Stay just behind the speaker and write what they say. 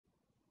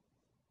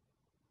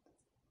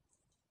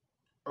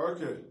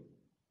Okay.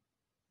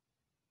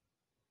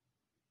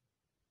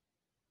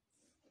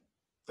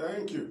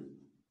 Thank you.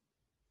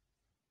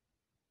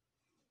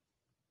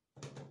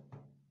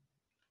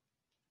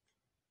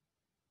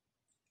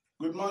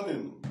 Good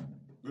morning,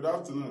 good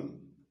afternoon,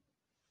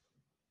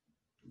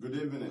 good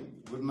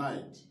evening, good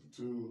night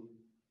to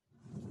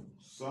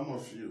some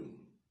of you,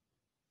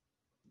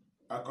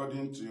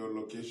 according to your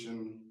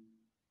location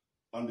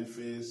on the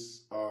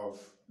face of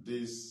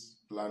this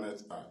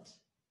planet Earth.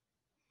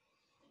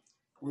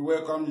 We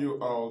welcome you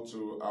all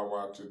to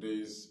our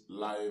today's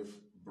live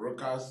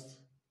broadcast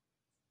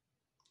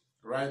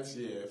right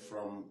here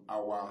from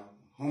our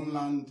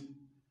homeland,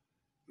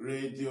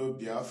 Radio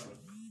Biafra,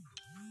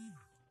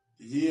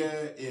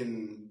 here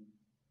in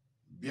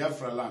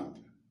Biafra land,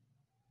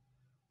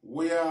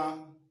 where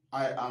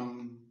I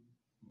am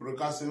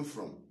broadcasting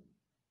from.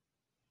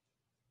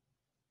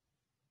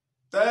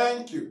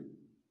 Thank you,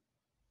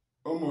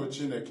 Omo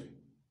Chineke.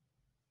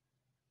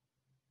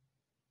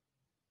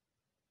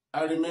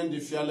 I remain the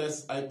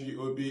fearless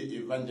Ipob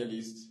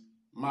evangelist,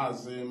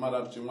 Mazi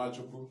Maduabuchi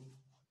Nwachukeu.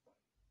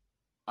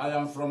 I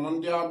am from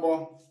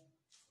Ndiabo.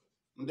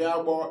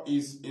 Ndiabo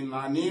is in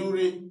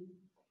Aninri.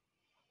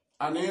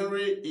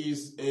 Aninri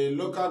is a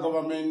local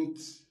government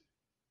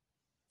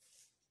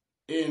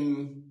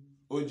in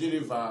Oji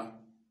River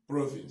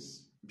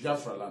province,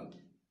 Biafra land.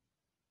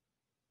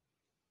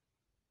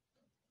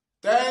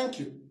 Thank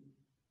you.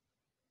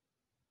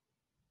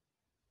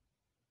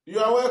 You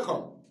are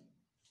welcome.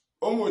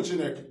 Omo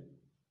Chineke.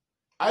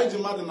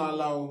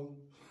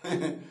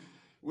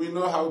 We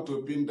know how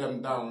to pin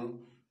them down.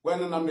 When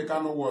Nnamdi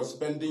Kanu was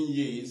spending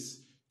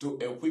years to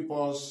equip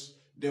us,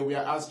 they were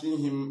asking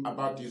him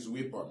about his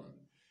weapon,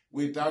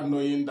 without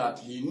knowing that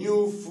he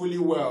knew fully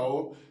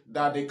well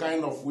that the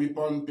kind of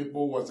weapon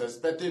people was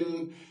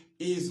expecting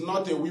is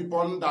not a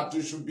weapon that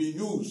should be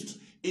used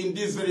in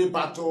this very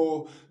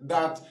battle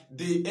that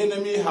the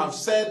enemy have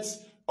set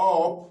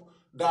up,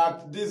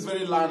 that this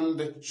very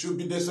land should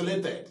be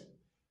desolated.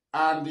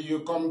 And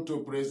you come to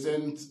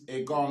present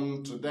a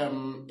gun to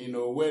them in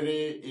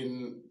Owerri,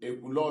 in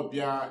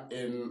Ekulobia,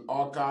 in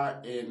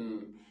Oka,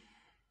 in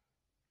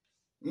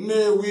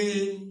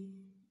Newi,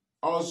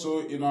 also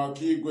in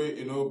Okigwe,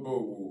 in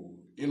Obowu,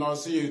 in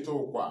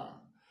Osiyitokwa,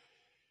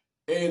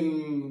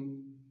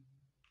 in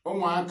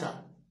Umuaka,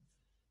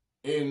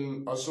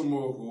 in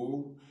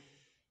Osumohu,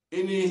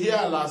 in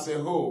Ihiala as a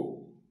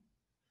whole,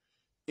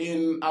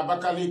 in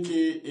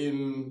Abakaliki,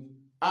 in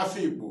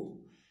Afibu,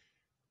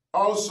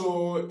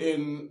 also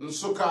in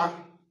Nsukka,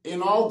 in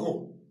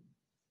Ogu.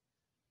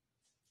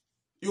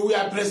 You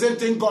were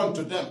presenting gun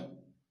to them,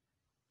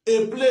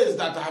 a place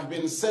that have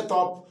been set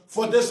up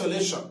for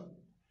desolation.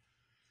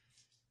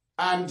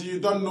 And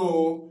you don't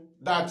know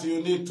that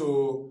you need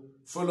to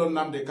follow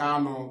Nnamdi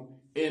Kanu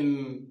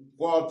in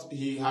what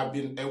he had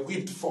been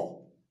equipped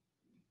for.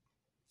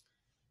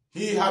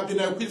 He had been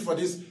equipped for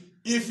this.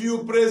 If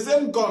you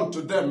present gun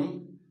to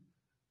them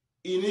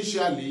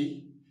initially,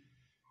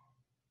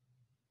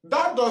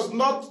 that does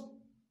not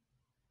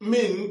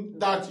mean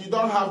that you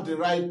don't have the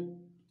right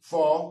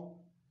for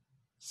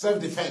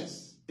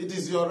self-defense. It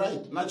is your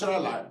right,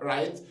 natural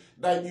right,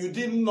 that you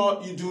do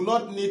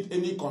not need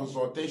any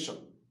consultation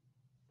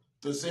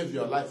to save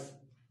your life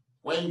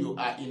when you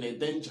are in a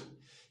danger.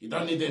 You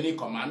don't need any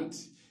command.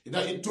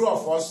 True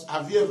of us,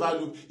 have you ever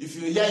looked, if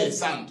you hear a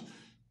sound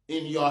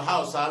in your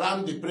house,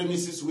 around the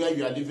premises where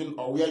you are living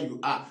or where you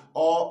are,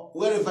 or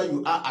wherever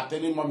you are at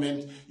any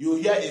moment, you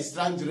hear a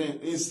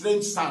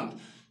strange sound.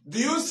 Do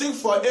you seek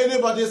for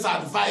anybody's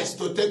advice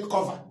to take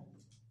cover?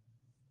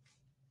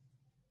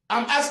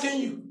 I'm asking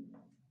you.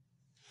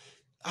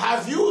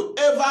 Have you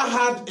ever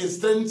had a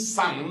strange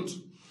sound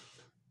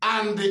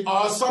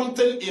or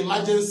something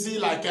emergency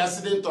like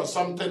accident or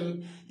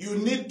something you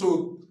need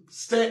to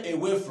stay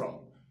away from,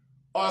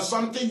 or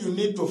something you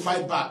need to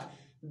fight back?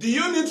 Do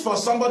you need for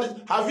somebody?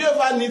 Have you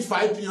ever need for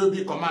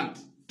IPOB command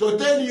to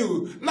tell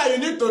you, now you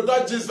need to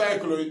dodge this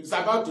vehicle, it's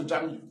about to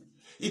jam you?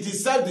 It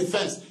is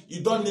self-defense. You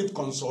don't need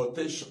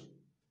consultation.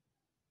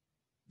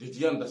 Did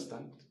you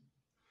understand?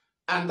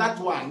 And that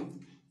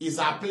one is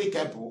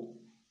applicable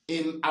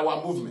in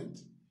our movement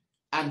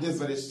and this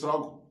very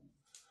struggle.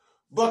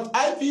 But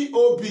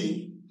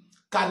IPOB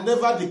can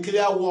never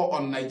declare war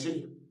on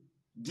Nigeria.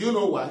 Do you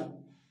know why?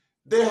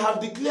 They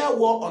have declared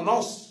war on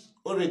us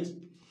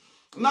already.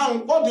 Now,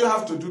 what do you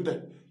have to do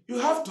then? You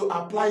have to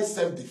apply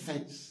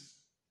self-defense.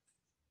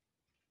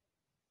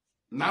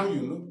 Now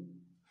you know.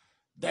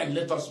 Then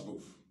let us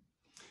move.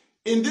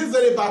 In this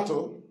very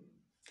battle,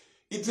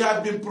 it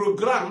has been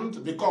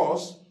programmed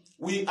because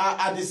we are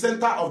at the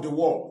center of the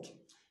world,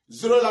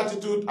 0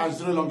 latitude and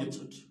 0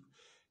 longitude.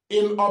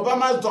 In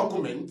Obama's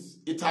document,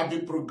 it has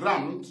been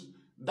programmed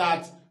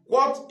that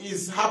what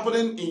is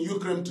happening in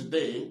Ukraine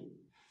today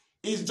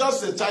is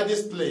just a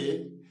childish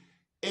play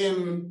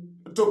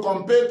to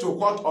compare to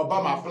what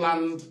Obama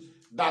planned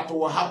that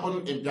will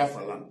happen in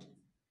Biafra land.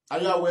 Are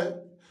you aware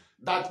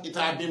that it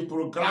has been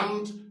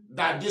programmed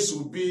that this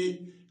will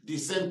be the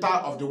center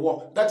of the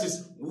war? That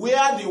is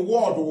where the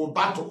world will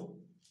battle.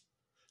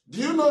 Do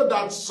you know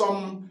that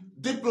some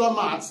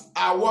diplomats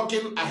are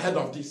working ahead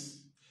of this,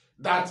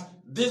 that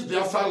this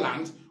Biafra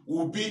land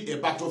will be a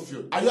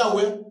battlefield. Are you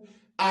aware?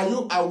 Are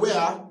you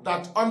aware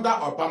that under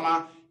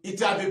Obama, it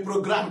had been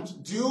programmed?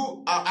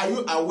 Are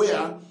you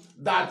aware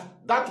that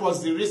that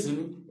was the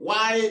reason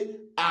why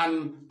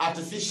an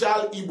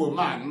artificial Igbo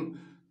man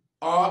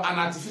or an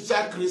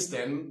artificial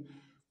Christian,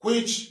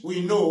 which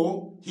we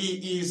know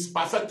he is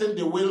perfecting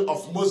the will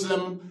of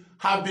Muslim,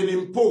 have been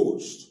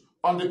imposed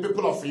on the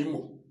people of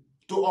Imo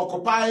to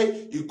occupy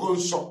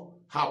Ikonso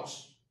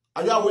house?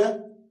 Are you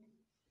aware?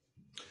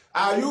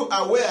 Are you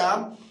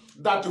aware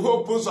that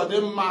Hope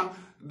Uzodimma,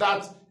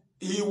 that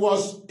he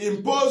was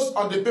imposed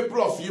on the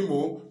people of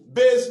Imo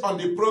based on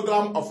the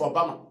program of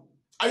Obama?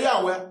 Are you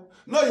aware?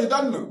 No, you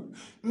don't know.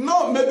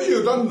 No, maybe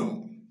you don't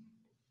know.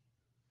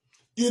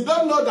 You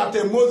don't know that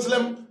a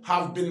Muslim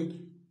have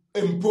been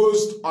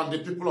imposed on the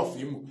people of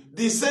Imo.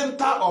 The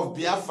center of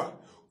Biafra.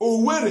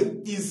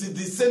 Owerri is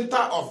the center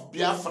of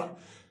Biafra.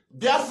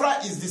 Biafra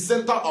is the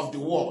center of the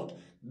world.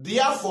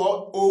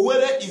 Therefore,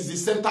 Owerri is the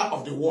center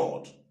of the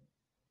world.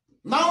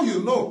 Now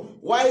you know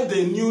why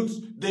they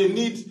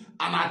need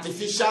an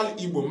artificial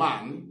Igbo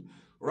man,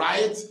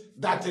 right,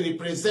 that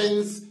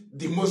represents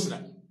the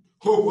Muslim.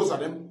 Who goes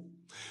at them?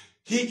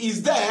 He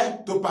is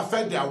there to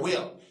perfect their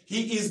will.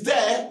 He is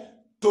there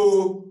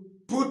to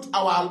put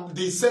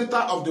the center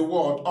of the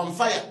world on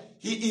fire.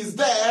 He is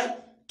there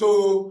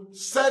to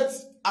set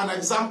an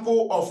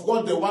example of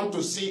what they want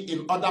to see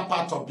in other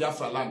parts of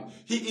Biafra land.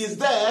 He is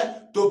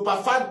there to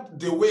perfect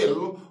the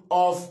will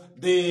of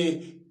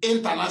the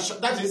international,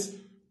 that is,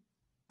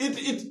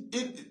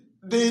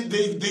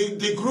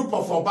 the group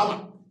of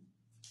Obama.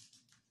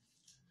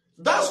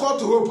 That's what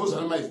Hope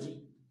Uzodimma is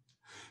doing.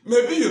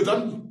 Maybe you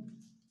don't know.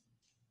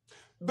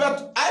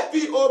 But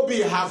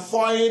IPOB have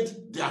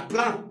foiled their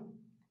plan.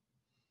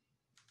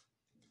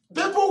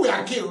 People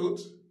were killed.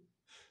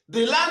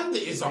 The land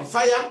is on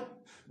fire.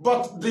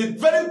 But the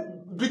very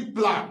big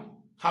plan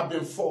have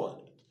been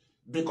foiled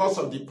because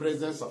of the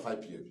presence of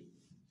IPOB.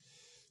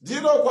 Do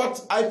you know what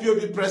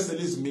IPOB press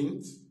release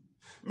means?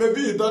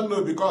 Maybe you don't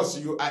know because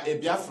you are a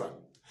Biafran.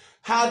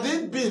 Had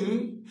it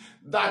been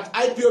that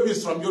IPOB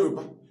is from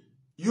Yoruba,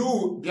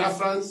 you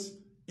Biafrans,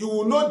 you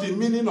will know the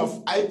meaning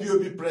of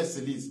IPOB press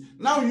release.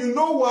 Now you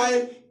know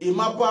why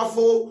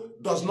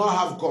Imapafo does not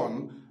have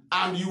gun,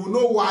 and you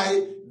know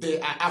why they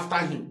are after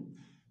him.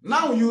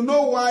 Now you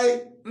know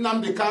why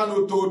Nnamdi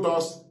Kanu told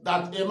us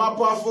that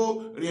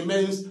Imapafo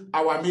remains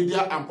our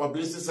media and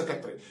publicity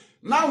secretary.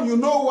 Now you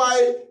know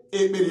why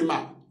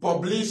Eberima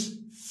published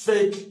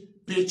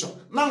fake picture.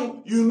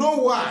 Now you know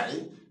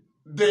why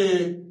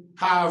they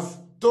have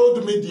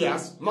told media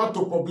not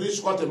to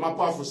publish what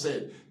Imapafo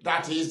said,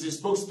 that he is the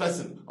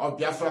spokesperson of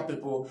Biafra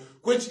people,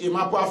 which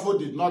Imapafo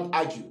did not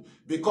argue,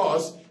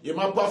 because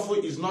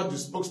Imapafo is not the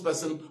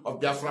spokesperson of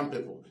Biafran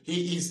people.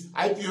 He is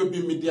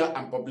IPOB Media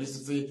and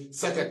Publicity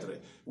Secretary.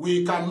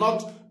 We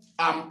cannot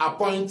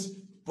appoint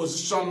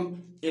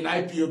position in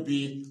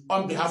IPOB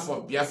on behalf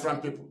of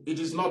Biafran people. It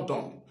is not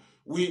done.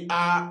 We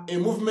are a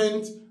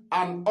movement,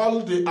 and all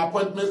the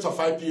appointments of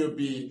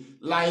IPOB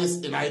lies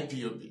in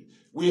IPOB.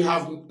 We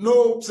have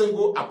no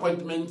single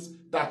appointment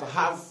that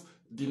have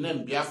the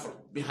name Biafra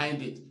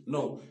behind it.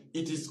 No,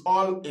 it is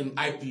all in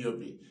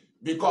IPOB,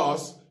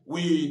 because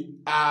we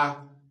are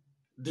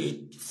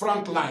the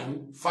front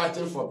line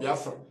fighting for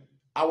Biafra.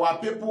 Our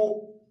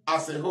people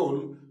as a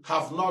whole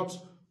have not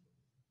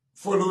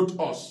followed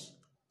us,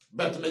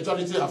 but the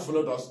majority have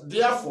followed us.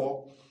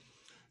 Therefore,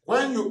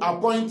 when you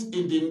appoint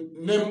in the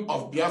name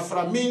of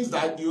Biafra, means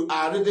that you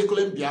are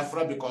ridiculing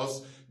Biafra,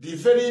 because the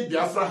very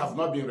Biafra have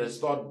not been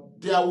restored.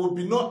 There will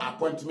be no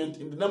appointment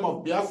in the name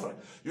of Biafra.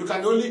 You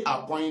can only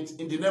appoint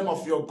in the name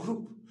of your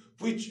group,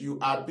 which you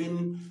are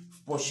being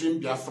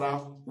pursuing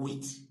Biafra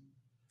with.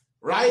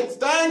 Right?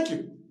 Thank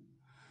you.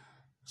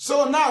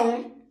 So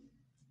now,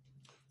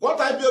 what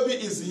IPOB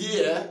is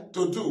here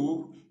to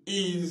do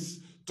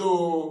is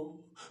to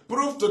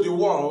prove to the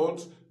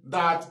world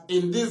that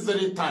in this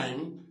very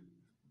time,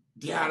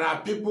 there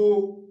are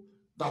people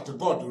that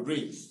God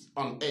raised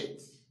on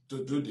earth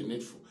to do the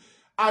needful.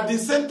 At the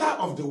center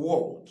of the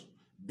world,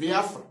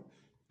 Biafra.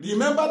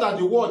 Remember that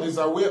the world is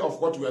aware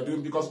of what we are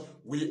doing, because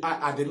we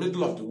are at the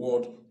middle of the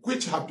world,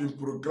 which have been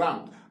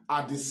programmed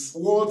at the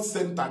world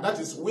center. That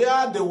is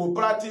where they will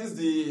practice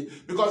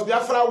because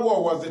Biafra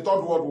War was the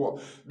Third World War.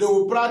 They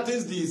will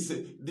practice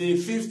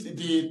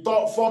the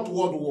Fourth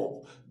World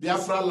War,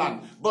 Biafra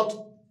land. But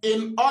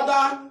in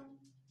other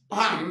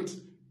hand,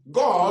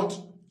 God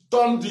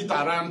turned it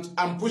around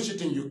and pushed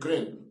it in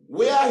Ukraine,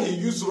 where he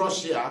used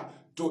Russia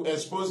to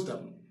expose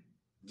them.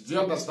 Did you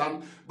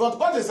understand? But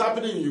what is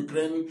happening in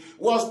Ukraine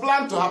was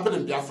planned to happen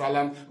in Biafra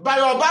land by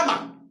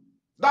Obama.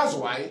 That's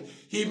why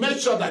he made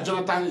sure that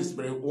Jonathan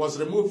was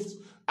removed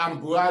and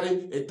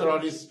Buhari, a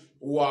terrorist,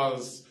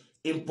 was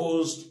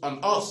imposed on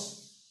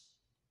us.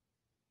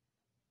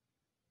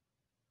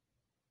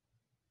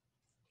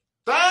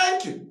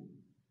 Thank you.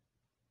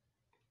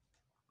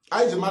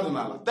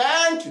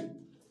 Thank you.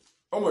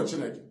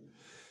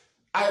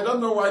 I don't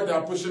know why they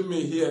are pushing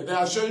me here. They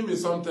are showing me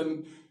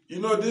something. You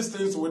know, these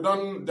things we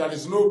don't, there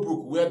is no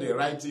book where they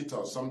write it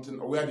or something,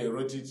 or where they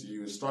wrote it,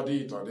 you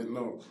study it or they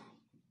know.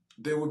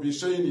 They will be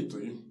showing it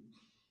to you.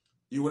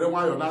 You wouldn't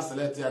want your last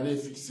select and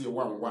fix it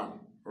 1-1,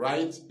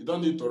 right? You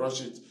don't need to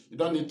rush it. You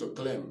don't need to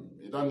claim.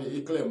 You don't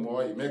need to claim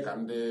more. You make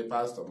and the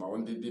pastor,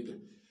 and the deep,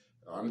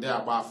 and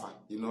the abafa,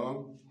 you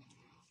know.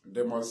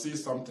 They must see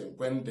something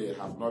when they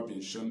have not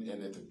been shown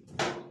anything,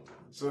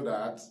 so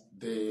that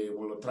they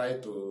will try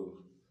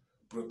to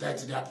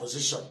protect their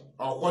position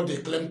or what they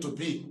claim to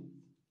be.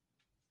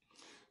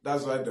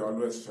 That's why they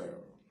always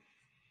fail.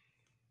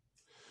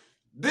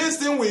 This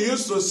thing we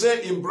used to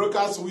say in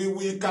brokers,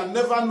 we can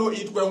never know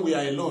it when we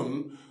are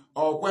alone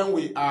or when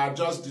we are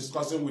just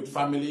discussing with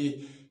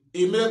family.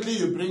 Immediately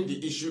you bring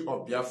the issue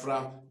of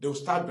Biafra, they will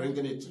start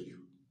bringing it to you.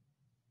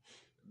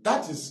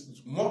 That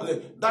is more.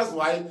 That's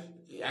why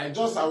I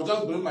will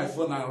just bring my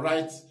phone and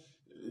write.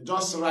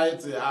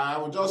 I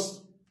will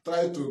just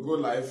try to go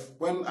live.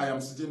 When I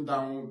am sitting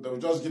down, they will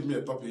just give me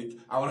a topic.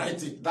 I will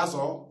write it. That's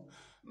all.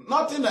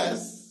 Nothing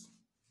else.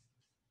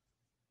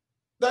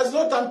 There's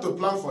no time to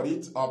plan for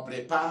it or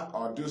prepare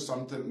or do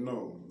something.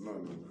 No.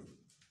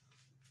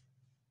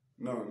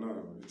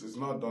 It is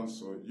not done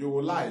so. You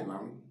will lie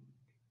now.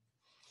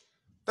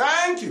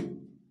 Thank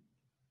you.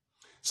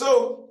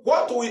 So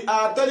what we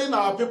are telling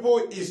our people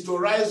is to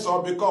rise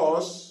up,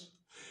 because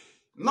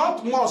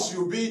not must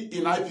you be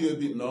in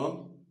IPOB,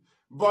 no.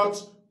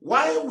 But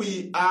why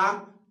we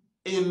are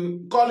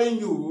in calling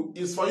you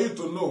is for you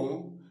to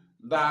know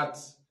that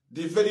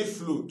the very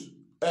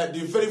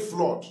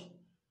flood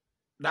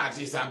that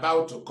is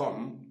about to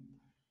come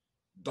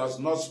does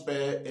not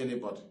spare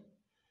anybody.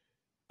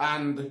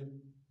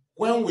 And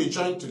when we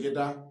join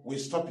together, we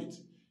stop it.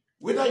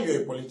 Whether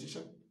you're a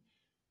politician,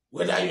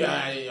 whether you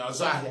are a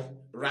Ozahia,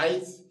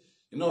 right?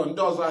 You know, the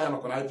Ozahia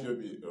not on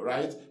IPOB,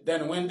 right?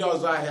 Then when the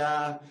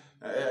Ozahia,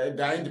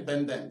 they are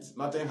independent,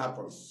 nothing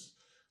happens.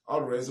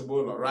 All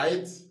reasonable,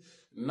 right?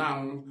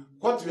 Now,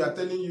 what we are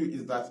telling you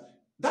is that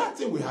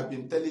thing we have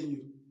been telling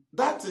you,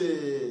 that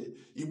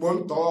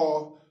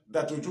Ibonto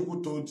that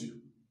Ojukwu told you,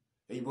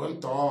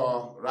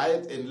 Ibonto,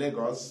 right, in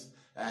Lagos,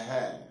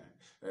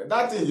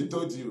 that thing he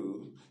told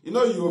you, you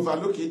know, you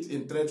overlook it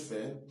in trade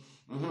fair.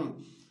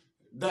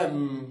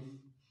 Then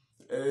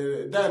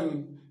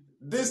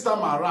this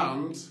time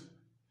around,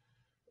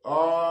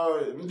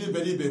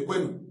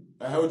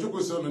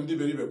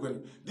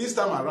 this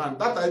time around,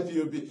 that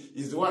IPOB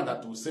is the one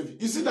that will save you.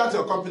 You see that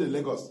your company in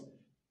Lagos,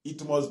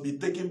 it must be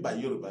taken by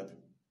Yoruba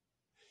people.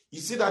 You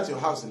see that your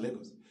house in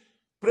Lagos,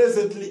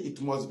 presently it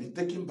must be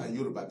taken by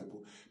Yoruba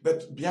people.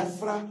 But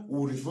Biafra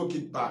will revoke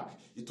it back.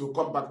 It will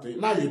come back to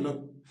you. Now you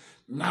know.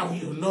 Now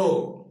you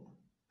know.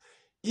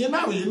 You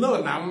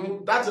know now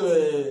that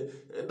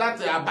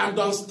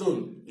abandoned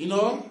stone, you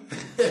know.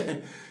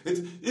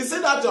 You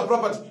see that your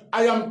property.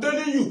 I am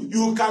telling you,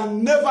 you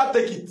can never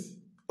take it.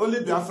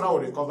 Only Biafra will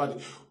recover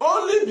it.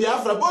 Only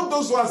Biafra, both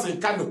those ones in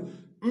Kanu.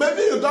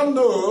 Maybe you don't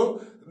know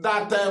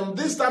that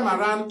this time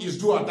around is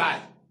do or die.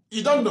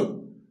 You don't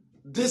know.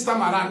 This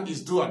time around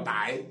is do or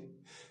die.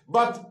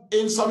 But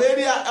in some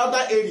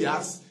other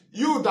areas,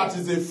 you that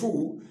is a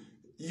fool,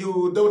 they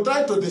will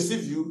try to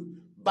deceive you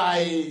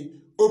by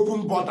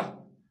open border.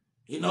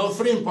 You know,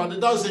 free import. It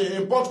does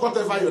import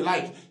whatever you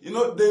like. You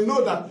know, they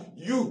know that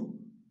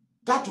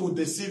will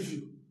deceive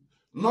you.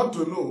 Not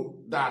to know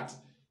that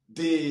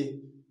the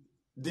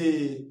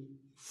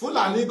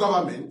Fulani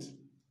government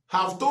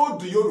have told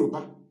the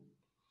Yoruba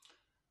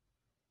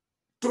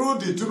through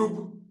the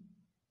Tinubu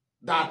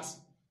that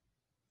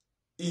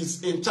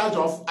is in charge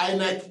of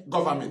INEC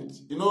government.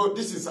 You know,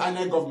 this is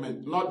INEC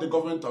government, not the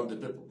government of the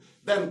people.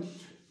 Then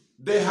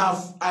they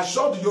have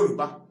assured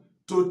Yoruba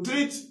to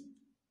treat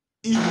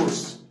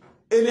Igbos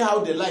anyhow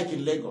they like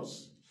in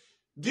Lagos.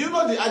 Do you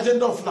know the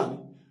agenda of Fulani?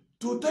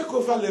 To take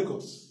over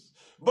Lagos.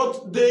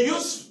 But they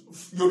use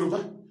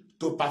Yoruba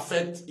to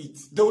perfect it.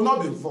 They will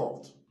not be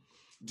involved.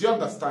 Do you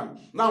understand?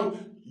 Now,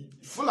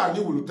 Fulani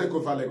will take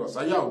over Lagos.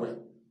 Are you aware?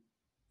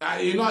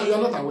 You know, you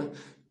are not aware.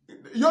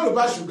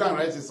 Yoruba should go and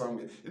write it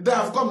somewhere. They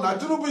have come now.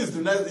 Tinubu is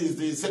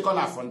the second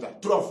offender.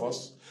 Two of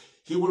us.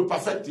 He will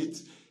perfect it.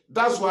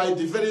 That's why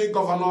the very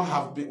governor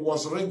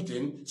was rigged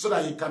in so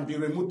that he can be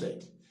removed.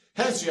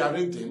 Hence, you are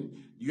rigged in.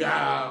 You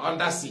are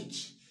under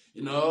siege.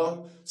 You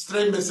know,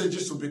 strange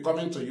messages will be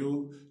coming to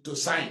you to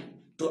sign,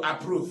 to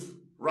approve,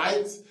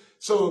 right?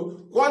 So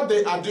what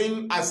they are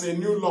doing as a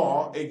new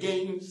law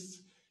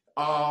against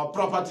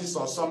properties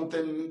or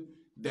something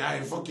they are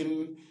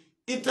invoking,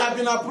 it has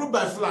been approved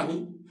by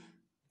Fulani.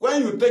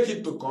 When you take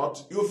it to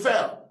court, you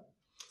fail.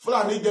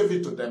 Fulani gave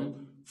it to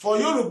them for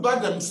Yoruba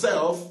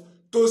themselves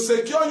to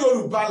secure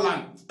Yoruba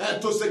land,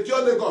 to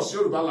secure Lagos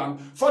Yoruba land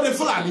for the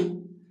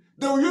Fulani.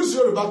 They will use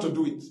Yoruba to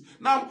do it.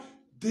 Now,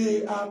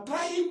 they are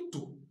trying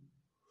to.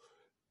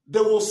 They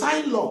will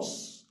sign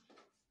laws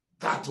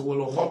that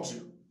will hurt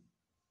you.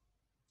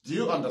 Do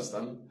you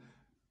understand?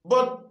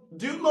 But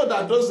do you know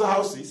that those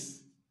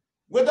houses,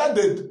 whether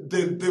they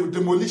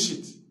demolish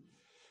it,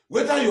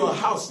 whether your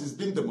house is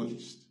being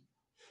demolished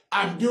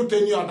and built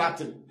any other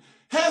thing,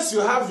 hence you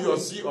have your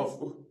C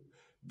of O,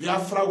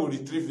 Biafra will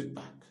retrieve it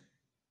back.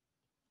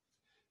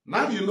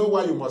 Now you know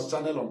why you must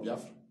channel on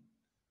Biafra.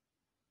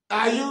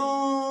 Are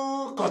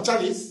you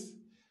Kochalis?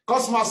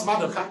 Cosmos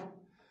Madoka?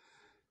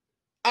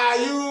 Are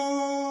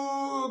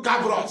you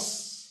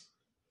Gabros?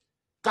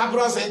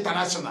 Gabros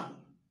International?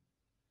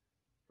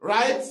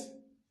 Right?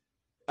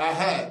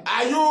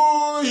 Are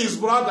you his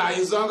brother,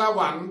 his younger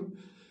one?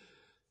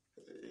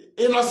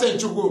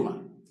 Innocent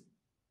Chuguma?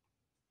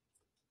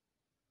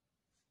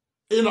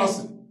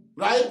 Innocent,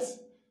 right?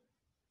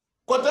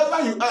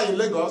 Whatever you are in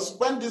Lagos,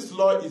 when this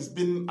law is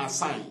being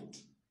assigned,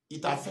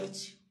 it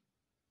affects you.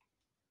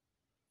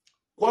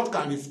 What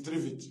can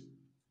retrieve it?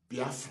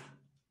 Biafra.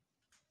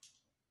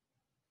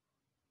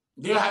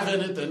 Do you have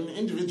anything?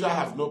 Individual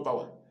have no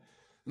power.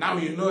 Now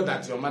you know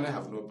that your money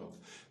have no power.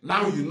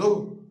 Now you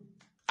know,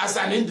 as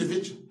an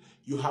individual,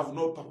 you have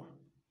no power.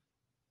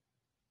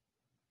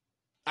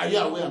 Are you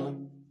aware now?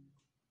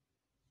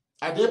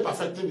 Are they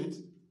perfecting it?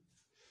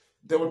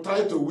 They will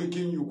try to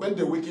weaken you. When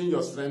they weaken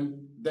your strength,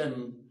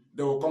 then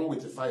they will come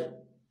with a fire.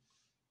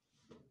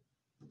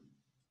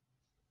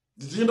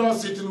 Did you not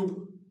see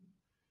Tinubu?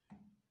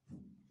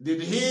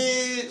 Did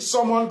he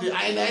summon the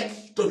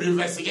INEC to be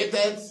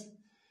investigated?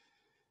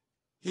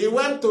 He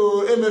went to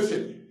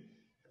MFL.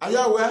 Are you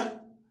aware?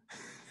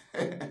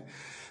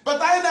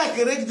 But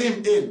INEC rigged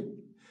him in.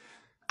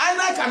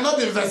 INEC cannot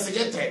be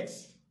investigated.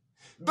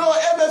 Though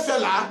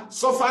MFL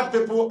suffered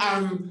people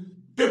and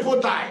people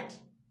died.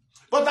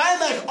 But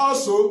INEC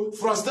also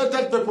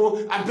frustrated people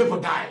and people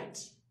died.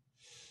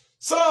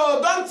 So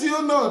don't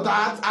you know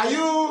that? Are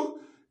you,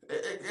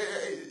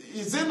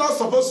 is it not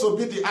supposed to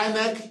be the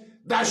INEC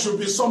that should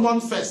be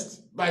summoned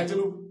first by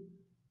Tinubu?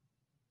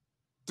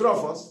 Three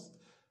of us.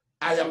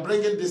 I am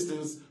bringing these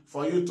things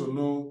for you to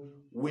know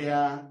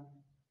where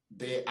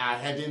they are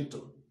heading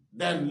to.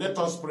 Then let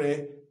us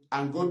pray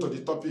and go to the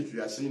topic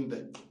you are seeing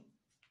there.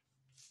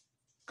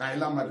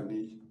 Kaila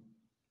Maduni.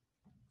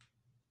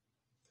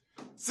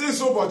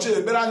 Since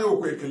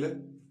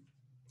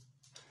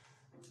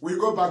we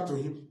go back to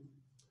him.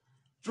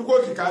 Chukwu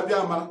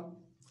kikabiama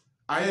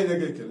anya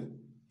nyegekele.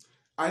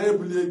 Anya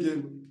bulie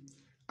gelu.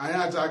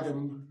 Anya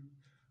ajagem.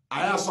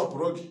 Anya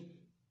soprogi.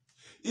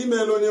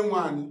 Email onye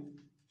nwani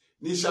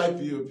nishi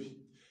Ipob.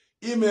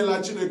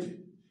 Email Chineke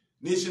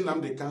nishi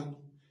Nnamdi Kanu.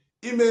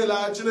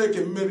 Email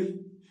Chineke mmeri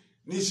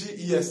nishi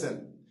ESN.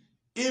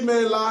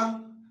 Email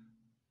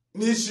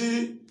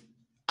nishi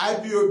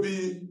Ipob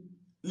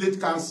lead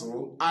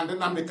council and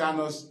Nnamdi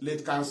Kanu's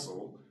lead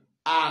council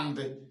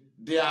and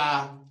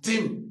their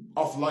team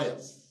of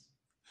lawyers.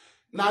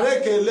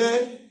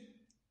 Narekele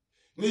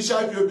nishi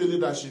Ipob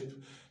leadership.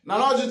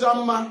 Nanojija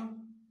mma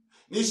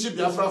nishi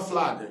Biafra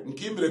flag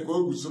nke imere ka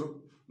o guzoro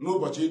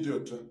n'ụbọchị dị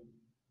otu.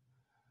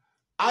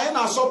 Anyị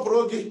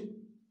na-asọpụrụ gị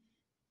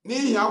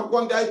n'ihi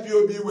akwụkwọ ndị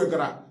Ipob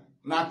wegara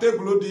na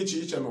tebụl dị iche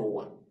iche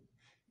n'ụwa.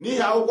 N'ihi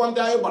akwụkwọ ndị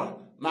anyị gbara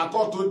na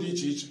kọtụ dị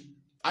iche iche.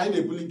 Anyị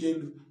na-ebuli gị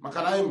elu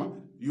maka na anyị ma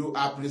you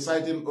are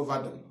presiding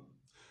over them.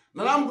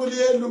 Na mbuli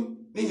elu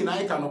n'ihi na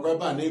anyị ka nọkwa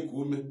ebe a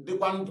na-eku ume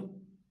dịkwa ndụ.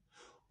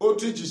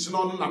 Otu iji si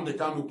n'ọnụ Nnamdi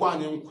Kanu kwa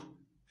anyị nkwa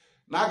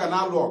na aga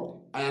na-alụ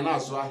ọgụ anyị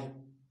na-azụ ahịa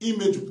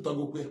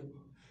imejupụtagokwe.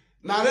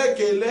 Nara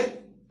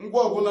ekele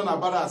ngwa ọbụla na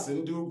barasị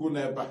ndị ugwu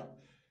n'ebe a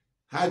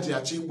ha ji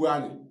achị igbu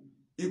anyị.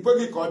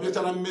 Ikweghị ka ọ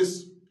bịachara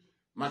mmeso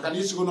maka na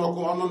isigo n'ọkụ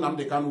ọnụ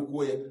Nnamdi Kanu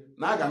kwuo ya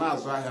na aga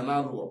na-azụ ahịa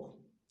na-alụ ọgụ.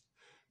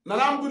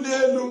 Na mbuli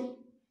elu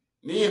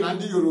n'ihi na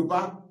ndị Yoruba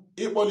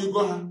ịkpọligo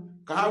ha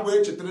ka ha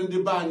wee chetara ndị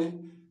be anyị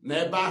na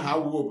ebe ahụ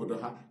awuo obodo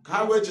ha, ka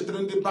ha wee chetara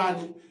ndị be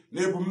anyị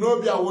na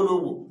ebumnobi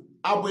Awolowo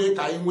abụghị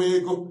ka anyị nwee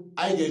ego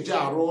anyị ga-eji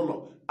arụ ụlọ,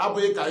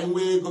 abụghị ka anyị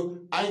nwee ego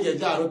anyị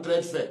ga-eji arụ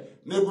trade fair,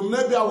 na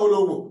ebumnobi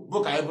Awolowo bụ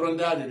ka anyị bụrụ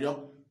ndị arịrịọ,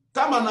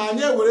 kama na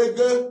anyị ewere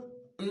ego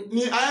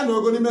anyị na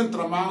ogo n'ime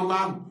ntaramahụhụ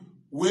ahụ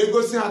wee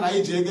gosi ha na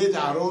anyị ji ego eji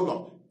arụ ụlọ,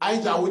 anyị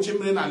ji awụchi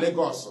mmiri na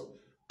Lagos,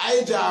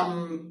 anyị ji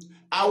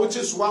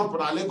awụchi swamp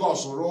na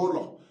Lagos rụọ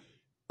ụlọ.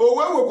 O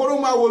wee wekwara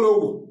ụmụ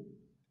Awolowo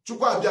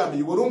Chukwu abịa ma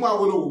iwere ụmụ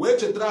Awolowo wee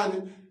chetara anyị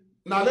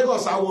na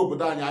Lagos awụ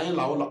obodo anyị, anyị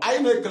la ụlọ.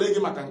 Anyị na-ekele gị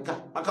maka nka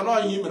maka na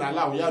ihe mere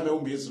ala ahụ ya mee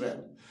ụmụ Israel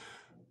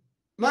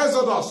na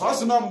Exodus. Ọ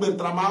sị na mgbe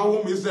ntaramahụhụ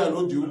ụmụ Israel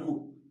dị ukwuu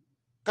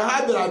ka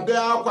ha bịara bee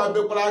akwa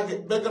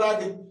bekara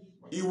gị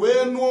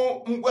iwee nụ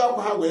mkpu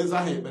akwa ha wee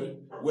zaa ha ekpere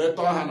wee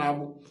tọọ ha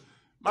n'agbụ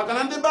maka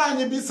na ndị be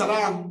anyị bisara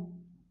ahụ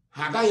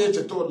ha agaghị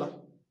echeta ụla.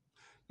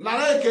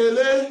 Nara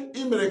ekele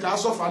imere ka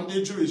asọfa ndị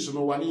Jewish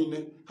n'ụwa niile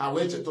ha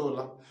wee cheta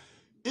ụla.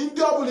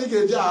 Ndị ọbụla ị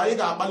ga-eji ahụ ị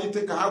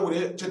ga-akpalite ka ha were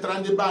chetara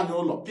ndị be anyị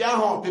ụlọ, pịa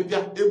ha ọpịpịa,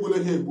 egbule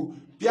ha egbu,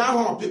 pịa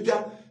ha ọpịpịa,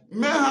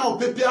 mee ha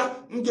ọpịpịa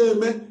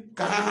ga-eme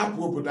ka ha hapụ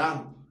obodo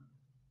ahụ.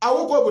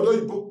 Awụkwa obodo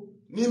oyibo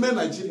n'ime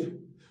Naijiria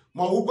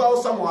ma ugwu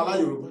Awụsa ma ala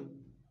Yoruba.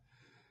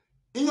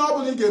 Ihe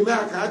ọbụla ị ga-eme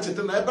ha ka ha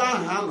cheta na ebe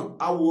ahụ ha nọ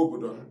awụ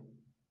obodo ha.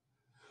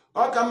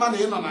 Ọ ka mma na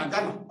ị nọ na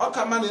Ghana, ọ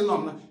ka mma na ị nọ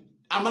na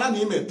amara na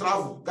ime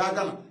travel gaa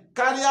Ghana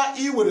karịa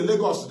iwere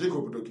Lagos dịka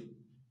obodo gị.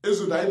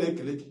 Ezudo anyị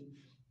na-ekele gị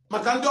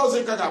maka ndị ọzọ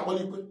ịka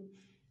ga-akpọlikwe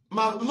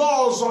ma lọọ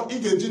ọzọ ị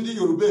ga-eji ndị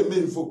Yoruba eme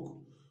invoke,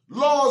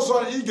 lọọ ọzọ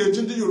ị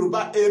ga-eji ndị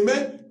Yoruba eme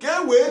ka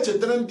e wee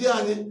chetara ndị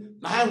anyị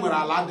na ha nwere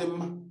ala dị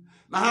mma,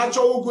 na ha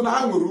chọọ ugwu na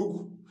ha nwere ugwu,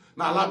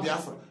 n'ala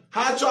Biafra.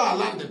 Ha chọọ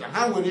ala ndịda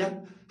ha nwere ya.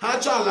 Ha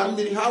chọọ ala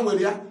mmiri ha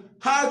nwere ya.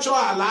 Ha chọọ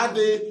ala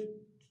dị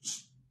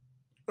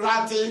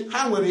rati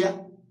ha nwere ya.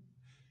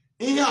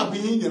 Ihe a bụ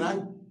ihe nyere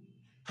anyị.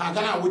 Ha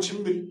ga na-awụchi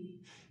mmiri.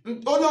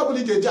 Onye ọbụla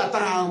ị ga-eji ata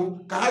ha ahụ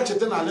ka ha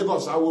cheta na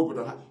Lagos awụ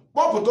obodo ha.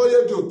 Kpọpụta onye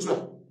dị otu a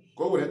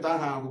ka o were taa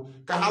ha ahụ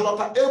ka ha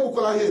lọta.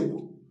 Egbukwala ha egbu.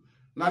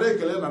 Nara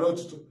ekele nara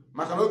otuto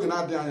maka na oge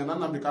na-adịghị anya na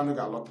Nnamdi Kanu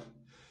ga-alọta.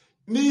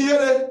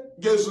 N'ihere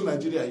ga-ezu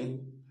Naijiria ihe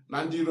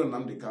na ndị iro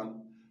Nnamdi Kanu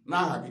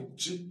n'aha gị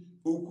chi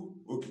ukwu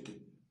okike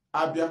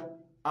abịa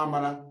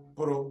amara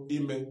pụrụ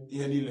ime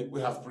ihe niile.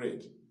 We have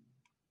prayed.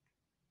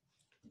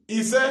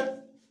 Ise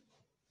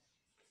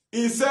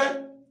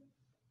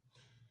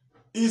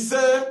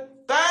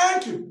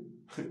thank you.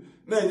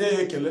 Na-enye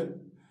ya ekele.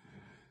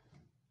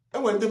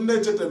 Enwe ndị m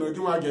na-echeta na oge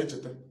nwa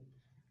ga-echeta.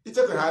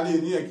 Icheta ha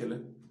na-enye ya ekele.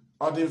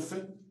 Ọ dị mfe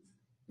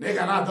na ị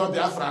ga na-adọ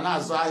Biafra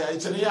na-azụ ahịa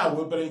ichere ya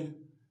bụ obere ihe.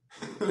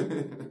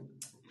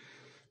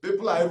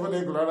 People are even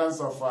ignorant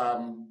of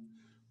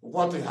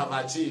what we have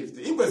achieved.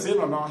 Ikwesị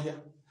ịnọ n'ọhịa.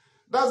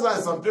 That's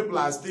why some people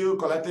are still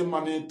collecting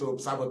money to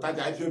sabotage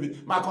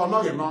IPOB. Maka ọ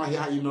nọghị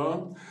n'ọhịa, you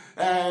know.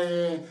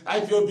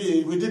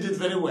 IPOB, we did it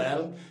very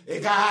well. Ị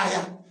gaa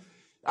ahịa.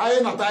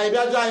 Anyị nọta anyị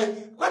bịa jụọ anyị,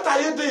 what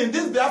are you doing?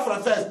 This Biafra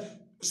first.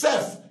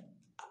 Self,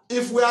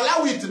 if we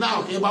allow it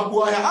now, ka ị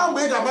gbagbuo ọhịa, how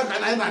many ga na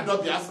anyị na-adọ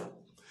Biafra?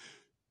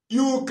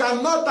 You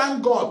cannot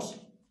thank God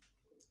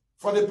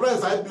for the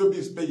price IPOB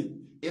is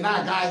paying. Ị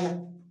na-aga ahịa.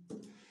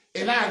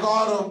 Ị na-aga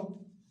ọrụ.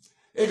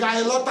 Ị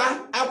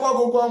ga-elọta akwa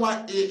ọgwụgwọ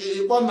ọnwa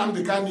ịkpọ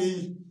Nnamdi Kanu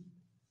iyi.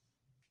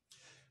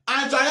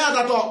 Anyị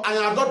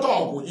adọta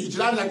ọgwụ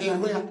ijiri anya gị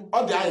hụ ya.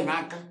 Ọ dị anyị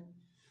n'aka.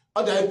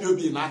 Ọ dị IPOB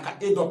n'aka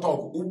ịdọta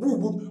ọgwụ.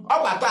 Ugbu ọ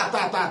gba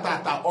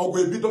taa ọgwụ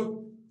ebido.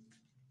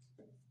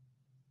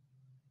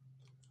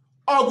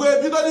 Ọgwụ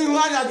ebido n'ihu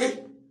anya gị.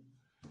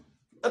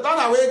 Ọ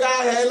na wee gaa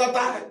ahịa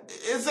ịlọta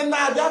isi na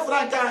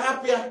Biafra nke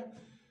hapụ ya.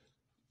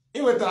 Ị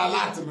nwetara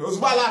lat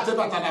ozugbo lat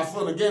bata na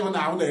fon gị hụ na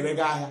ahụ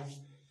na-erega ahịa.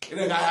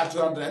 Irega ahịa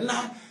 200.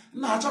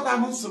 Nna achọka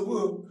m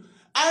nsogbu.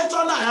 Anyị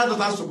chọọ na anyị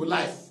adọta nsogbu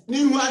life.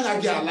 N'ihu anya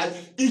gị ala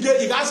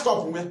ị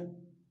ga-stop nwe.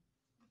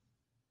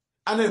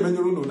 A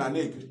na-emenyere unu na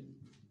na-egiri.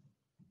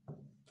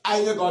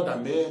 Anyị nye gị ọda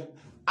mee.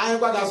 Anyị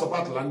gwa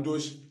ga-asọpọtụla ndị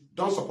ochi.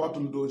 Don't support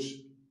ndị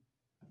ochi.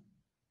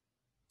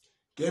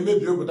 Ka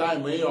emebie obodo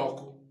anyị ma ihe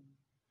ọkụ.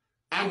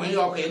 Anyị ma ihe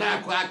ọkụ ị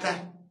na-akụ aka.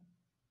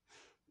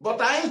 But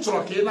anyị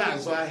chọrọ ka ị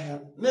na-azụ ahịa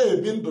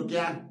na-ebi ndụ gị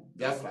ahụ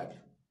Biafra bịa.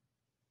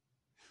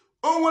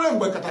 O nwere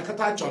mgbe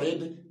katakata chọrọ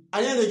ịdị.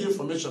 Anyị enyeghị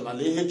information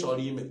ala ihe chọrọ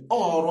ime.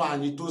 Ọrụ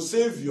anyị to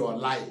save your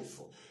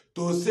life.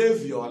 To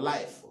save your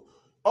life.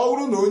 Ọ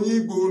bụrụ na onye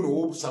igwe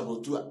unu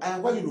sabotu anyị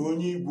agwaghị na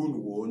onye igwe unu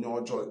wụ onye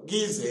ọjọọ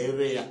gị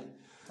zere ya.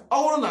 Ọ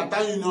bụrụ na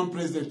Town Union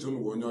President unu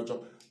wụ onye ọjọọ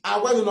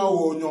agwaghị na ọ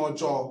wụ onye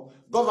ọjọọ.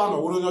 Gọvanọ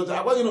wụrụ onye ọjọọ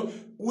agwaghị na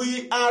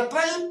we are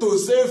trying to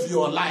save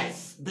your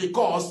life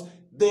because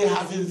they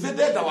have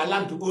invaded our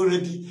land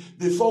already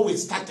before we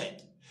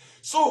started.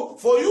 So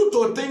for you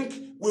to think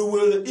we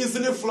will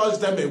easily flush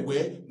them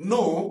away,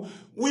 no.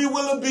 We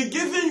will be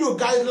giving you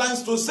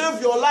guidelines to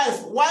save your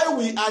life while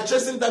we are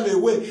chasing them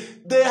away.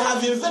 They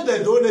have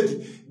invaded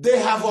already. They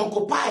have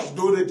occupied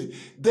already.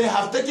 They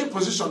have taken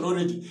position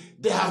already.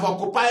 They have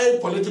occupied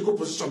political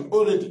position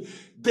already.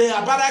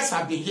 Their barracks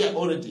have been here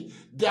already.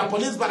 Their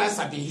police barracks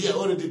have been here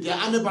already. Their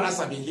army barracks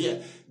have been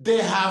here.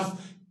 They have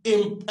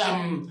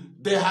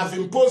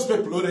imposed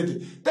people already.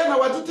 Then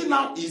our duty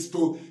now is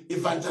to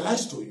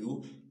evangelize to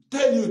you,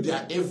 tell you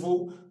their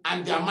evil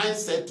and their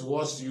mindset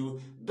towards you,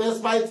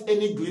 despite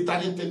any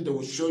glittering thing they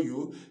will show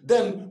you.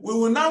 Then we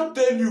will now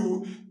tell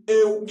you,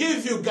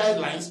 give you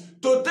guidelines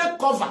to take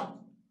cover.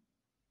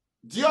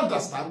 Do you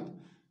understand?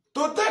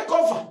 To take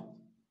cover.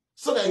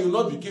 So that you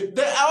will not be killed.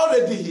 They are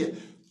already here.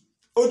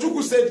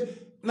 Ojukwu said,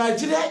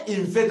 Nigeria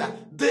invader.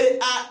 They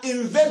are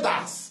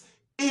invaders.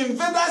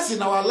 Invaders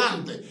in our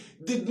land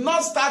did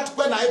not start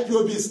when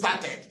IPOB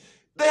started.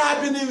 They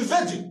have been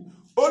invading.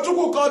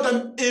 Ojukwu called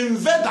them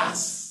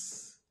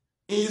invaders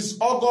in his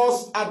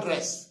August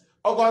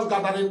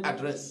gathering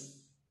address.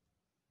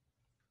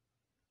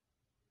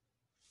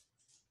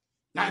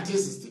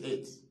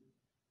 1968.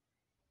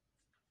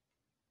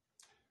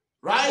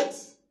 Right?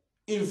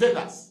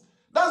 Invaders.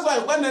 That's why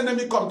when the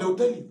enemy comes, they will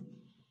tell you.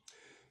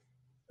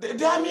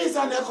 The army is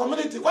in their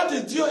community. What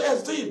is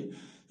DOS doing?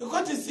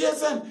 What is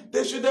CSN?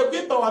 They should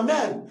equip our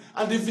men.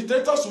 And the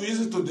infiltrators will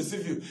use it to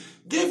deceive you.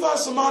 Give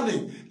us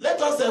money.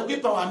 Let us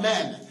equip our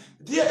men.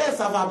 DOS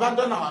have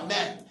abandoned our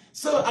men.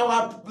 So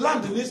our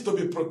land needs to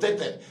be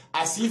protected,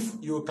 as if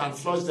you can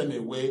flush them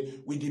away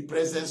with the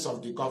presence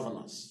of the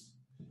governors.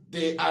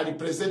 They are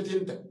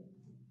representing them.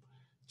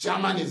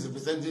 Chairman is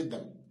representing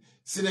them.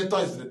 Senator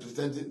is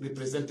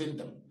representing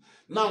them.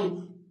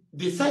 Now,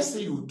 the first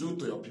thing you do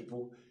to your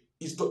people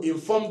is to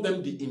inform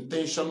them the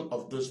intention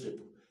of those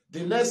people.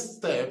 The next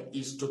step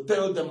is to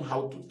tell them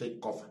how to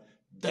take cover.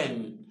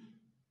 Then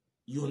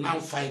you now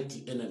fight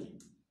the enemy.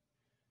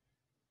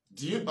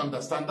 Do you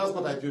understand? That's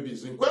what IPOB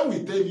is doing. When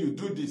we tell you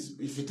do this,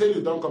 if we tell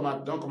you don't come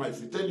out, don't come out.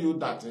 If we tell you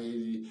that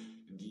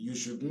you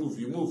should move,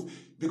 you move.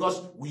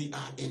 Because we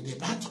are in the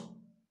battle.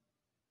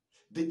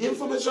 The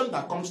information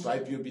that comes to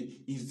IPOB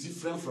is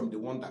different from the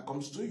one that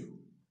comes to you.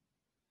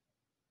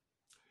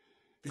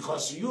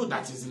 Because you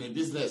that is in a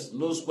business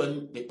knows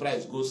when the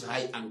price goes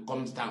high and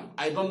comes down.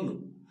 I don't know.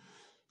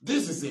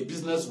 This is a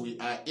business we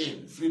are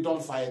in, freedom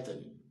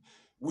fighting.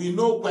 We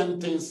know when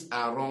things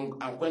are wrong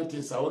and when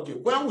things are okay.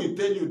 When we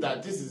tell you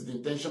that this is the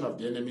intention of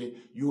the enemy,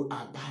 you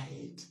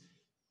abide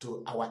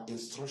to our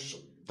instruction.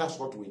 That's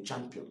what we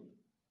champion.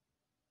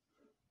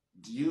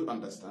 Do you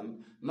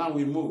understand? Now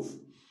we move.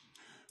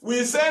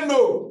 We say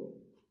no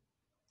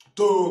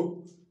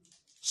to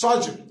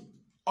surgery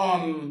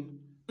on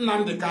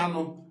Nnamdi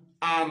Kanu,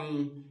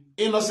 an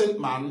innocent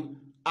man,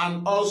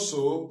 and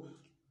also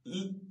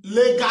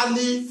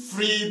legally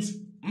freed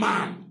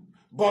man,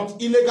 but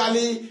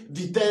illegally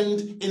detained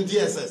in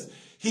DSS.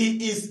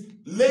 He is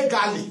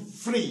legally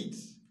freed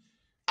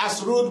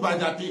as ruled by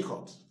the Appeal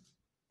Court.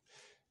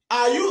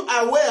 Are you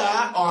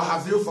aware, or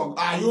have you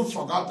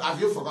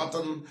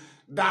forgotten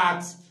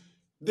that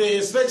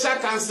the special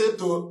counsel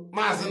to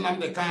Mazi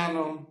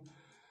Maduabuchi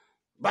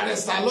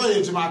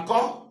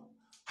Nwachukeu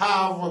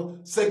have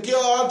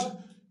secured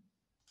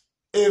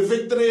a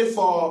victory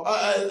for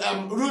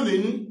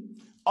ruling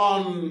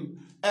on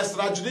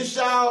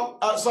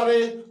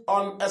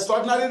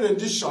extraordinary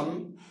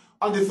rendition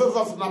on the favor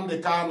of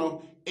Nnamdi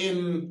Kanu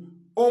in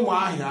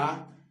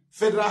Umuahia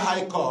Federal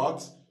High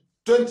Court,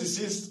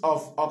 26th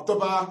of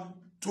October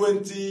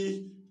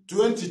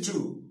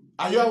 2022.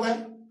 Are you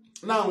aware?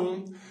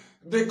 Now,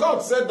 the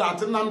court said that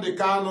Nnamdi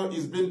Kanu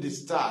is being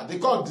discharged. The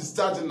court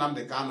discharged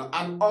Nnamdi Kanu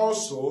and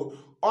also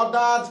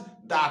ordered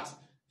that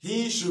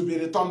he should be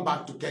returned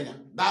back to Kenya.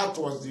 That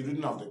was the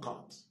ruling of the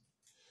court.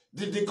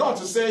 Did the court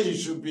say he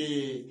should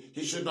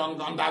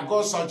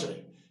undergo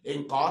surgery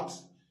in court,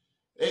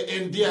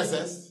 in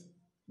DSS?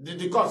 Did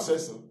the court say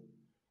so?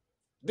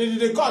 Did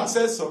the court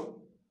say so?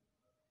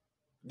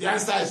 The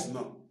answer is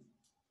no.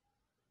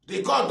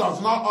 The court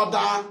does not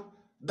order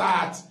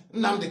that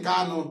Nnamdi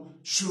Kanu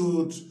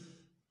should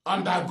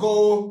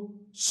undergo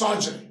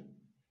surgery.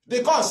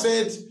 The court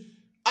said,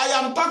 I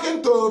am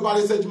talking to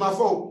Barrister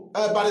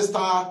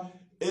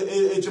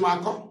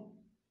Ejimako.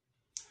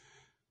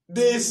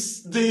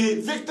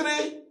 The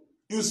victory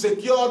you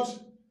secured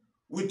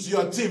with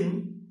your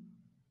team,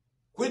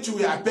 which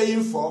we are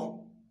paying for,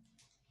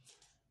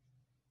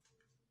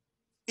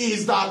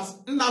 is that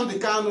Nnamdi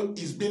Kanu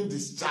is being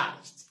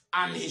discharged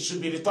and he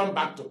should be returned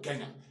back to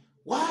Kenya.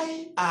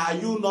 Why are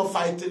you not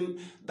fighting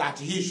that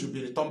he should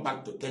be returned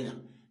back to Kenya?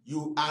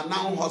 You are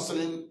now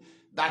hustling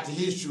that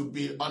he should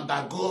be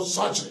undergo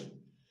surgery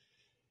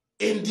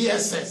in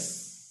DSS.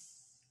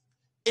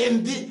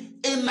 In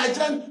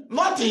Nigeria,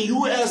 not in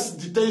US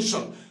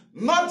detention,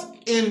 not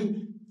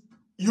in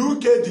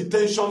UK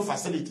detention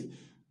facility,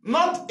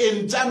 not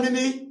in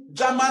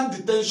German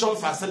detention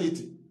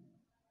facility.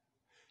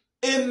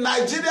 In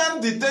Nigerian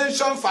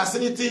detention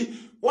facility,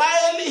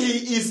 while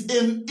he is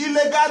in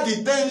illegal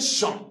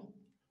detention,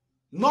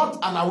 not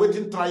an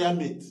awaiting trial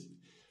mate,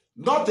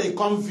 not a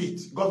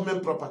convict,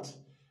 government property,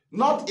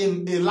 not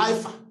in a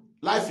life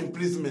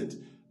imprisonment,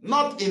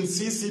 not in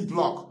CC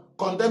block,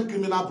 condemned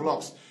criminal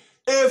blocks.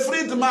 A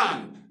freed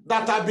man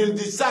that had been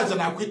discharged and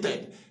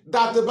acquitted,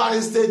 that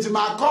Barrister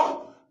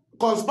Ejimako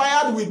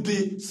conspired with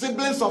the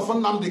siblings of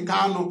Nnamdi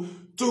Kanu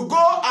to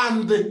go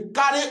and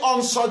carry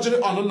on surgery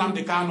on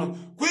Nnamdi Kanu,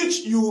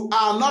 which you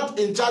are not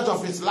in charge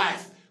of his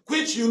life,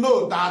 which you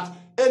know that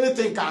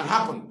anything can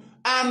happen.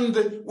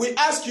 And we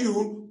ask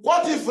you,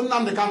 what if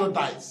Nnamdi Kanu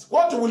dies?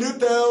 What will you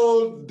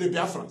tell the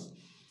Biafrans?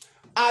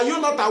 Are you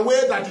not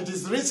aware that it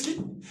is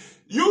risky?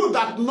 You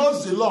that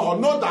knows the law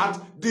know that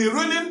the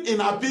ruling in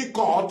Appeal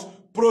Court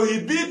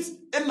prohibits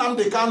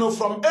Nnamdi Kanu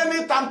from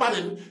any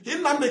tampering.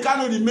 Nnamdi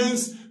Kanu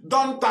remains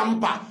don't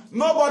tamper.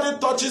 Nobody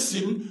touches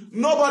him.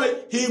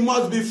 He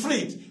must be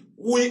freed.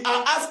 We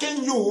are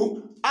asking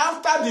you,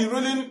 after the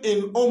ruling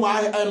in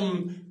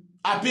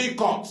Appeal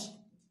Court,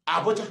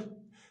 Abuja,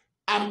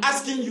 I'm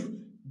asking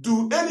you,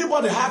 do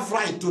anybody have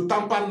right to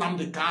tamper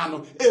Nnamdi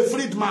Kanu, a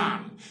freed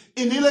man,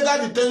 in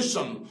illegal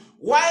detention,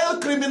 while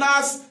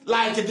criminals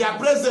like their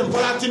president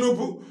Bola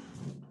Tinubu,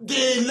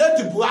 the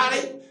late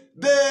Buhari,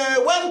 they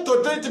went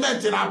to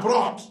treatment in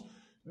abroad.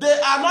 They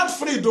are not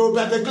free though,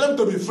 but they claim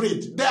to be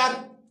freed. They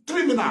are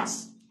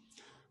criminals,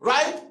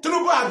 right?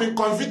 Tinubu have been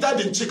convicted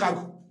in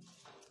Chicago.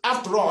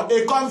 After all,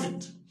 a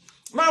convict.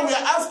 Now we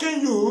are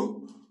asking you,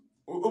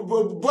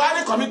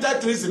 Buhari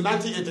committed treason in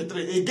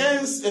 1983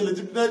 against a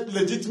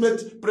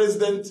legitimate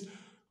president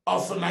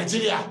of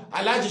Nigeria,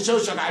 Alhaji Shehu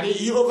Shagari.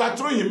 He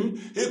overthrew him.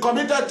 He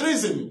committed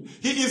treason.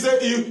 He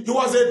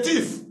was a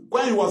thief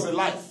when he was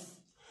alive.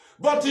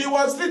 But he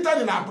was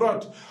treated in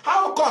abroad.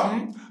 How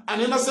come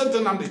an innocent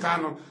Nnamdi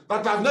Kanu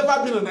that have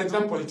never been a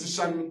Nigerian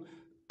politician,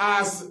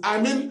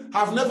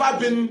 have never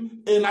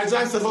been a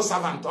Nigerian civil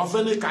servant of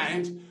any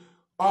kind,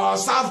 or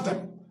served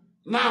them,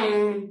 now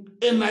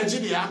in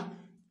Nigeria,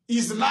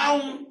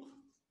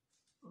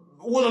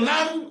 will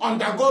now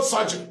undergo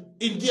surgery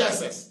in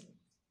DSS?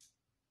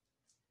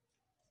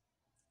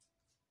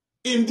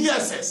 In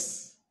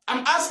DSS.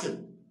 I'm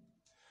asking.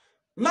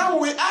 Now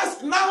we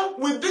ask, now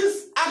with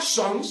these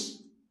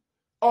actions,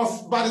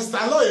 of Barrister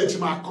Aloy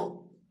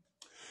Ejimako.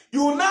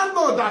 You now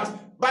know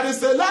that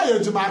Barrister Aloy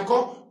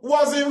Ejimako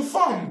was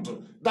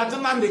informed that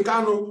Nnamdi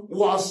Kanu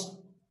was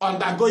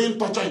undergoing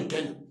torture in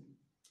Kenya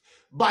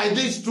by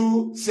these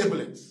two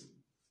siblings.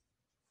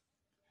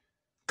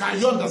 Can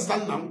you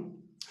understand now?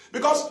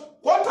 Because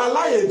what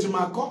Aloy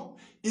Ejimako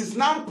is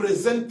now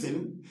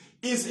presenting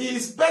is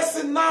his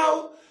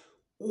personal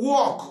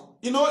work.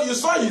 You know, you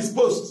saw his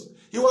post.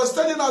 He was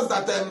telling us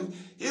that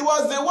he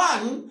was the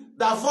one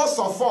that first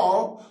of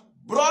all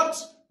brought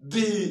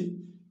the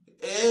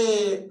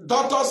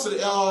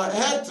daughter's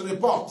health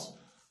report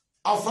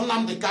of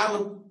Nnamdi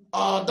Kanu,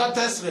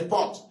 daughter's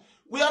report.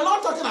 We are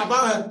not talking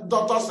about her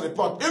daughter's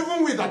report.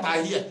 Even we that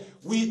are here,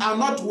 we are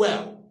not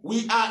well.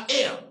 We are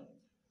ill.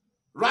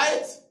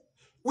 Right?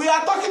 We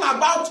are talking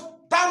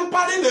about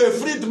tampering a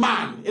freed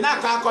man in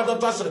our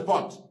daughter's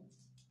report.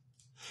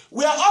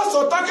 We are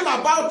also talking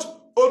about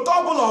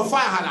Otobul of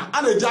Fahana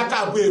and a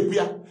Jaka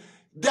Abuebia.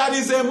 There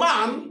is a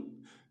man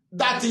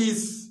that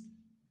is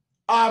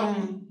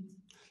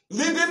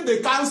leading the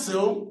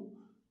council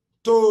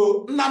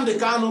to Nnamdi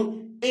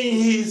Kanu in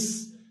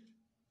his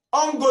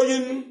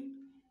ongoing,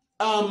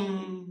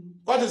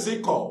 what is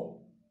it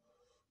called?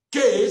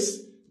 Case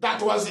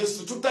that was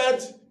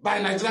instituted by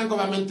Nigerian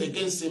government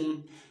against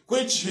him,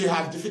 which he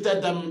have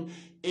defeated them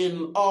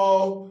in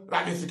all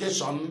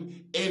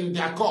ramification in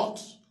their court.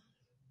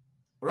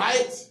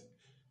 Right?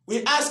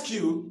 We ask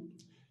you,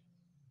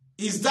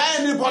 is there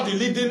anybody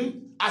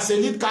leading as a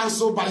lead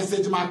counsel by Barrister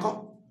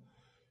Ejimako?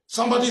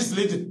 Somebody is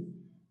leading.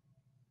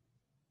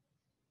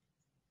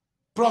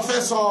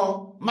 Professor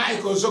Mike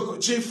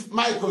Ozoko, Chief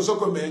Mike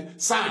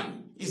Ozokome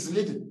San is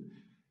leading.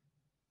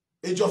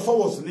 Ejiofor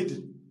was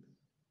leading.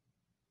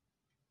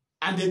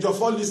 And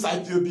Ejiofor leads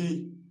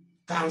IPOB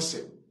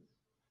council.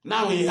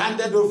 Now he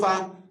handed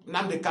over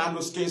Nnamdi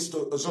Kanu's case to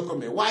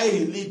Ozokome. Why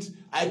he lead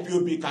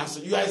IPOB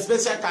council? You are a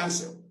special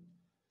counsel.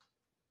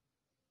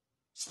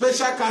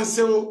 Special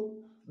counsel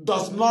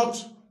does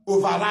not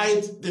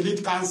override the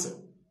lead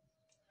counsel,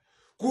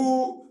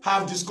 who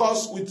have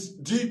discussed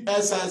with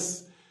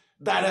DSS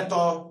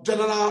Director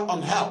General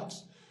on Health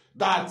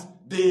that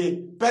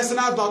the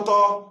personal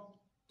daughter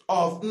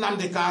of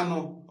Nnamdi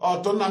Kanu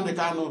or to Nnamdi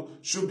Kanu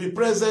should be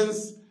present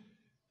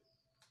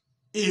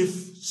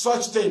if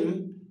such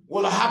thing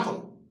will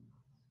happen.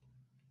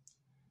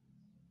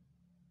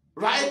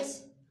 Right?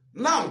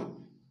 Now,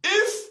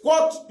 if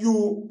what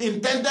you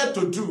intended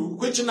to do,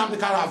 which Nnamdi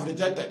Kanu have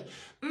rejected,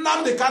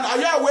 Nnamdi Kanu, are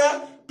you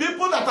aware?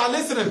 People that are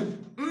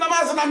listening,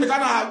 Nnamdi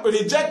Kanu have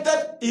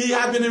rejected, he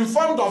had been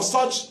informed of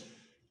such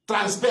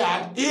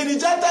transpired, he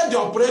rejected the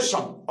operation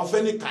of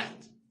any kind.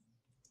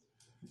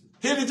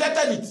 He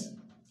rejected it.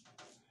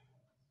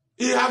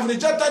 He have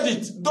rejected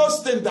it.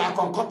 Those things that are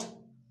concocted.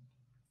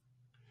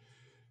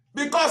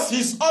 Because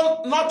he's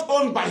not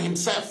owned by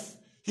himself.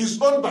 He's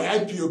owned by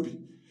IPOB.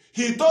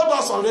 He told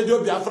us on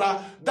Radio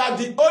Biafra that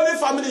the only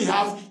family he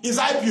has is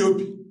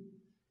IPOB.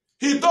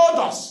 He told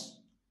us.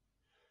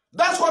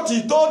 That's what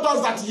he told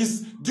us, that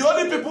the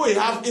only people he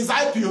has is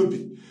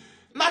IPOB.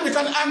 Now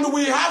and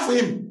we have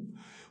him.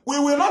 We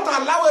will not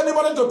allow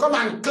anybody to come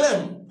and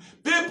claim.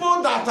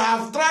 People that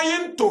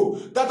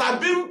are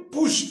being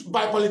pushed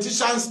by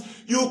politicians,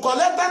 you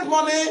collected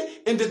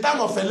money in the time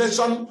of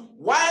election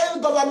while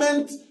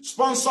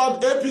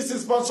government-sponsored,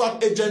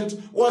 APC-sponsored agent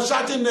was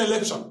shouting the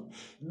election.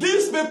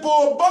 These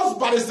people, both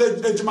Barrister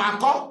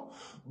Ejimako,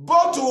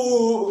 both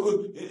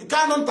to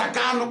Kanu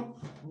Takano,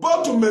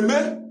 both to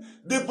Meme,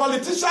 the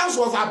politicians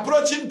was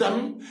approaching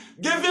them,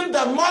 giving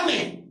them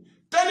money,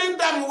 telling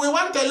them we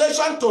want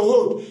election to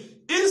hold.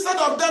 Instead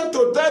of them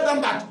to tell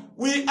them that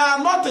we are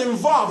not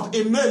involved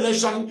in no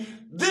election,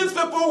 these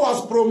people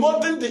was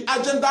promoting the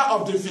agenda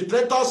of the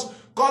infiltrators,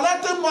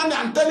 collecting money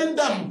and telling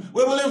them,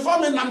 we will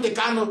inform Nnamdi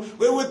Kanu,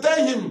 we will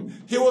tell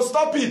him, he will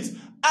stop it.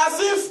 As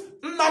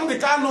if Nnamdi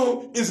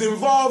Kanu is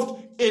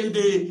involved in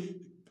the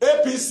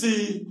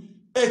APC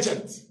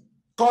agent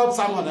called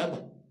someone else.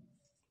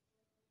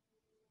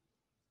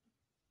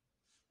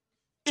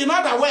 In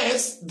other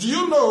words, do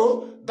you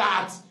know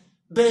that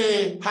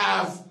they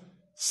have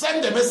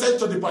sent a message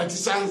to the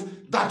politicians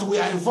that we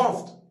are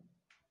involved?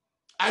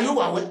 Are you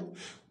aware?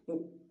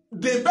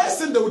 The best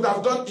thing they would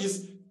have done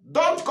is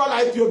don't call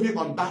IPOB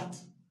on that.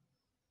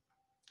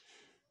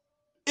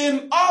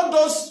 In all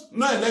those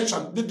no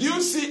election, did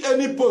you see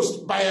any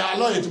post by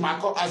Aloy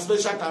Ejimako as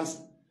special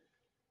counsel?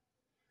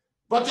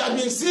 But you have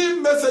been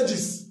seeing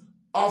messages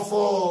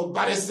of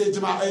Barrister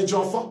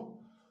Ejiofor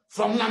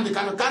from Nnamdi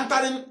Kanu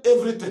countering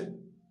everything.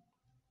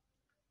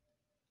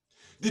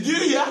 Did you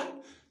hear?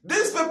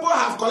 These people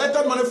have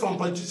collected money from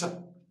politicians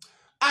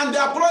and they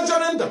are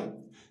pressuring them.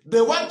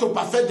 They want to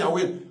perfect their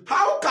will.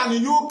 How can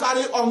you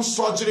carry on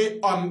surgery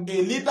on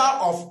a leader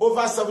of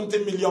over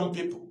 70 million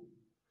people?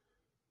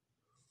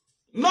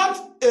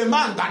 Not a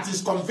man that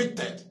is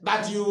convicted,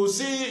 that you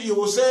see, you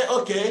will say,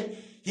 okay,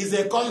 he's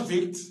a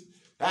convict,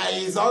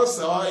 he's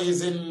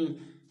in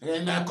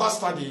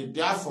custody,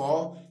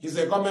 therefore, he's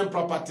a government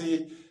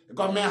property, the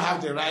government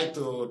have the right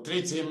to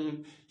treat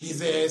him,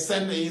 he's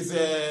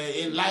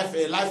in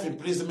life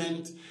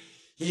imprisonment,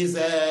 he's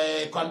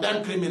a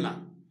condemned criminal.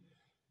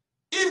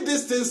 If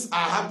these things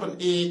are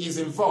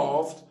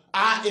involved,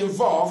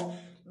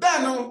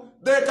 then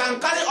they can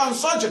carry on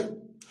surgery.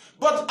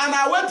 But an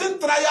awaiting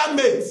trial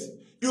mate,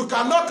 you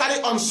cannot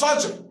carry on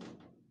surgery.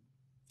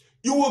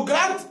 You will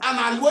grant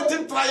an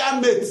awaiting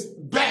trial mate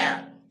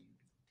bail.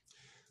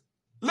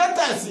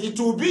 Later, it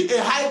will be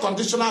a high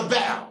conditional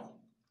bail,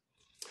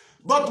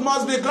 but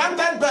must be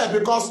granted bail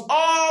because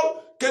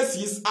all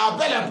cases are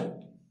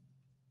bailable.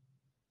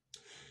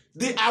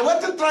 The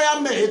awaiting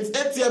trial mate,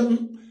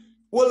 ATM,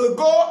 will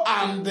go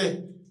and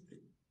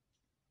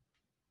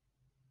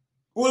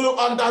will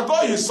undergo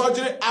his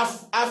surgery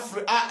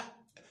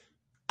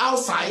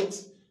outside.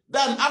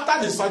 Then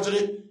after the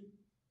surgery,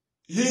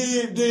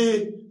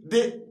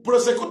 the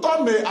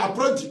prosecutor may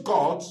approach the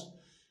court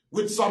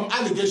with some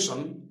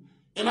allegation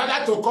in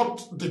order to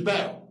cut the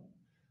bail,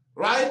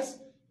 right?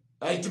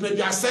 It may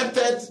be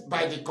accepted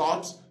by the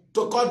court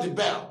to cut the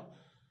bail,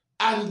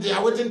 and the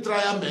awaiting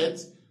trial mate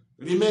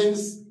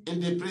remains in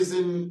the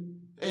prison,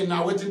 in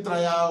awaiting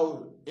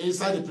trial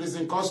inside the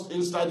prison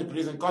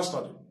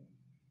custody.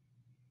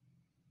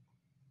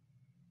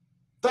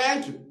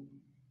 Thank you.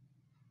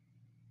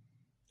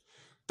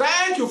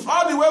 Thank you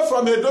all the way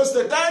from Edo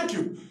State. Thank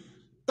you.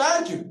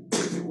 Thank you.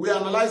 We are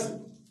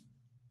analyzing.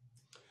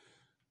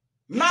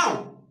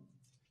 Now,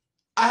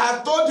 I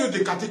have told you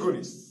the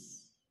categories.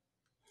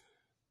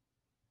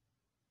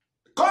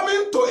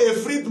 Coming to a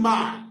freed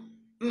man,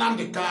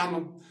 Nnamdi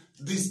Kanu,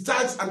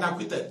 discharged and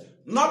acquitted,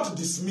 not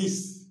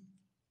dismissed.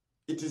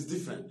 It is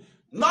different.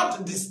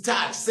 Not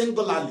discharged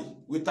singularly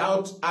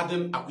without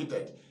adding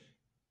acquitted.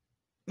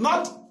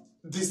 Not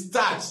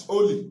discharged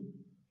only.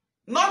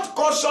 Not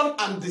caution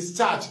and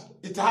discharge.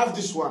 It have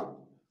this one.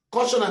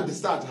 Caution and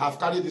discharge have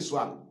carried this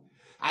one.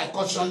 I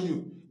caution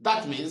you.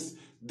 That means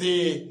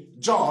the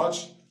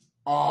judge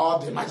or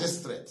the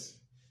magistrate,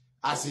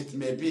 as it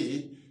may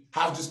be,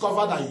 have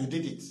discovered that you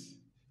did it,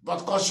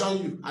 but caution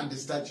you and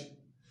discharge you.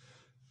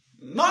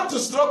 Not to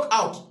stroke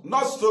out,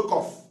 not stroke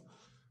off,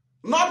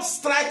 not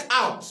strike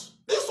out.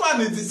 This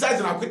one is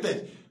discharged and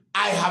acquitted.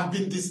 I have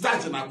been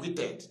discharged and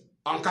acquitted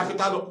on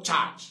capital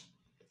charge.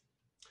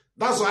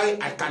 That's why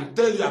I can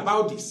tell you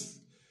about this.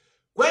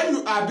 When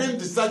you are being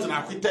discharged and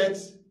acquitted,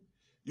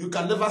 you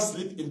can never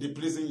sleep in the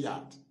prison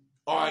yard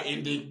or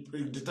in the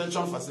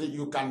detention facility.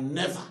 You can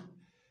never.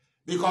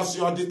 Because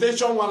your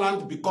detention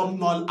warrant become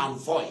null and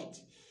void.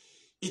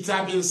 It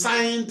has been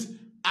signed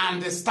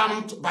and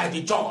stamped by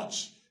the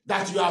judge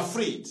that you are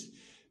freed.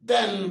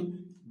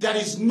 Then there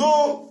is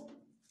no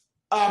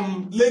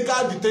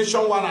legal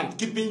detention warrant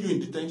keeping you in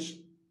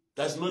detention.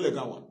 There is no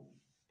legal one.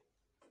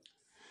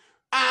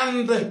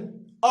 And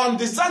on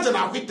discharged and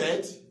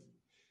acquitted,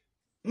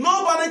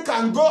 nobody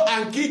can go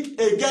and kick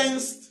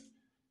against.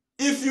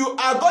 If you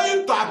are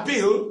going to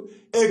appeal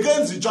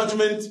against the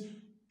judgment,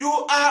 you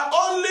are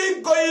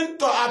only going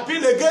to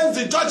appeal against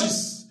the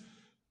judges.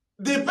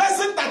 The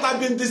person that has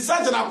been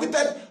discharged and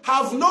acquitted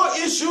have no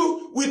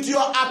issue with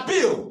your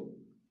appeal.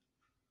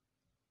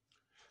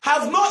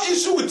 Have no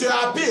issue with your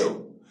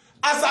appeal.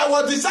 As I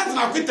was discharged and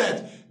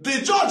acquitted,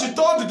 the judge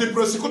told the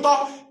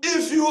prosecutor,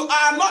 if you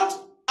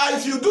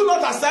do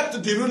not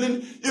accept the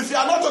ruling, if you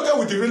are not okay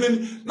with the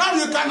ruling, now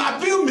you can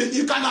appeal me.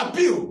 You can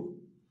appeal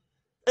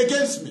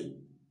against me.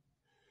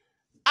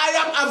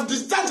 I'm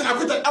discharged and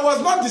acquitted. I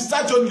was not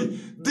discharged only.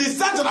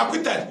 Discharged and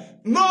acquitted.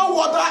 No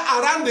water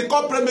around the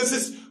court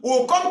premises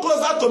will come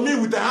closer to me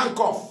with a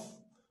handcuff.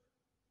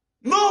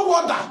 No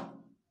water.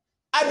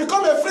 I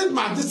become a freed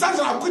man, discharged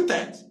and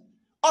acquitted.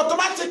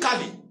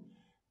 Automatically.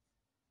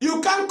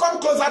 You can't come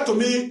closer to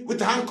me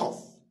with a handcuff.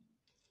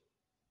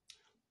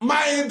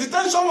 My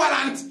detention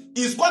warrant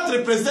is what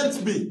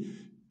represents me.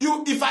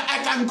 If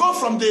I can go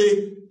from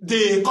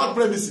the court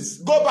premises,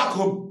 go back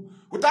home,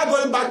 without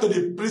going back to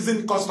the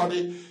prison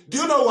custody. Do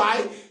you know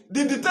why?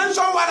 The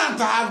detention warrant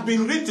have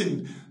been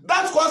written.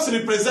 That's what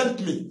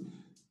represents me.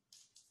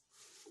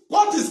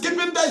 What is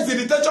keeping there is the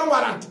detention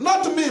warrant,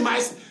 not me.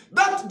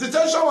 That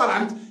detention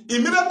warrant,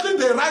 immediately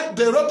they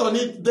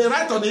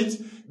write on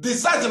it,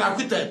 discharged and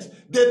acquitted.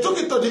 They took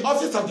it to the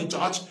office of the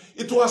judge.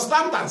 It was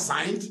stamped and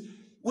signed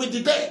with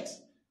the date.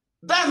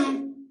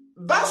 Then,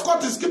 that's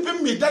what is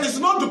keeping me. There is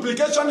no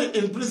duplication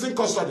in prison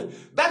custody.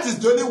 That is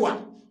the only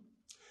one.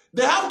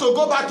 They have to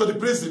go back to the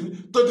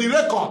prison, to the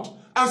record,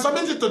 and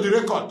submit it to the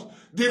record.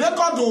 The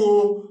record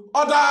will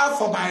order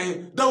for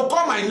they will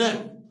call my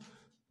name.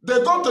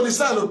 They go to the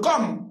cell,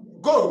 come,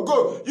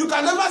 go. You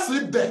can never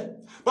sleep there.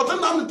 But when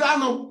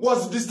Nnamdi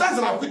was discharged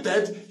and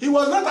acquitted, he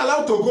was not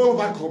allowed to go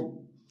back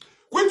home,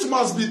 which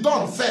must be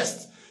done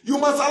first. You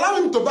must allow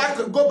him to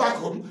go back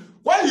home.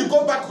 When you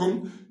go back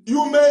home,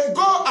 you may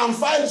go and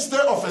file stay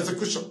of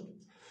execution.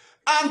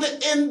 And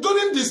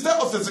during the stay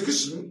of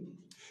execution,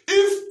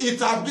 if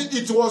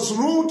it was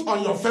ruled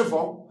on your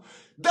favor,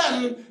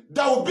 then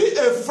there will be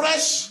a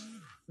fresh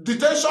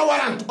detention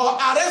warrant or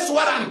arrest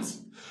warrant.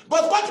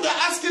 But what we are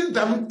asking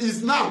them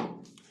is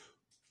now,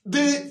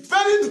 the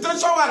very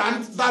detention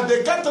warrant that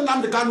they kept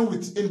Nnamdi Kanu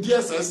with in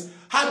DSS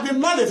had been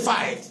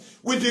nullified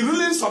with the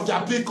rulings of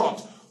the appeal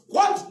court.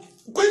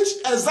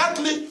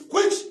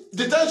 which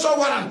detention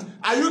warrant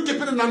are you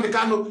keeping Nnamdi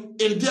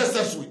Kanu in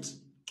DSS with?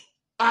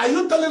 Are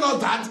you telling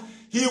us that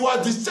he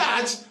was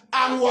discharged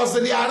and was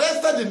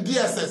rearrested in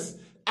DSS?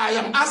 I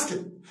am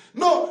asking.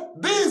 No,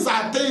 these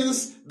are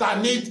things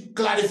that need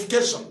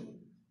clarification.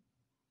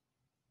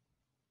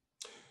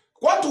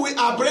 What we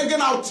are bringing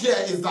out here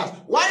is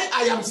that why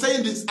I am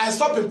saying this, I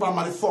stopped in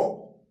primary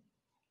 4.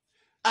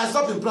 I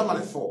stopped in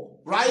primary 4,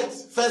 right?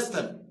 First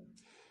term.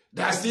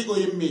 They are still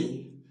owing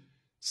me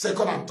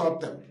second and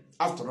third term,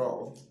 after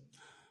all.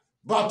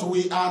 But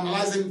we are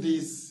analyzing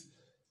this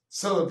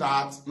so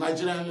that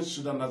Nigerians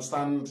should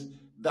understand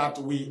that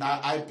we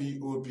are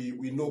IPOB,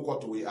 we know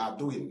what we are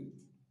doing.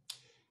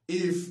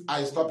 If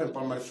I stop in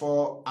primary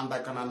 4 and I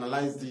can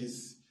analyze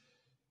this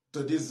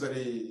to this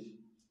very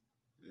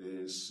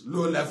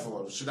low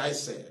level, should I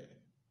say,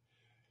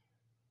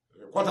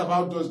 what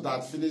about those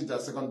that finish their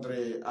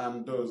secondary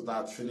and those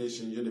that finish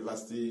in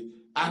university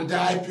and the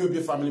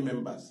IPOB family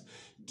members?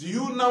 Do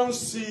you now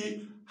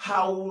see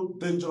how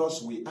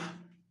dangerous we are?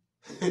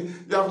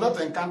 You have not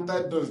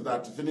encountered those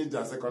that finish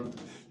their secondary.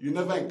 You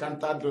never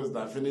encountered those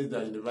that finish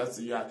their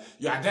university. You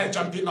are there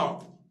jumping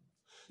up.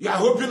 You are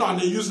hoping on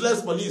the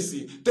useless police,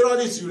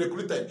 terrorists you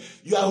recruited.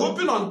 You are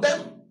hoping on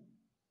them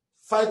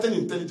fighting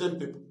intelligent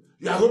people.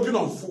 You are hoping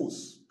on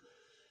fools.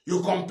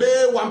 You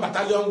compare one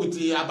battalion with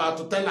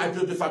about 10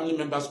 IPOB family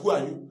members. Who are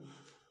you?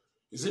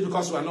 Is it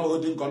because we are not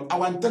holding gun?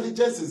 Our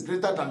intelligence is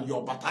greater than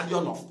your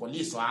battalion of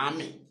police or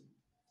army.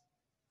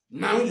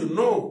 Now you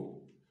know.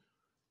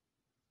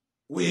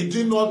 We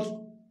do not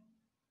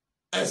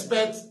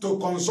expect to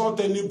consult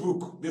any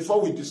book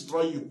before we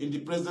destroy you in the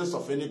presence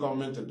of any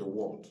government in the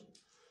world.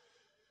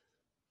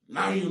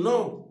 Now you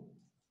know.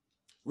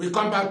 We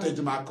come back to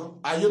Ejimako.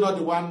 Are you not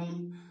the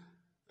one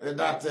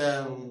that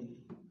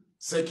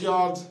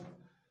secured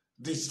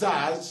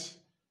discharge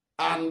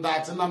and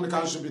that Nnamdi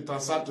Kanu should be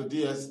transferred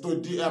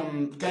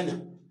to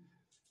Kenya?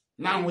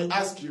 Now we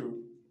ask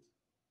you,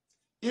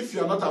 if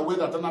you're not aware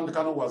that Nnamdi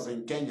Kanu was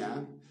in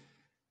Kenya,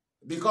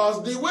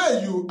 because the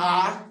way you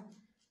are,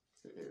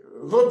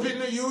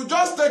 hoping you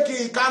just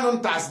take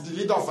Kanu as the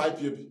leader of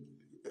IPOB.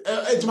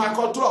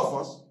 Ejimako, true of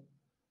us.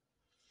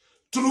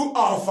 True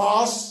of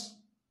us.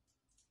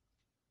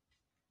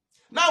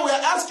 Now we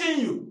are asking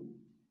you,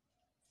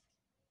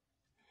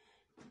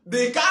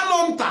 the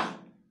Kanu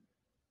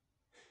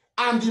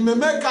and the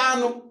Meme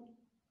Kanu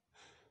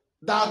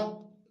that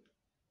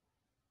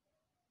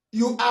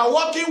you are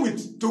working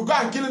with to go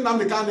and kill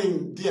Nnamdi Kanu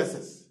in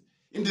DSS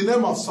in the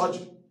name of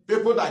surgery.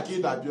 People that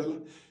killed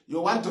Abiola, you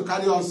want to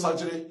carry on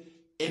surgery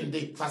in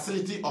the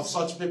facility of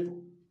such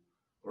people,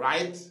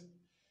 right?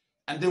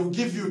 And they will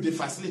give you the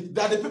facility.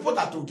 They are the people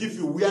that will give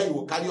you where you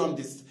will carry on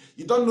this.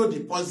 You don't know the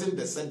poison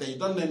they send there. You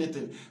don't know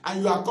anything.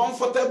 And you are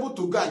comfortable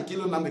to go and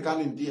kill Nnamdi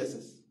Kanu in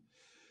DSS.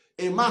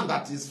 A man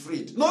that is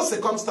freed. No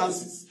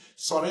circumstances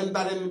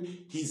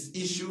surrendering his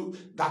issue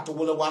that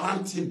will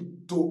warrant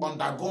him to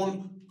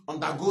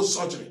undergo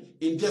surgery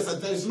in DSS.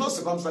 There is no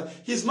circumstance.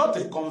 He's not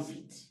a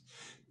convict.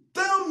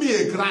 Tell me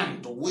a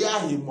ground where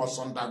he must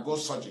undergo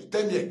surgery.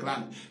 Tell me a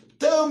ground.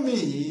 Tell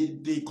me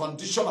the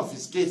condition of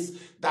his case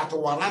that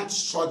warrants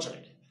surgery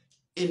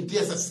in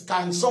DSS.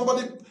 Can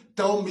somebody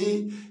tell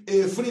me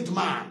a freed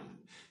man,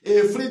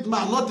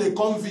 not a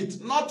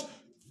convict, not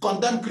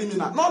condemned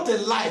criminal, not a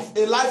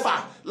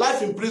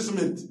life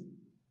imprisonment?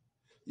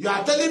 You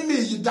are telling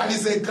me there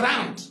is a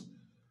ground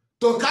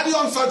to carry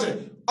on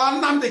surgery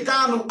on Nnamdi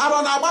Kanu,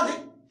 Aaron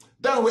Abagi?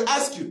 Then we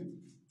ask you,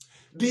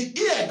 the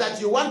year that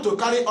you want to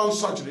carry on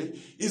surgery,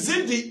 is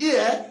it the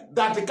year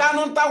that the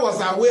Kanu was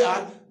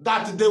aware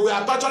that they were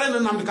torturing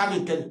Nnamdi Kanu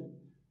in Kenya?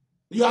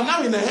 You are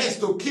now in a haste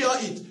to cure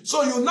it.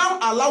 So you now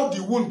allow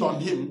the wound on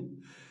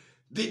him,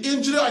 the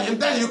injury on him,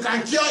 then you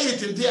can cure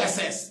it in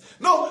DSS.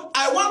 No,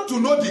 I want to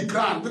know the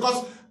ground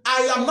because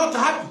I am not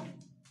happy.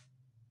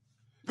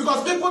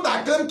 Because people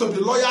that claim to be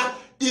lawyer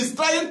is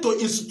trying to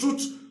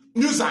institute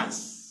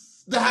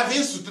nuisance. They have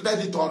instituted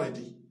it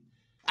already.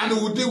 And we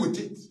will deal with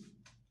it.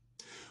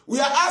 We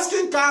are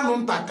asking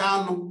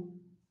Kanu,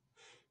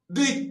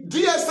 the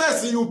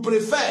DSS you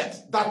preferred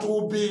that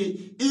will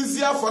be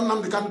easier for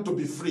Nnamdi Kanu to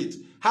be freed.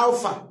 How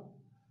far?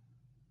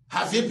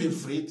 Have you been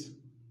freed?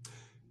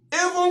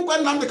 Even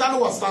when Nnamdi Kanu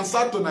was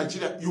transferred to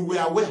Nigeria, you were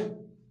aware.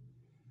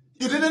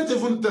 You didn't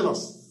even tell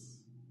us.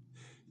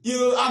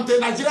 Until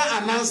Nigeria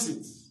announced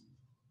it.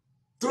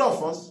 True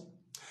of us.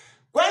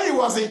 When he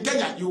was in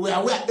Kenya, you were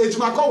aware.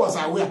 Ejimako was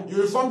aware.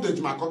 You informed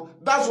Ejimako.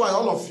 That's why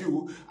all of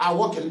you are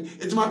working.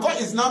 Ejimako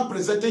is now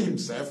presenting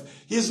himself.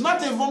 He's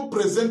not even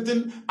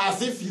presenting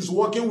as if he's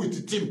working with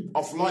a team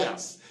of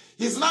lawyers.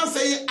 He's now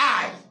saying,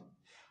 I.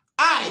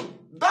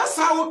 That's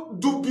how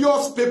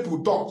dubious people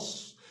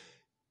does.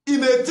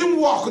 In a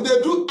teamwork,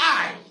 they do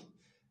I.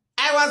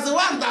 I was the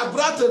one that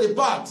brought a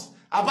report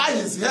about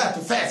his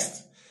health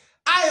first.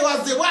 I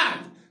was the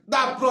one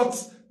that brought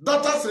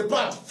doctor's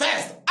report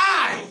first.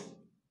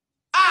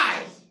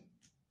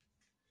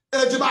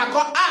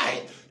 Ejimako,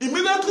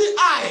 immediately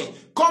I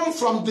come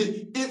from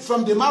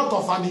the mouth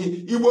of an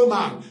Igbo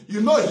man. You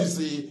know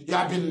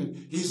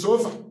he's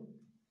over.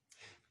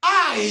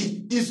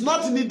 I is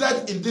not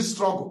needed in this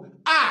struggle.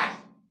 I.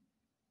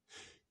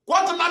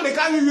 What Nnamdi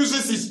Kanu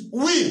uses is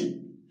we.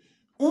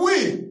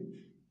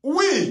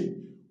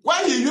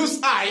 When he uses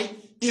I,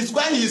 is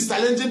when he is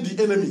challenging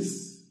the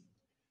enemies,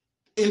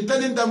 in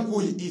telling them who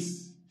he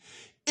is.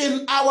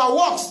 In our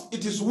works,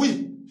 it is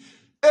we.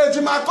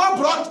 Ejimako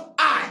brought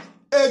I.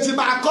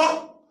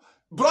 Ejimako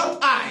brought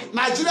I.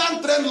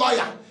 Nigerian trained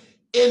lawyer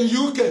in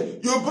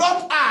UK. You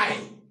brought I.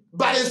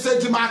 But it's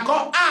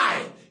Ejimako,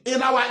 I.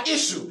 In our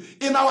issue,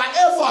 in our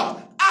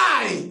effort,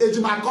 I.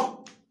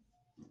 Ejimako.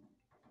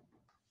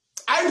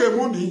 I the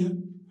money.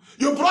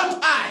 You brought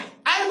I.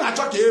 I na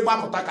choke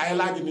eba potaka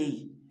elagi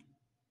ni.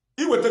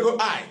 I will take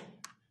I.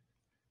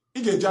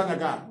 Ige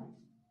janaga.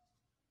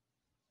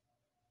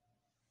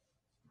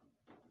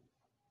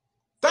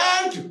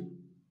 Thank you.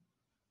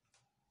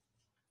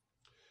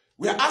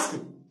 We are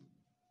asking.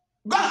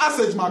 Go and ask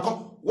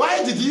Ejimako,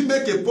 why did he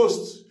make a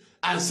post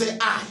and say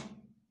I?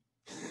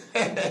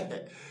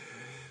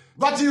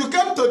 But you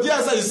came to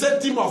DSS, you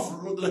said team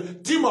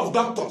of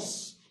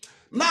doctors.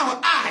 Now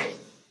I.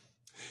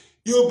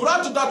 You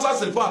brought the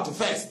doctor's report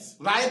first,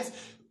 right?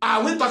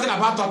 Are we talking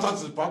about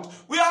doctor's report?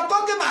 We are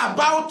talking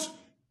about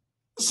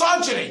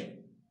surgery.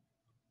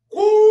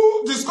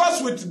 Who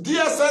discussed with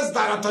DSS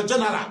Director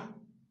General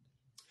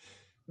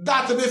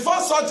that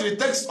before surgery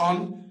takes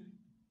on,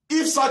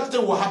 if such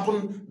thing will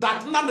happen,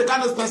 that Nnamdi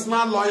Kanu's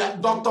personal lawyer,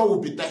 doctor will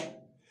be there.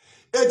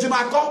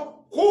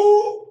 Ejimako,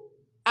 who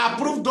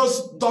approved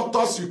those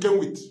doctors you came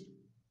with?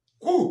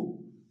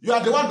 Who? You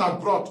are the one that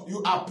brought,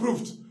 you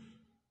approved.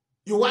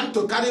 You want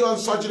to carry on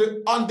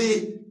surgery on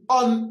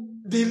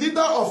the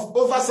leader of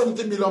over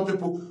 70 million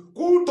people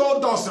who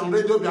told us on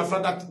Radio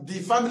Biafra that the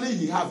family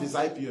he have is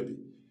IPOB.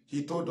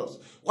 He told us.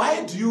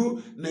 Why do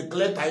you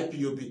neglect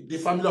IPOB, the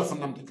family of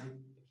Nnamdi Kanu?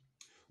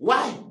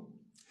 Why?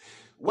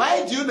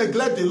 Why do you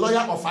neglect the lawyer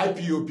of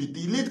IPOB,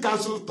 the lead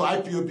counsel to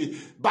IPOB,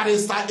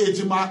 Barrister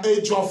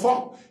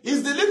Ejiofor?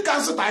 Is the lead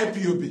counsel to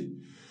IPOB.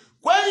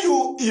 When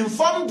you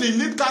inform the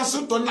lead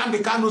counsel to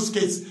Nnamdi Kanu's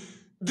case,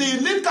 the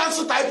lead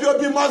counsel to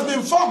IPOB must be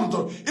informed.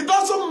 It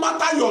doesn't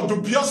matter your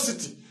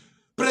dubiosity.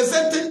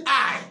 Presenting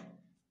I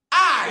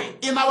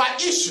in our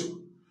issue.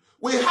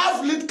 We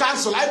have lead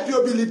counsel,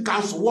 IPOB lead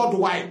counsel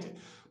worldwide.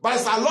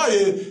 Barrister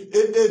lawyer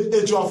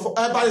Ejiofor,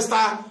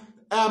 Barrister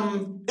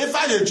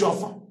Ifeanyi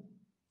Ejiofor.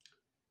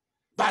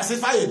 Barrister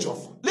Ifeanyi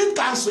Ejiofor. Lead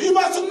counsel, you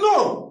must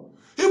know.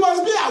 He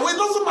must be aware. It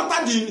doesn't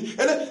matter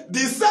the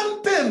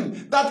same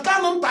thing that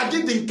Kanu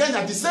did in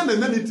Kenya, the same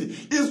enmity,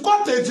 is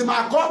what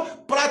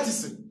Ejimako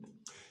practicing.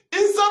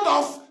 Instead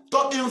of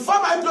to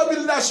inform IPOB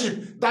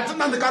leadership that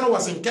Nnamdi Kanu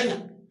was in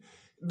Kenya,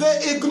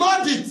 they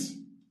ignored it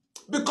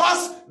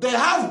because they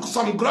have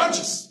some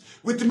grudges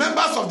with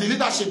members of the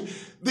leadership.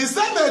 The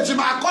same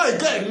Ejimako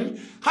again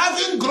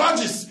having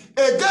grudges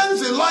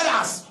against the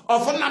lawyers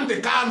of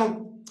Nnamdi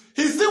Kanu.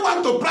 He still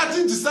want to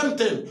practice the same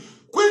thing,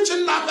 which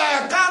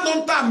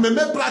Kanu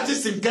may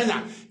practice in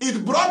Kenya.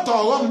 It brought to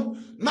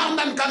home. Now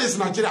Nnamdi Kanu is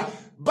Nigeria.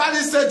 But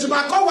it's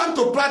Ejimako want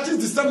to practice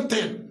the same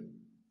thing.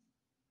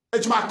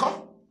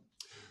 Ejimako,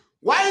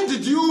 why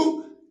did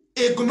you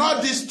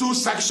ignore these two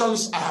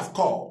sections I have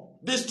called?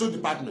 These two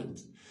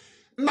departments.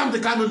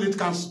 Nnamdi Kanu lead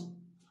counsel.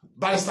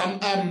 Barrister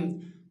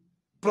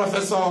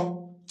Professor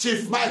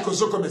Chief Michael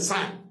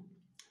Zokomesan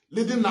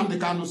leading Nnamdi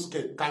Kanu's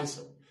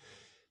counsel.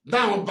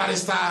 Now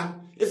Barrister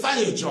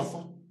Ifeanyi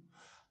Ejiofor,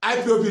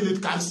 IPOB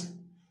lead counsel.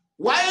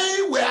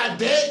 Why were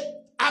they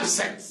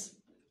absent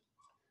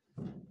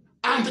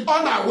and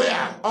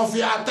unaware of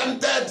your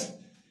attempted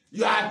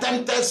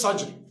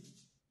surgery?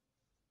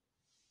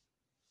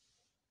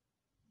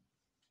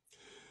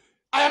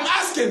 I am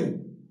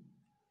asking,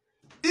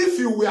 if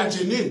you were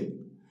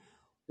genuine,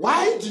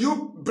 why do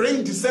you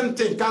bring the same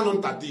thing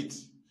Kanu did?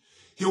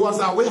 He was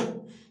aware.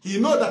 He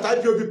knew that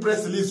IPOB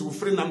press release will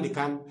free Nnamdi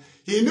Kanu.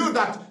 He knew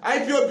that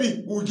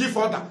IPOB will give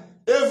order.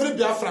 Every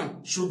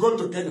Biafran should go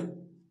to Kenya.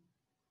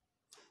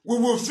 We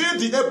will fill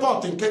the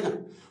airport in Kenya.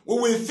 We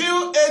will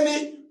fill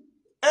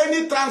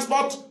any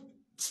transport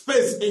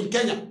space in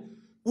Kenya.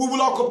 We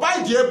will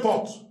occupy the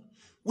airport.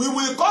 We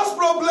will cause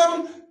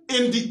problem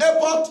in the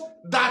airport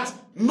that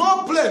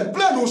no plane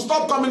will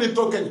stop coming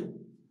into Kenya.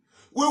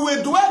 We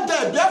will dwell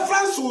there.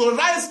 Biafrans will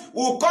rise,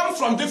 will come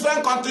from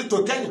different countries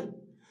to Kenya.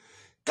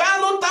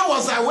 Kanu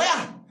was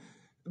aware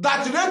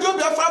that Radio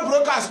Biafra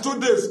broadcast 2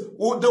 days, they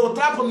will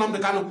trap Nnamdi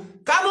Kanu.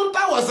 Kanu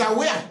was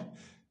aware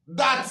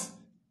that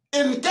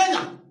in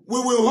Kenya, we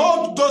will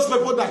hold those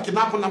people that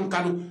kidnap Nnamdi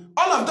Kanu.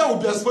 All of them will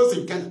be exposed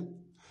in Kenya.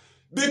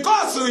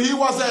 Because he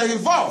was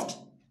involved.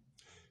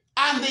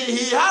 And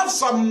he have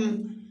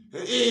some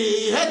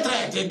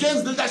hatred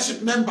against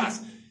leadership members.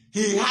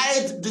 He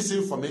hide this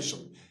information.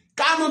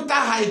 Kanu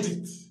hide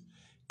it.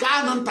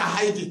 Kanu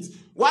hide it.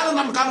 While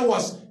Nnamdi Kanu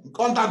was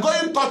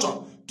undergoing torture,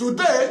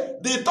 today,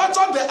 the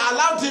torture they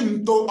allowed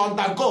him to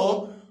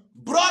undergo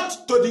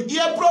brought to the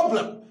ear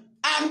problem.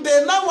 And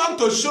they now want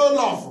to show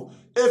love,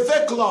 a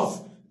fake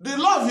love. The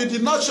love you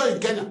did not show in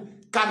Kenya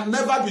can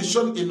never be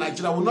shown in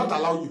Nigeria. Will not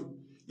allow you.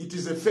 It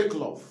is a fake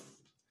love.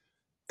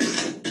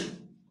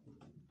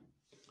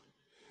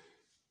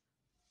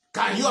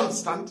 Can you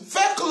understand?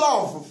 Fake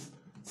love,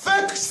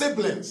 fake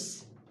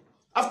siblings.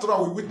 After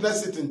all, we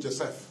witnessed it in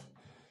Joseph.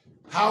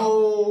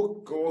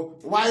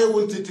 Why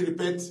won't it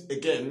repeat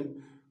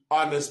again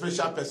on a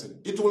special person?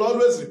 It will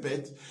always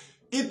repeat.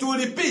 It will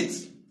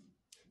repeat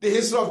the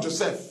history of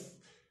Joseph.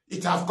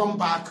 It have come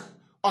back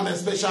on a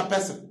special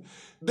person.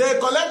 They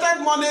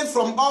collected money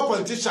from all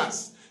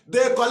politicians.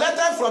 They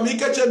collected from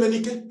Ikeche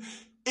Menike.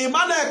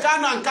 Emmanuel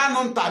Kanu and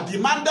Kanu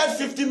demanded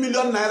 50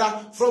 million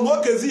naira from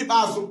Okezi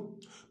Bazu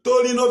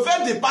to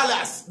renovate the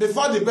palace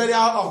before the burial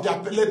of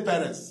their late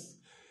parents.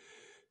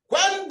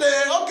 When the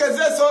Okezi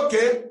said,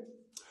 okay,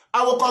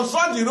 I will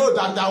construct the road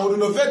and I will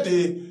renovate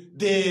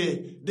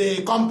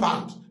the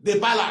compound, the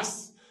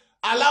palace.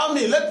 Allow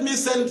me, let me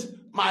send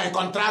my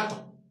contractor,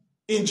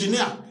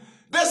 engineer.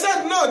 They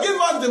said, no, give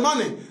us the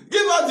money.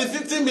 Give us the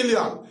 50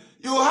 million.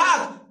 You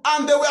had,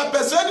 and they were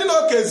persuading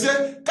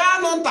Okezi,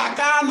 Kanu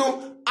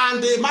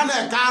and the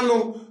Emmanuel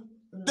Kanu.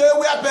 They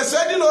were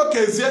persuading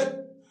Okezi.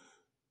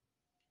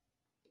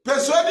 You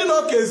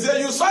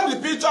saw the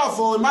picture of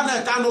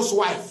Emmanuel Kanu's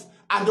wife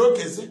and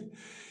Okezi.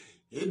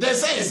 They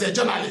say he's a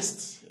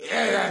journalist.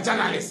 Yeah,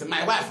 journalist,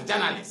 my wife,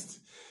 journalist.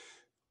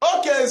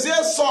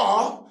 Okezi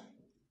saw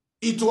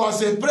it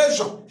was a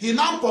pressure. He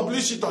now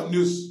published it on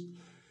news.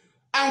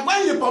 And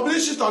when he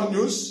published it on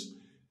news,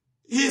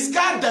 he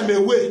scared them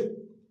away.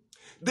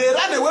 They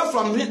ran away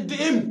from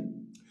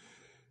him.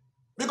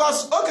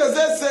 Because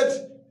Okezi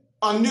said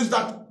on news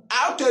that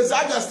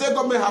Okezi state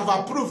government have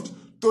approved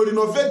to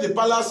renovate the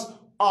palace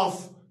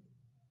of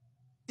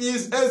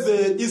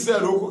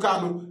Israel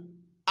Kanu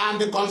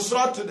and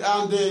construct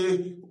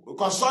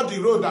the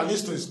road that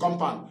leads to his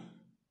compound.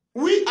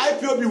 We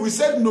Ipob, we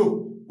said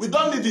no, we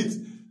don't need it.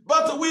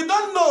 But we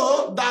don't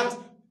know that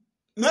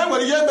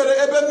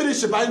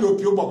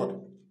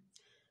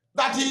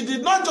he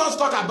did not just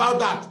talk about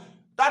that.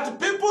 That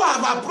people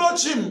have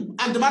approached him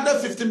and demanded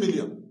 50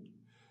 million.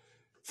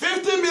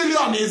 50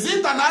 million, is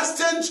it an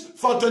exchange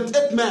for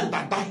 28 men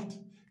that died?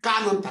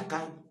 Kanu.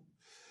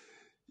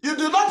 You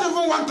do not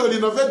even want to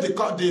renovate the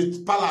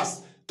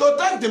palace, to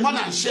take the money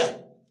and share.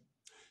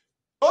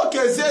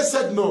 Okezi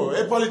said no,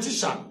 a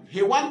politician.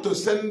 He wants to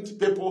send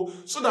people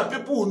so that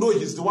people will know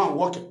he's the one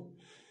working.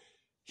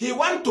 He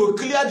wants to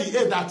clear the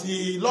air that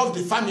he loved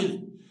the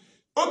family.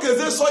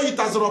 Okezi saw it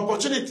as an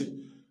opportunity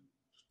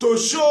to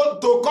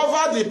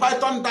cover the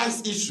Python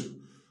dance issue.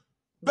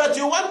 But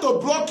you want to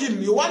block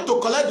him, you want to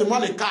collect the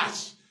money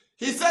cash.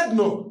 He said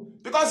no,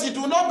 because it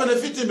will not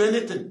benefit him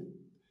anything.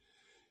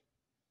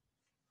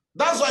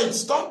 That's why it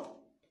stopped.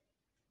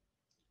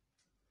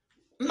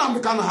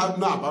 Nnamdi cannot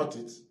know about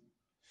it.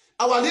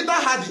 Our leader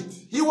had it.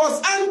 He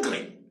was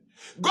angry.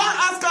 Go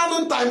ask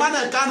Kanu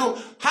Emmanuel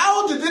Kanu,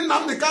 how did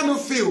Nnamdi Kanu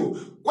feel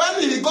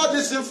when he got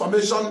this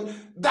information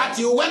that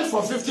he went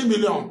for 50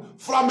 million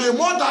from a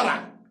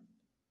murderer?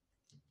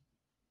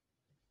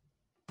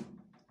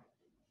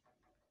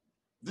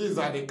 These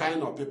are the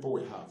kind of people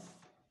we have.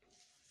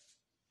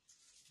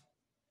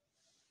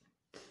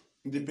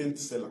 The paint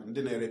seller,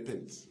 the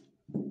paint,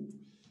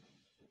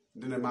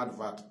 the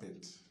advert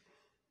paint.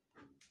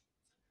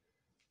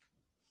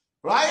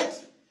 Right?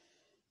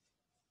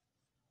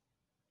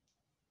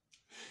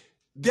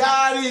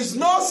 There is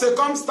no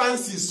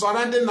circumstances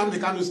surrounding Nnamdi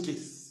Kanu's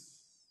case.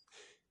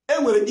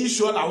 And when the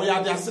issue now we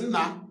are there saying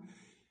now,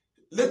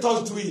 let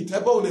us do it.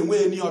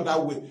 Any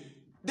other way.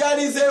 There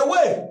is a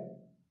way.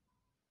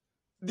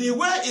 The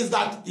way is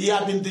that he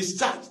has been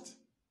discharged.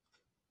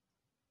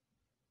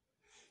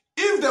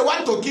 If they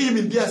want to kill him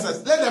in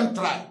DSS, let them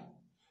try.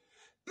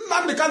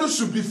 Nnamdi Kanu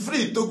should be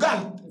free to go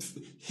and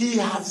he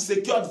has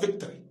secured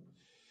victory.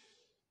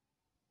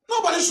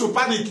 Nobody should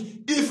panic.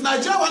 If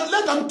Nigeria wants,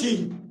 let them kill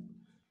him.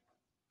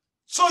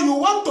 So you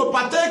want to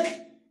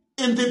partake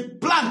in the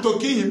plan to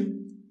kill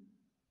him?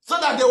 So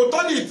that they will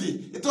turn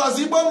it was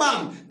Igbo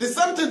man. The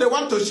same thing they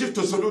want to shift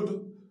to Soludo.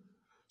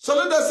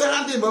 Soludo say,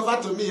 hand him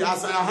over to me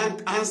as a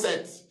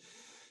handset.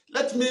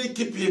 Let me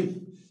keep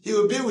him. He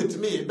will be with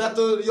me. But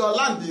your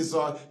land is,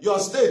 your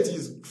state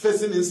is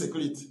facing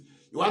insecurity.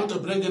 You want to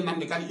bring in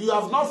Nnamdi Kanu. You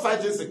have not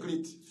fight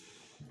insecurity.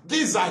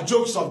 These are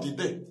jokes of the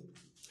day.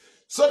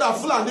 So that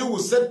Fulani will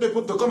send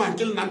people to come and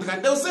kill Nnamdi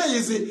Kanu. They will say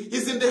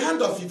he's in the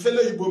hand of a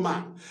fellow Igbo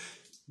man.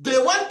 They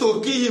want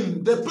to kill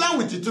him. They plan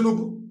with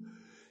Tinubu.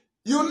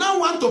 You now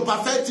want to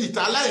perfect it,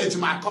 to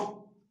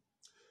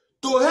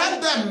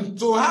help them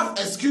to have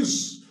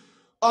excuse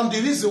on the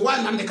reason why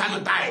Nnamdi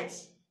Kanu died.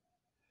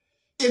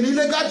 In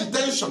illegal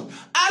detention.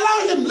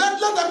 Allow him. Let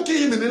them kill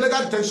him in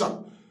illegal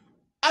detention.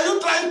 Are you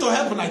trying to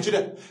help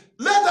Nigeria?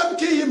 Let them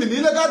kill him in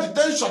illegal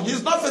detention.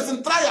 He's not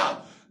facing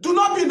trial. Do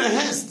not be in a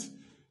haste.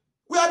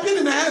 We have been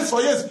in a haste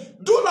for years.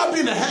 Do not be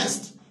in a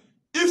haste.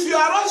 If you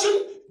are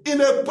rushing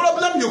in a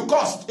problem you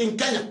caused in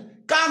Kenya,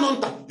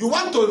 you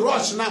want to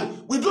rush now.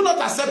 We do not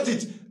accept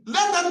it.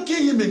 Let them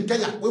kill him in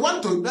Kenya. We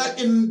want to,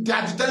 in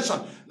their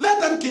detention. Let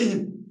them kill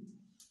him.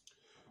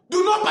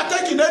 Do not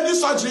partake in any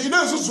surgery. You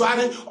know,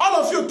 all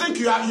of you think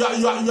you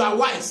are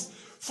wise.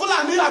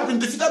 Fulani have been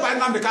defeated by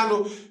Nnamdi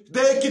Kanu.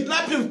 They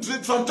kidnapped him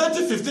from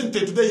 2015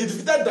 till today. He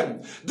defeated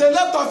them. They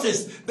left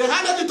office. They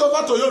handed it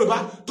over to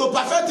Yoruba to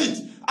perfect it.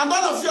 And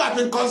all of you have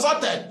been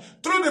consulted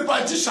through the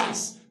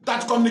politicians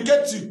that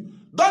communicate to you.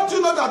 Don't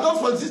you know that those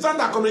politicians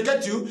that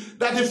communicate to you,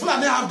 that the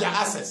Fulani have their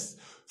access?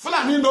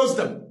 Fulani knows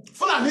them.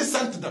 Fulani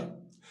sent them.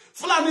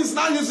 Fulani is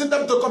now using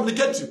them to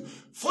communicate to you.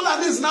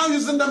 Fulani is now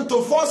using them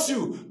to force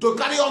you to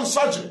carry on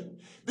surgery.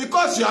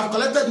 Because you have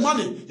collected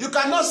money. You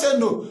cannot say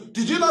no.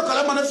 Did you not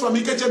collect money from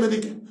Ikeche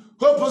Menike?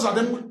 Who opposed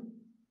them?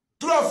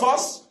 True of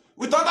us,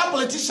 with other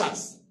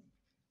politicians.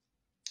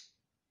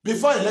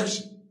 Before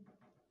election.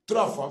 True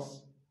of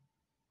us.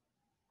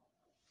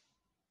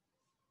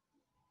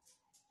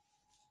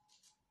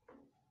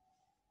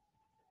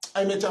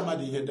 I met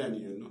somebody here then,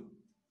 you know.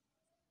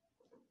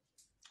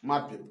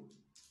 Mad people.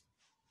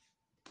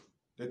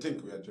 They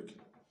think we are joking.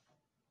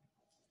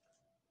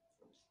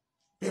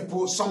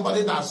 People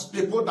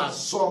that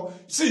saw.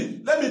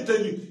 See, let me tell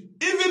you,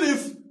 even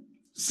if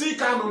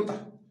Kanu,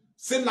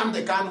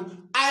 Nnamdi Kanu,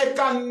 I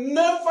can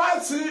never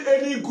see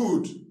any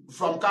good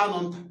from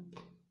Kanu.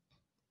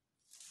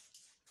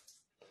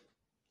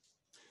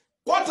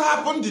 What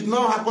happened did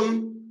not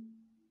happen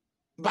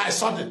by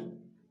sudden.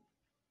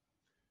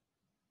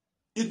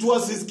 It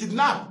was his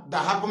kidnap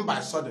that happened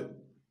by sudden.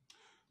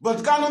 But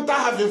Kanu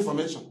have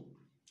information.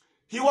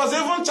 He was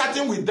even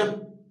chatting with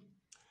them.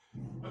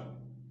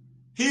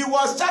 He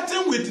was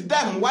chatting with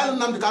them while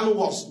Nnamdi Kanu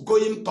was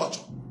going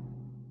torture.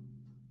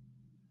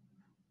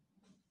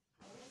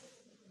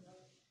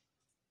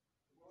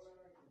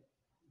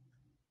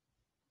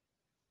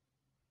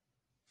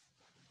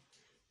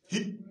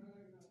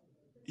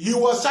 He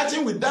was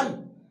chatting with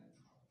them.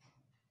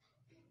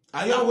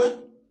 Are you aware?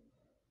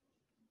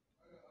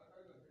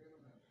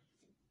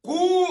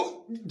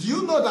 Do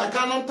you know that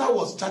Kanonta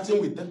was chatting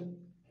with them?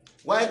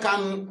 Why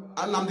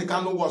Nnamdi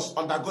Kanu was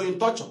undergoing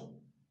torture?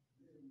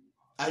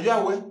 Are you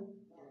aware?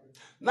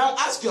 Now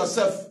ask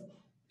yourself,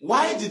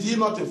 why did he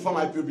not inform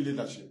IPOB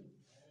leadership?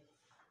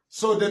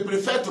 So they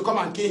prefer to come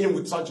and kill him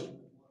with surgery.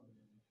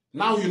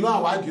 Now you know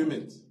our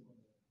argument.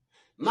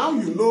 Now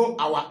you know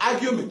our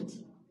argument.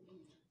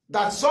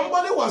 That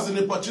somebody was in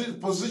a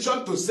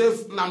position to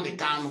save Nnamdi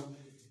Kanu.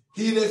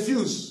 He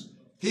refused.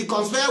 He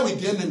conspired with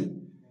the enemy.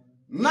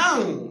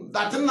 Now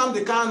that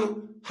Nnamdi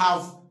Kanu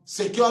have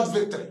secured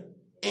victory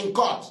in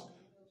court,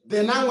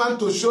 they now want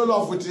to show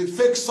love with a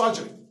fake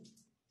surgery.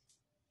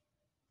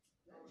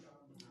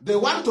 They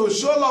want to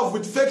show love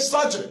with fake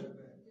surgery.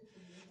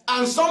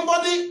 And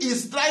somebody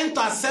is trying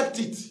to accept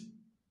it.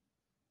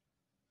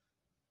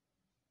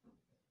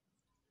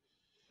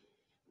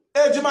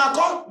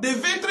 Ejimako, the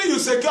victory you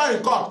secure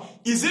in court,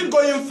 is it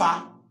going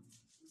far?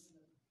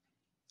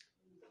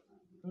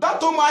 That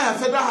Omaya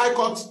Federal High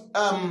Court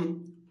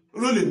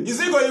ruling, is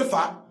it going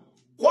far?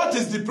 What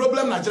is the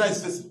problem Nigeria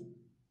is facing?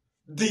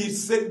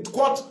 The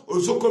court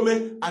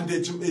Ozokome and the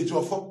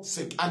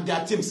Ejofo and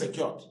their team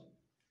secured.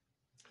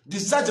 The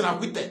surgeon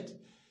acquitted.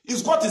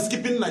 Is what is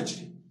keeping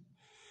Nigeria.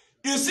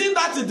 You see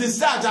that the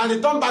surge and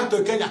return back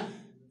to Kenya.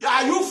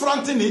 Are you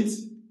fronting it?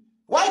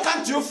 Why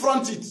can't you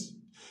front it?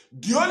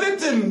 The only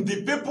thing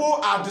the people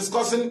are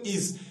discussing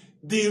is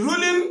the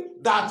ruling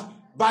that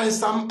by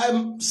some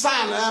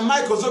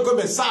Mike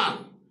Ozokobe's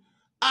son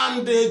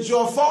and the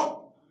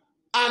Jofo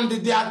and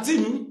their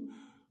team,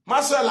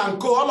 Maxwell and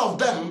Co, all of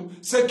them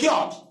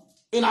secured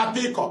in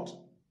appeal court.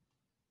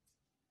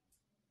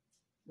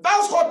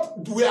 That's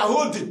what we are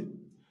holding.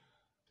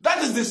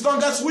 That is the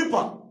strongest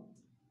weapon.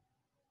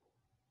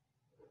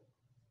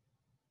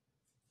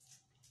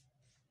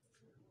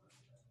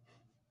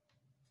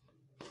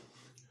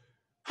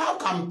 How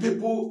can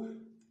people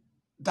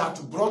that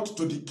brought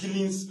to the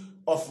killings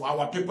of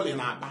our people in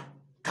Aba,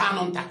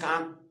 Kanu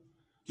Takan,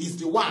 he's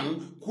the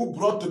one who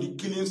brought to the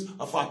killings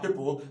of our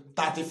people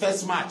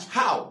 31st March.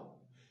 How?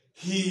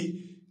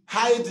 He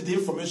hid the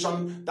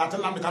information that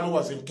Nnamdi Kanu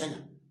was in Kenya.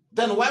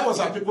 Then why was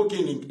our people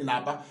killed in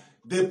Aba?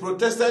 They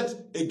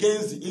protested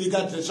against the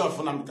illegal detention of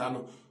Nnamdi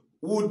Kanu.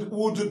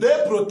 Would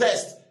they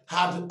protest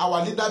had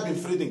our leader been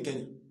freed in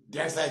Kenya?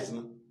 The answer is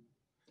no.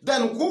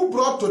 Then who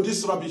brought to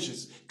these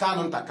rubbishes?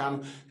 Kanu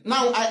Takanu.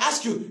 Now I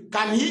ask you,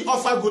 can he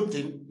offer good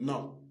thing?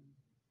 No.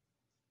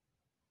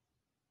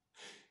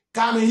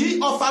 Can he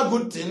offer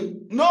good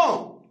thing?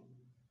 No.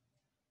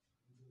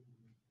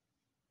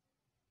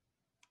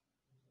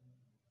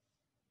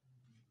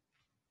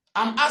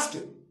 I'm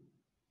asking.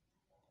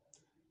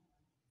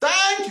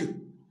 Thank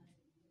you.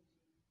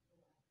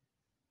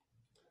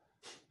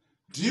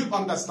 Do you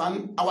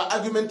understand? Our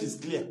argument is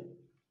clear.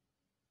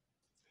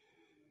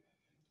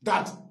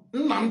 That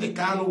Nnamdi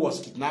Kanu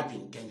was kidnapped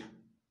in Kenya.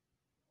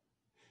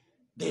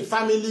 The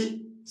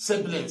family,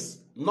 siblings,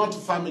 not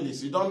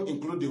families. You don't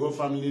include the whole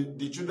family.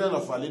 The children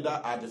of our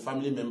leader are the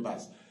family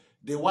members.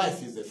 The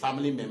wife is a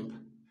family member,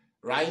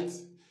 right?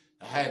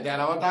 There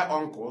are other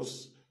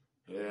uncles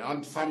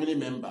and family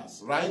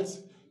members, right?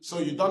 So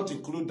you don't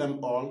include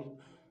them all.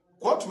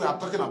 What we are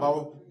talking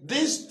about,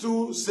 these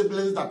two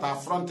siblings that are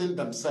fronting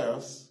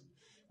themselves,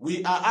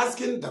 we are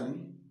asking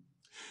them,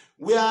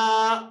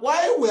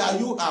 why were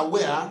you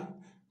aware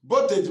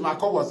Both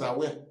Ejimako was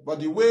aware, but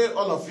the way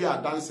all of you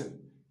are dancing,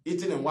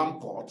 eating in one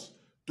pot,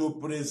 to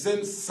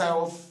present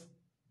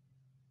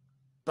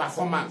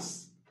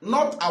self-performance.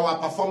 Not our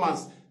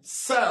performance,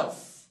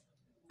 self.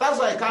 That's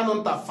why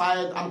Kanu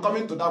filed, I'm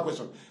coming to that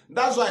question.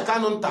 That's why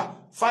Kanu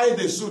filed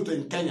a suit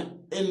in Kenya,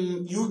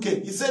 in UK.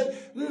 He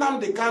said,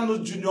 Nnamdi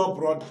Kanu's junior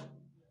brother.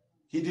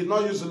 He did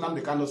not use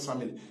Nnamdi Kanu's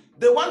family.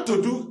 They want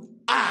to do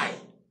I.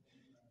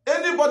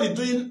 Anybody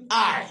doing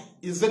I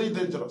is very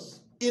dangerous.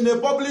 In a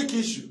public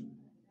issue,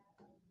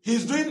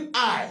 he's doing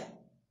I.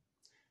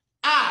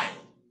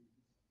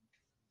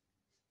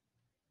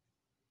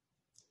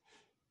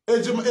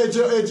 Ejimako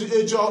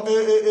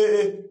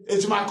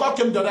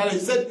came the other day. He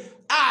said,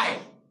 I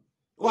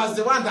was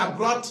the one that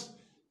brought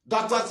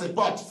doctor's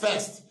report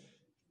first.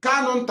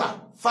 Kanunta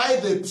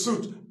filed a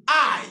suit.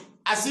 I,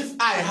 as if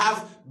I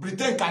have,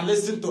 Britain can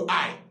listen to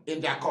I in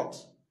their court.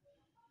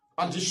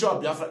 On the shore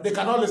of Biafra, they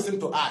cannot listen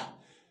to I.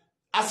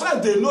 As far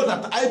as they know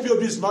that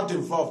IPOB is not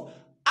involved,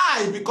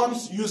 I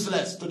becomes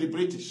useless to the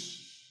British.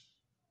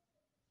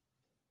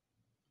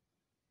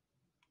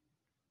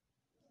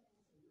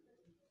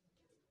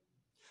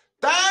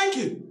 Thank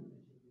you.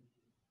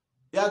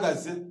 Yeah,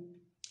 guys,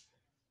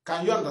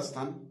 can you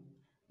understand?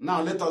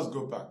 Now let us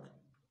go back.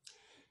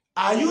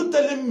 Are you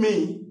telling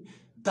me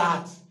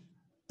that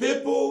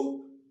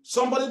people,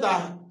 somebody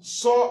that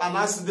saw an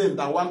accident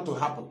that want to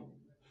happen,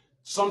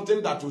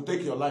 something that will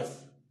take your life,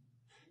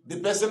 the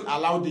person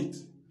allowed it,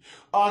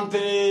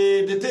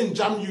 until the thing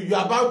jam you, you're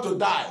about to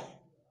die,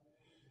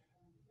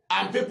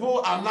 and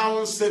people are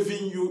now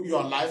saving you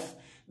your life,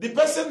 the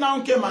person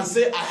now came and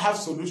say, I have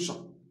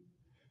solution.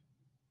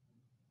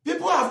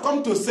 People have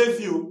come to save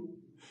you.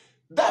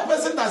 That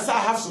person that said, I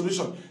have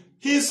solution,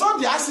 he saw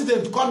the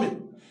accident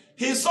coming.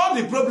 He saw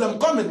the problem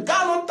coming.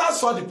 Kanunta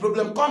saw the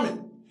problem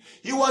coming.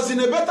 He was in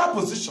a better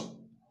position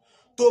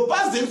to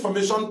pass the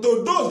information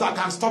to those that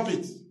can stop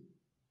it.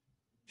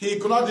 He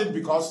ignored it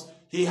because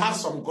he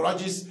has some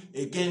grudges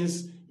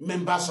against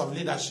members of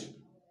leadership.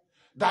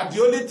 That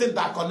the only thing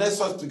that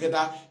connects us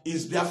together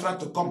is Biafra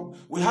to come.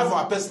 We have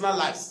our personal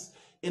lives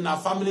in our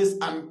families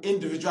and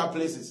individual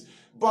places.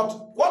 But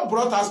what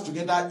brought us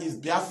together is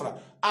Biafra.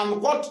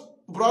 And what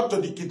brought to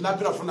the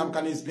kidnapping of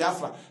Nnamdi is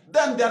Biafra.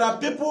 Then there are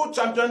people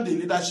championing the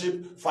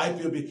leadership for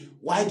IPOB.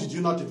 Why did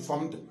you not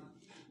inform them?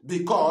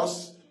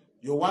 Because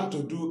you want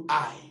to do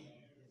I.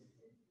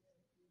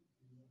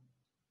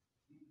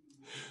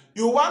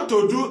 You want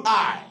to do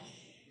I.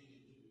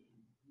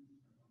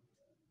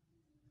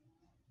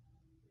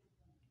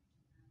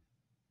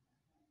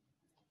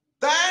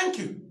 Thank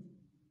you.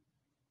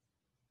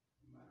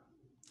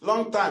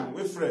 Long time,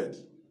 Wilfred.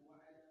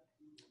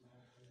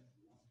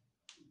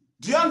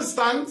 Do you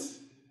understand?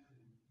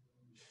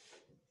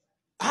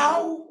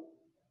 How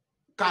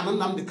can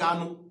Nnamdi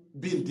Kanu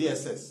be in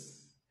DSS?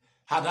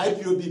 Had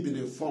IPOB been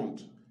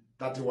informed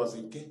that he was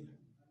in Kenya?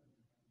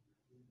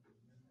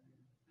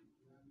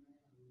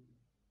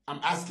 I'm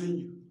asking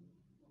you.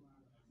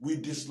 We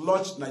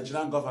dislodged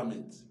Nigerian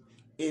government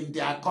in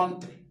their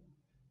country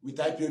with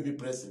IPOB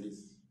press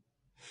release.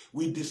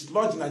 We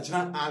dislodged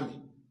Nigerian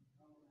army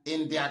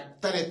in their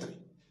territory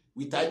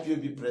with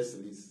IPOB press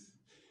release.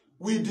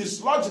 We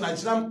dislodged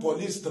Nigerian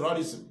police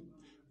terrorism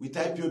with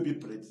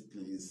IPOB press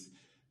release.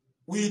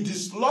 We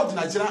dislodged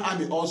Nigerian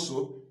army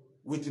also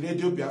with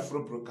Radio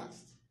Biafra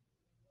broadcast.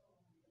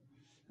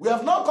 We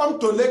have not come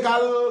to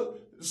legal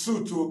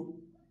suit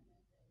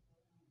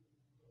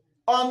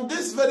on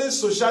this very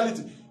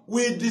sociality.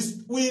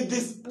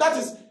 That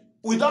is,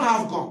 we don't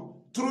have gun.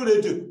 Through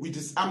radio, we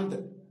disarm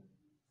them.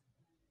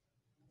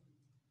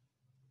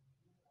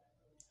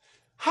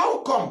 How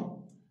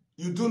come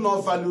you do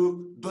not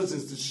value those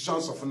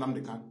institutions of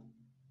Nnamdi Kanu?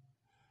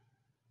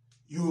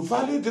 You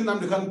value the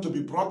Nnamdi Kanu to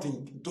be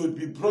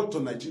brought to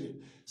Nigeria,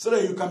 so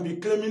that you can be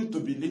claiming to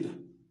be leader,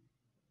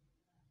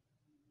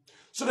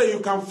 so that you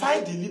can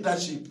fight the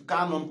leadership.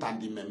 Kanu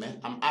and the Meme.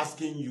 I'm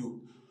asking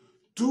you,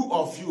 two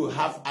of you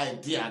have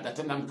idea that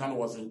Nnamdi Kanu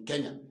was in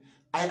Kenya.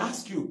 I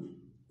ask you,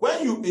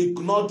 when you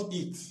ignored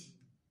it,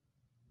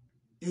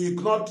 you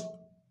ignored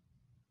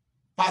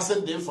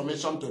passing the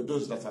information to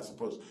those that are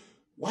supposed.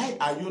 Why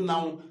are you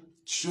now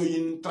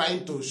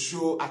trying to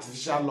show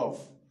artificial love?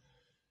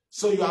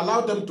 So you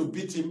allow them to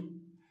beat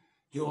him.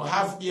 You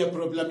have ear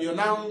problem. You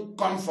now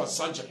come for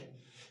surgery.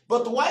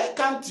 But why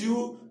can't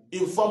you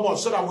inform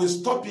us so that we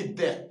stop it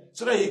there?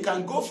 So that he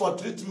can go for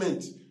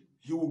treatment.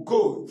 He will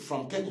go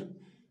from Kenya.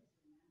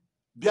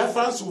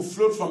 Biafrans will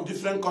float from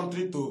different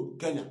countries to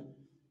Kenya.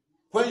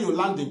 When you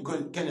land in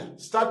Kenya,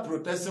 start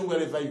protesting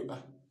wherever you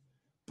are.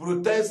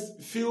 Protest,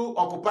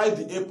 occupy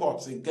the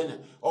airports in Kenya,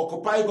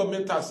 occupy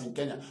government house in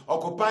Kenya,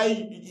 occupy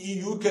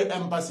UK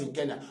embassy in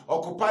Kenya,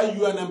 occupy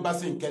UN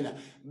embassy in Kenya.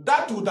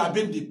 That would have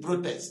been the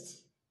protest.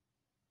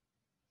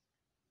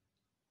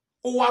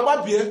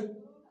 Uwababie,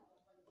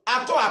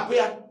 ato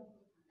apia,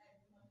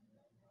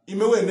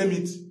 imewe name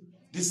it.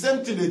 The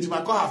same thing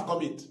Ejimako have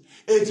commit.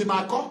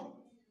 Ejimako,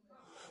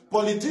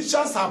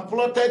 politicians have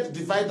plotted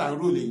divide and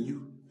rule in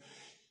you.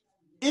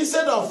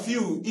 Instead of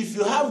you, if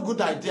you have good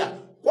idea,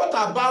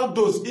 What about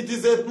those? It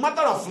is a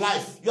matter of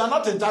life. You are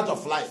not in charge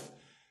of life.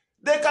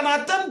 They can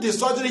attempt the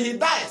surgery, he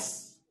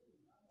dies.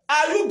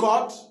 Are you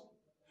God?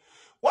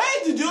 Why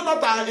did you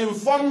not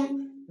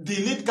inform the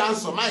lead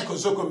counsel, Michael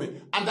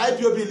Zokome, and the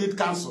IPOB lead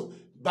counsel,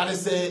 but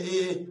it's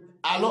Ifanye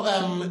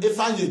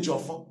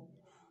Jofo?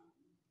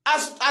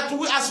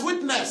 As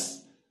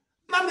witness,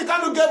 Nnamdi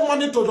Kanu gave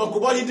money to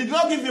Dokubo. He did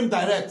not give him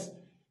direct.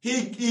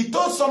 He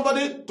told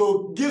somebody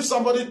to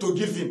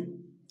give him.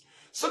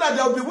 So that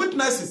there will be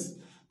witnesses.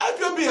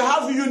 IPOB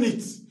have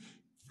units,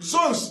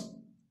 zones,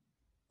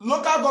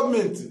 local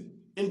government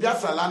in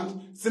Biafra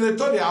land,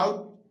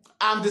 senatorial,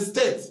 and the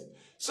state.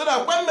 So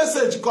that when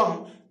message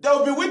come, there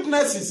will be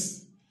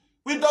witnesses.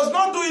 We does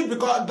not do it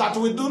because that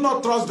we do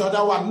not trust the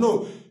other one.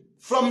 No.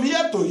 From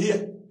here to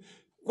here.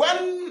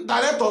 When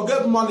director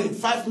gave money,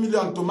 5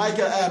 million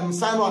to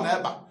Simon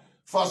Eber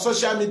for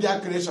social media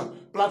creation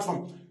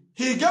platform,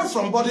 he gave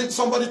somebody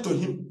to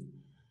him.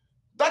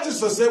 That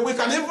is to say, we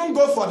can even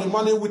go for the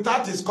money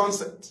without his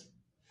consent.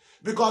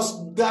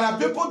 Because there are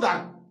people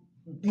that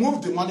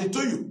move the money to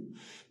you.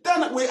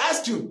 Then we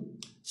asked you,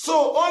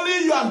 so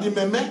only you and the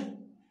Meme,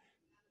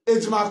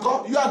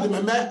 Ejimako, you and the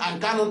Meme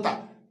and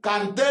Kanunta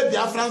can tell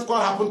Biafrans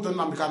what happened to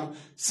Nnamdi Kanu.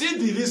 See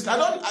the list.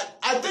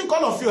 I think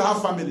all of you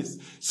have families.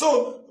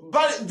 So,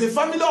 but the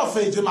family of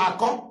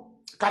Ejimako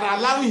can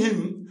allow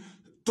him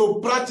to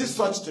practice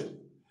such thing.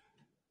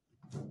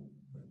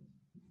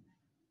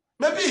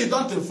 Maybe you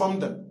don't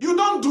inform them. You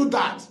don't do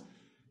that.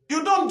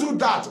 You don't do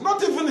that.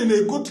 Not even in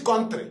a good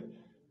country.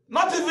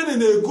 Not even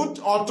in a good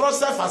or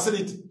trusted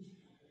facility.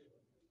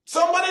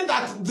 Somebody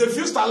that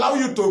refused to allow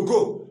you to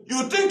go,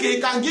 you think he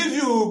can give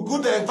you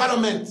good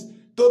environment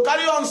to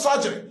carry on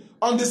surgery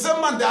on the same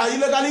man they are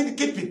illegally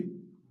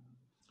keeping.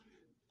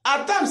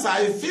 At times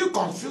I feel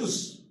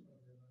confused.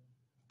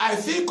 I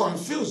feel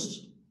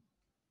confused.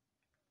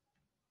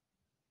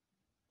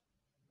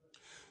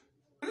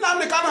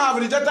 Nnamdi Kanu have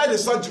rejected the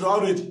surgery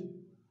already.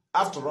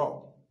 After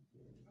all,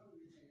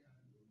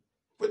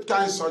 which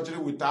kind of surgery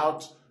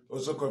without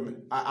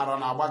Ozokome?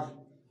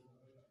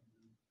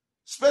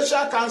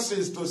 Special counsel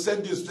is to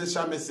send you a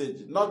special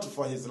message, not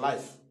for his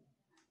life.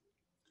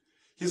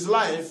 His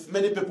life,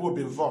 many people will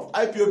be involved.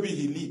 IPOB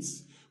he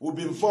leads will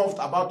be involved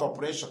about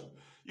operation.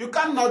 You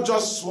cannot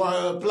just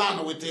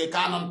plan with a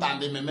Kanu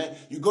and the Meme.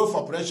 You go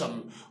for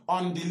operation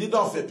on the leader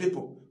of a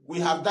people. We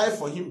have died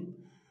for him.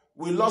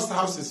 We lost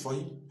houses for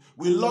him.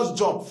 We lost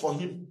job for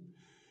him.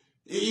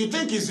 You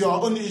think it's your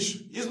own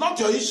issue. It's not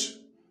your issue.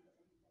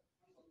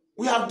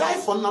 We have died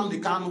for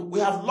Nnamdi Kanu. We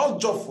have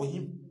lost job for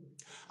him.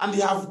 And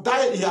he have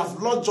died, he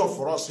have lost job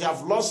for us. He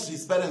have lost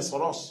his parents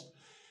for us.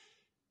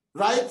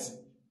 Right?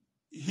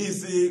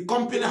 His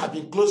company have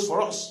been closed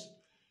for us.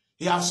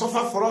 He have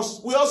suffered for us.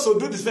 We also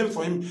do the same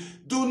for him.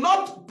 Do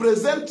not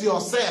present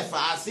yourself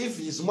as if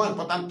he's more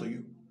important to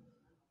you.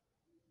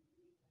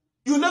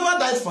 You never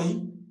died for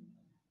him.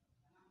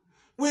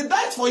 We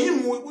died for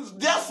him.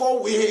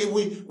 Therefore,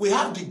 we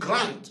have the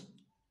grant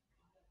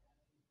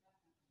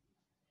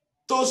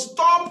to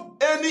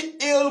stop any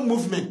ill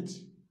movement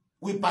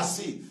we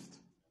perceived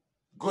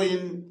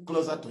going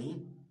closer to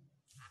him.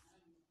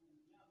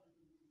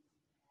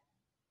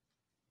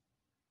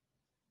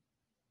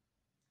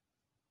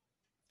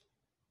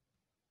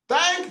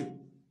 Thank you.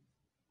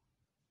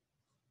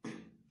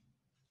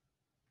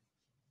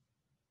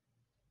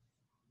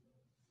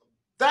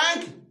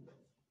 Thank you.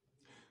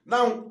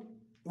 Now,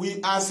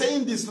 we are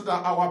saying this so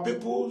that our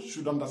people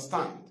should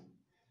understand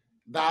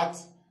that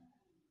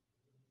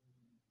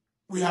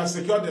we have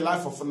secured the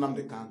life of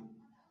Nnamdi Kanu,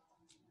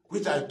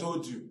 which I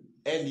told you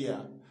earlier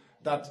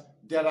that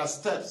there are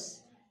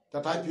steps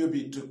that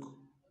IPOB took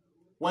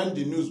when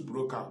the news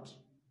broke out.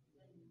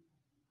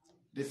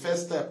 The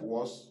first step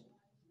was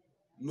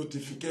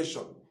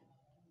notification.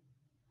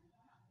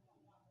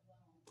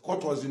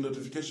 What was the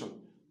notification?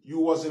 You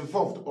was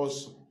involved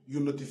also. You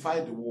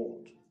notified the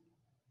world.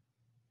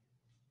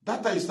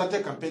 That time you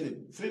started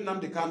campaigning, Free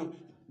Nnamdi Kanu,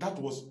 that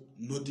was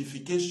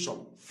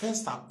notification,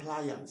 first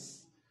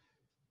appliance.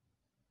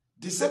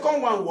 The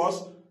second one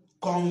was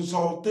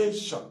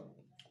consultation.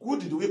 Who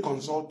did we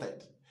consult?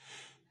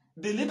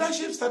 The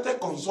leadership started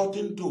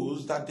consulting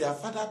those that their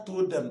father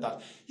told them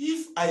that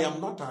if I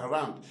am not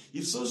around,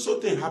 if so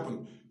thing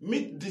happen,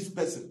 meet this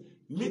person,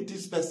 meet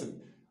this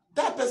person.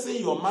 That person,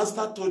 your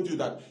master told you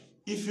that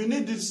if you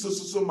need this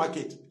so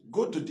market,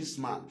 go to this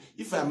man.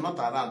 If I am not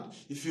around,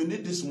 if you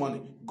need this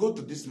money, go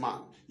to this man.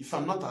 If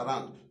I'm not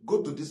around,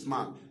 go to this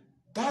man.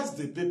 That's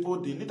the people,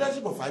 the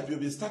leadership of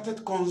IPOB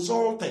started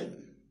consulting.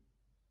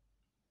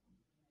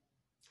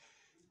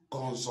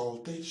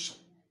 Consultation.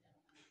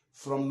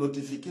 From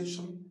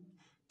notification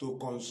to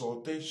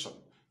consultation.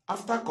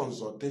 After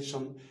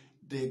consultation,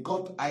 they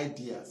got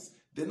ideas.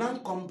 They now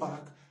come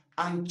back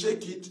and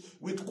check it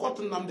with what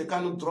Nnamdi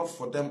Kanu dropped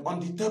for them on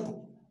the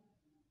table.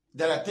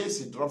 There are things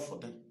he dropped for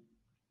them.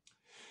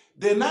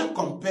 They now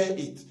compare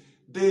it.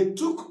 They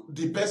took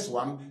the best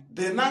one.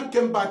 They now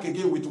came back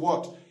again with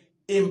what?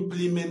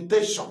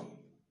 Implementation.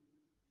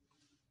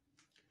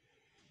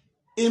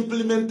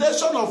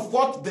 Implementation of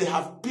what they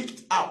have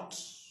picked out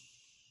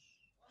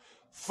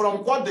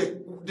from what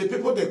the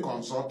people they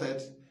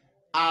consulted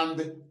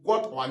and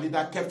what our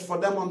leader kept for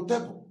them on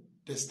table.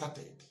 They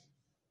started.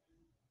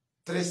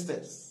 3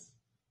 steps.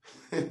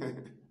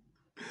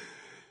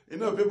 You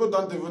know, people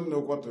don't even know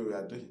what we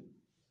are doing.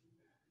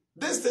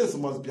 These things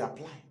must be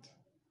applied.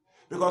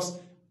 Because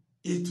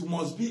it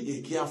must be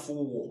a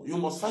careful war. You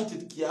must fight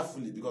it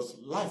carefully because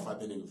life has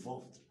been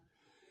involved.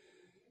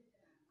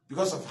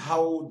 Because of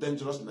how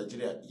dangerous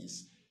Nigeria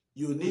is,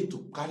 you need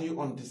to carry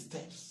on the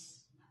steps.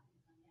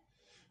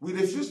 We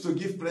refused to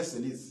give press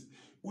release.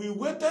 We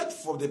waited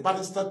for the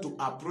barrister to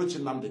approach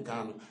Nnamdi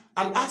Kanu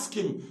and ask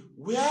him,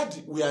 where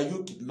were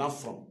you kidnapped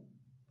from?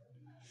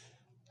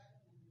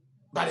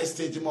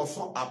 Barrister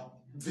Ejiofor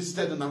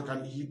visited Nnamdi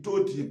Kanu. He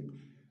told him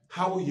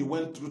how he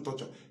went through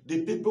torture.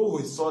 The people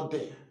who saw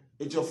there,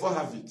 Ejiofor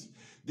have it.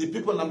 The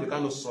people Nnamdi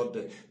Kanu saw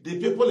there, the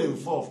people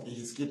involved in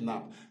his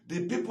kidnap,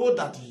 the people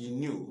that he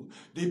knew,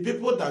 the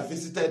people that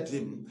visited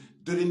him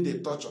during the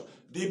torture,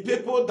 the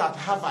people that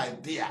have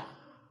idea.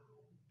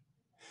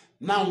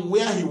 Now,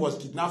 where he was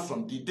kidnapped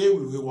from, the day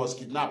he was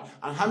kidnapped,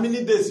 and how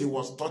many days he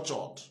was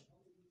tortured.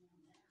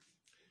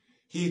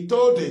 He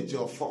told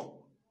Ejiofor.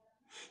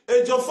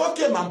 Ejiofor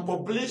came and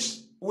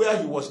published where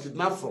he was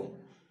kidnapped from,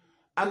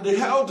 and they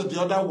held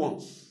the other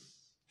ones.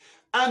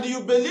 And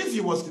you believe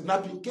he was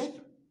kidnapped in Kenya.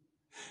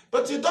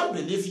 But you don't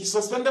believe he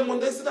suspended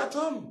Monday at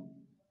home.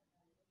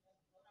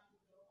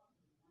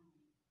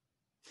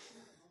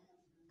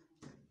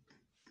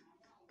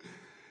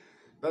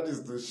 That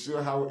is to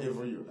show how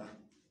evil you are.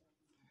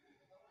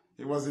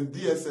 He was in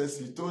DSS.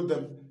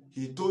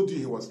 He told you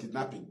he was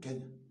kidnapped in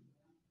Kenya.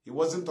 He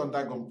wasn't under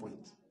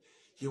gunpoint.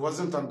 He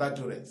wasn't under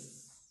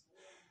duress.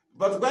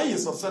 But when he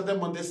suspended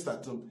Monday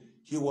at home,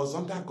 he was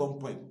under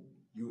gunpoint.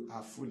 You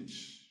are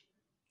foolish.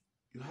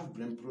 You have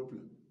brain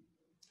problem.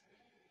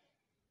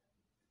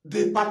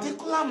 The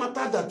particular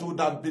matter that would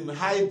have been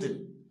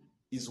hiding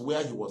is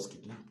where he was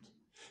kidnapped.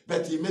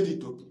 But he made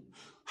it open.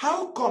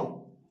 How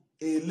come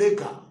a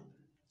legal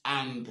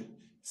and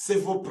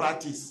civil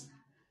practice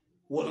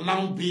will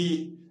now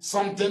be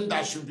something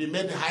that should be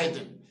made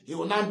hiding? He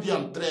will now be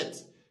on threat.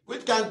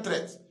 Which kind of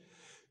threat?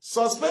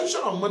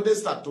 Suspension on Monday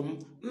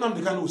statum,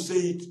 Nnamdi Kanu will say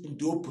it in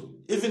the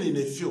open, even in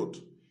a field.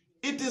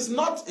 It is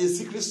not a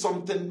secret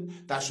something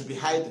that should be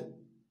hiding.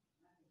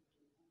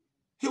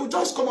 He will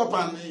just come up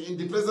and in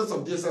the presence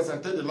of DSS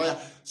and tell the lawyer,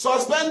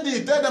 suspend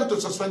it, tell them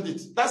to suspend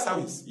it. That's how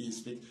he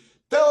speaks.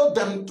 Tell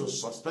them to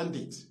suspend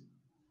it.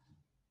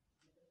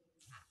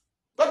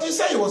 But he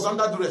said he was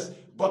under duress.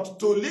 But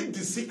to leak the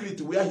secret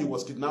where he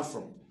was kidnapped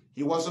from,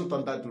 he wasn't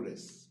under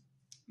duress.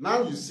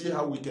 Now you see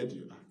how wicked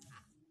you are.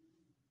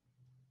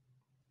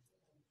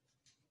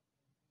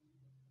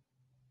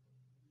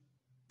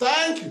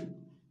 Thank you.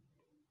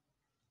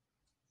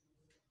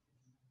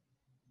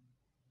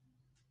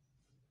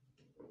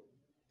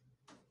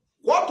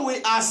 What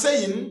we are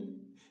saying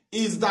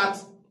is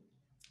that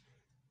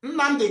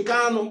Nnamdi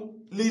Kanu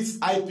leads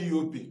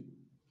IPOB.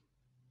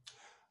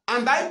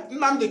 And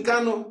Nnamdi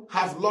Kanu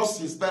have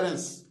lost his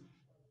parents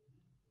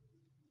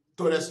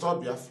to restore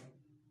Biafra.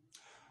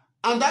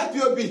 And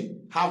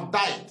IPOB have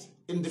died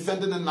in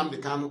defending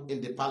Nnamdi Kanu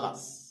in the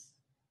palace.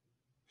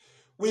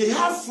 We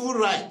have full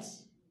right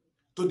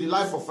to the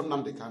life of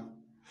Nnamdi Kanu.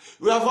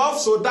 We have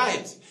also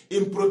died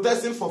in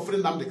protesting for free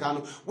Nnamdi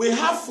Kanu. We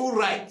have full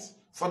right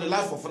for the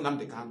life of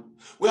Nnamdi Kanu.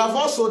 We have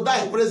also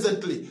died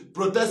presently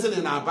protesting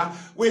in Aba.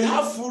 We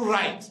have full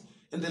right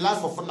in the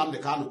life of Nnamdi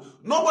Kanu.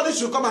 Nobody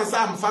should come and say,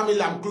 I'm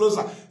family, I'm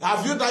closer.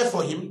 Have you died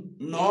for him?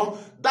 No.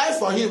 Die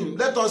for him.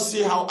 Let us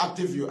see how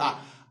active you are.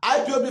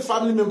 IPOB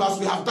family members,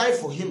 we have died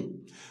for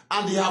him.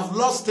 And he have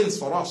lost things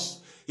for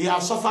us. He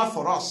have suffered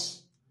for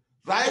us.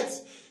 Right?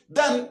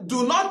 Then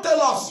do not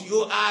tell us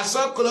you are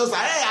so close.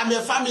 Hey, I'm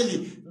a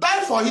family.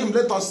 Die for him.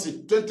 Let us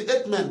see.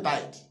 28 men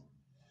died.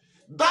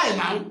 Die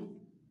now.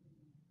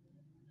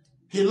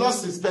 He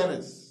lost his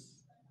parents.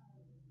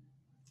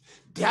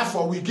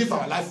 Therefore, we give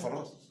our life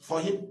for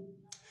him.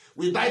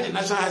 We died in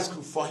National High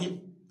School for him.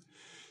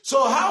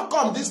 So how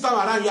come this time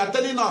around you are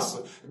telling us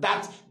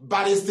that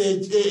Barrister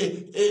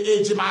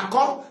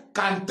Ejimako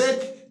can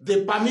take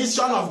the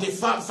permission of the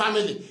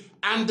family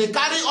and they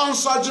carry on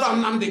surgery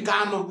on Nnamdi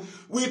Kanu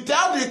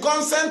without the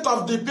consent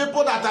of the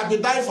people that have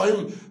been dying for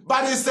him?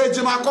 Barrister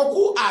Ejimako,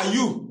 who are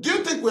you? Do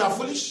you think we are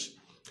foolish?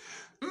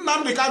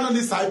 Nnamdi Kanu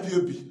needs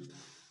IPOB.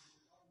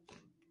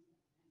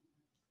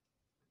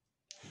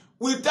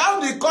 Without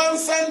the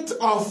consent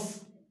of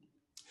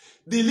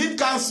the lead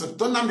counsel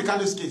to Nnamdi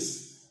Kanu's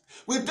case,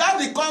 without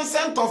the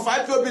consent of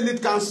IPOB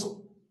lead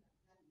counsel,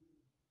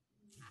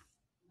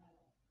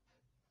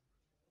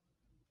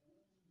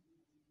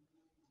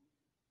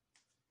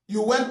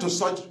 you went to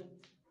surgery.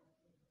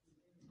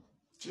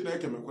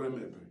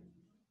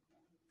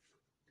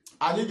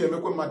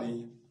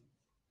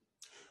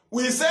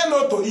 We say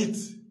no to it.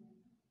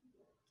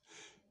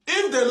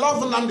 If they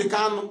love Nnamdi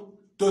Kanu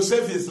to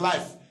save his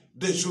life,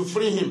 they should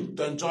free him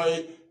to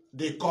enjoy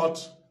the court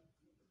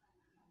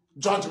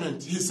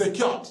judgment. He's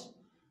secured.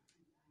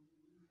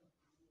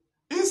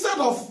 Instead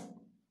of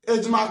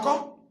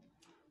Ejimako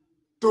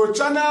to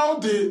channel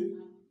the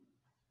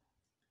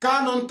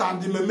Kanu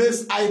and the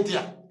Meme's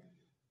idea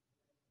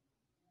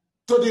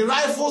to the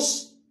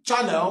Rifles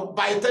channel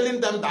by telling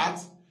them that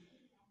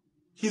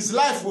his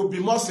life will be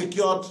more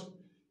secured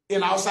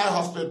in outside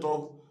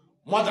hospital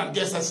more than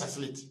GSS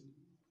facility.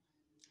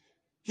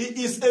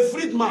 He is a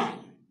freed man.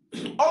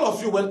 All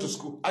of you went to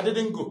school. I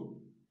didn't go.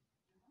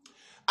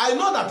 I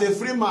know that a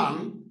free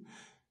man,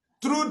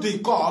 through the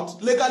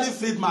court, legally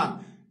freed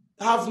man,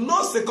 have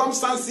no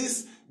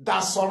circumstances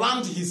that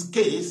surround his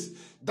case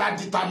that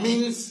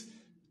determines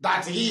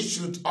that he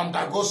should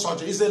undergo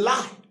surgery. It's a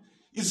lie.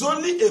 It's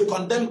only a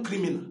condemned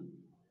criminal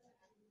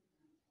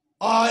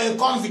or a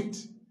convict.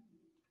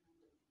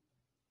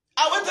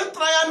 I waited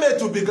trial made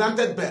to be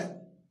granted bail.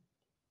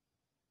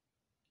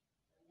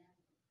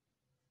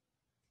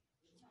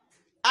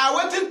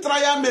 Awaiting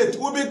trial mate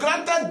will be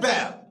granted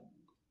bail.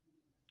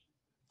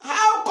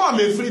 How come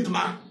a freed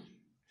man?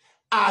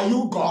 Are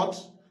you God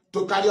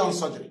to carry on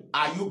surgery?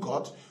 Are you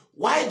God?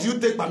 Why do you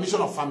take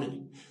permission of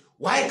family?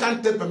 Why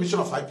can't take permission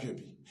of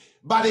IPOB?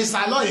 But it's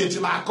a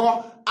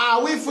law,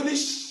 are we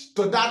foolish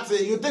to that?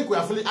 You think we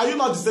are foolish? Are you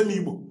not the same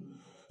Igbo?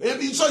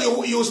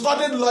 So you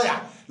studied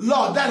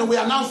law, then we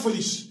are now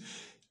foolish.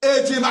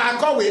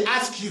 We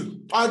ask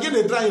you, I'll give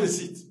a dry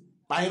receipt.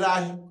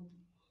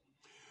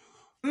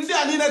 Ndị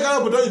a niile gara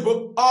obodo oyibo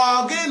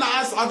ọ gị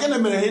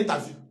na-emere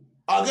interview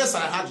ọ gị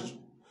sara ha ajụjụ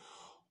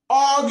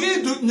ọ gị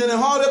nyere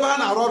ha ọrụ ebe ha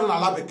na-arụ ọrụ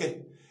n'ala bekee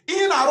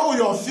ihe na-arụ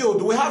your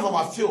field. We have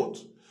our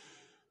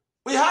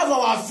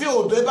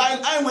field ebe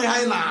anyị nwe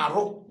ha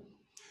na-arụ.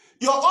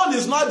 Your own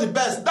is not the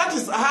best. That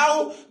is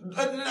how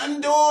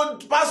ndị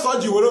old pastor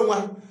ji were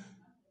nwa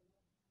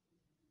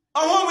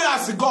ọhụrụ we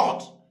as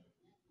God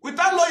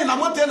without knowing na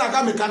moto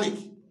na-aga mechanic,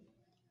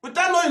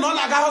 without knowing na ọ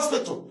na-aga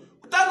hospital,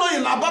 without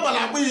knowing na baba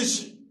na-akpụ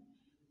isi.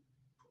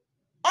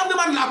 Ndị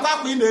mmadụ na-akwa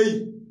akwa ị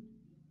na-eyi.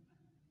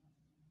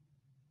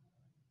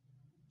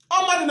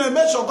 Mmadụ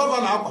na-emeshọ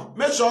gọvanọ akwa,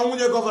 meshọ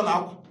nwunye gọvanọ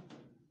akwa.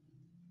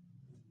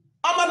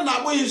 Mmadụ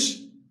na-akpụ isi.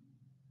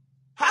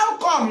 How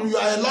come you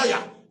are a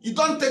lawyer? You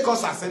don't take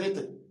us as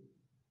anything.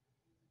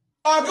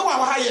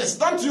 Yes,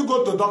 don't you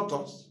go to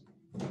doctors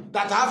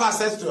that have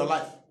access to your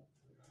life?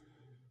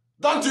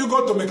 Don't you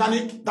go to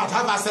mechanic that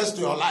have access to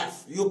your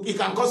life? It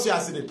can cause you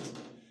accident.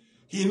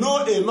 He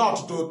know a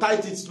knot to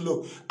tight it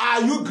slow.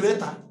 Are you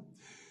greater?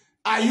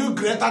 Are you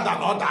greater than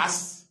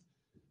others?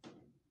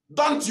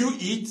 Don't you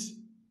eat?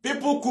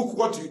 People cook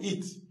what you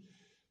eat.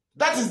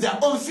 That is their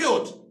own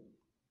field.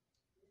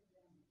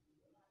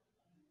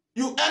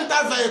 You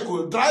enter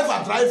vehicle,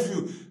 driver drive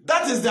you.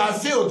 That is their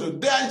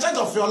field. They are in charge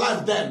of your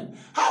life then.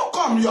 How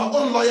come your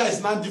own lawyer is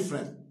not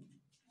different?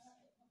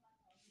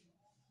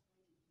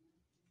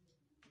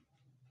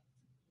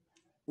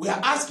 We are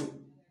asking.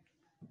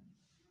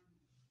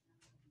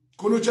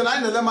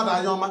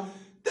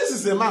 This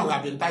is a man who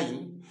has been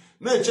dying.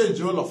 No change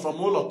from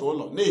Olo to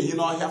Olo. No, he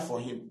not here for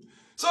him.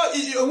 So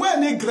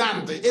when he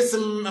grant, it's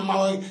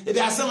they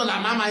are saying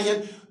mama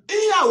here.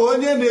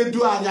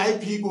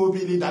 Ipob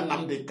leader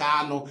Nnamdi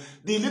Kanu.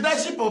 The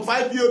leadership of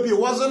IPOB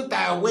wasn't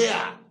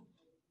aware.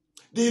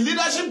 The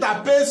leadership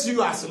that pays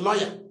you as a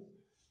lawyer,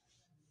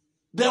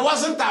 they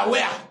wasn't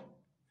aware.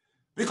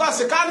 Because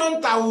the Kanu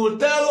will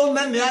tell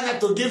Nnamdi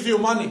to give you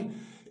money.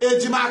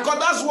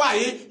 That's why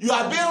you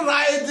are being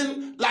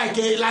riding like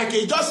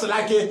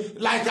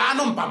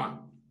Anumpama.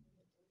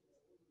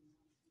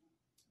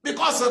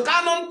 Because the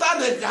Kanu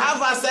they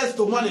have access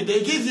to money,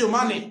 they give you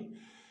money.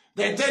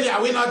 They tell you,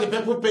 are we not the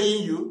people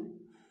paying you?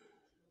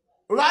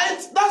 Right?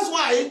 That's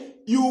why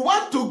you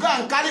want to go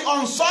and carry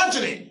on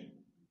surgery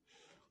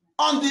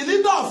on the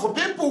leader of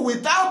people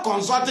without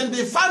consulting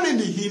the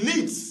family he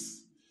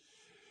leads,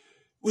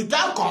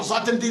 without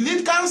consulting the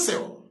lead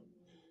counsel.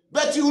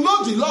 But you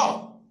know the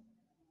law.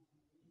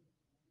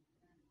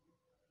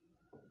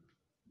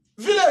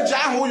 Village,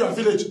 I know your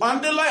village. On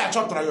the lawyer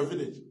chapter your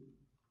village.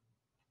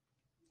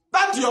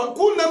 That's your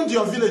who named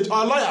your village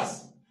or lawyers?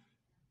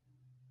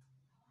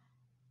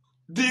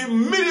 The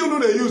million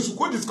they use,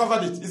 who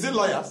discovered it? Is it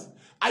lawyers?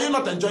 Are you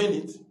not enjoying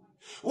it?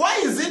 Why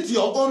is it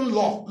your own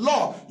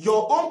law,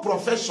 your own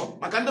profession?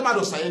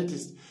 Makandemado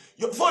scientist.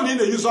 Your phone in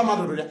the use of your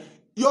own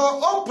your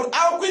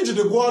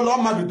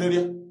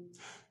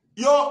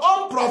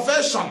own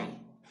profession.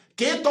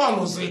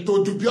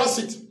 To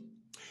dubiosity.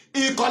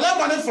 He collect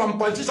money from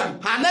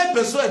politicians.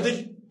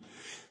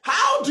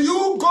 How do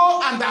you go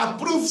and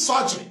approve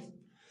surgery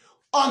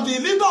on the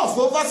leader of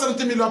over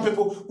 70 million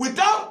people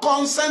without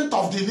consent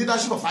of the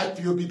leadership of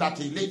IPOB that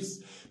he leads?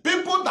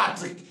 People that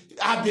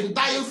have been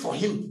dying for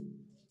him.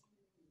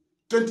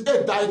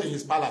 28 died in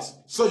his palace.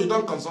 So you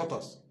don't consult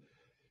us.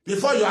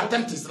 Before you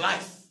attempt his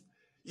life.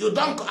 You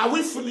don't. Are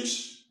we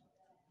foolish?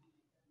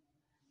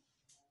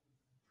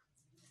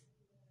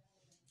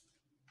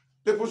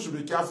 People should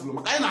be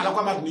careful.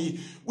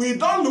 We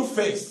don't look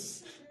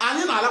face. And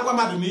you know, I don't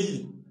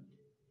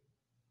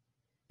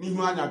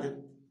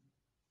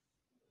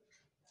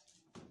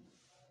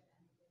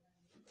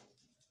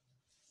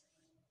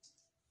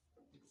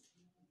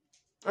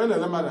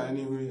know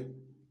anyway.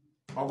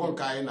 Ogon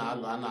kai na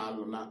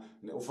alu na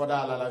ụfọdụ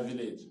alala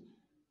village.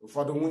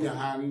 ụfọdụ nwunye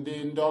ha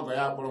ndị ọgọ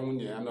ya kpọrọ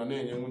nwunye ya nọ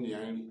na-enye nwunye ya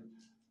nri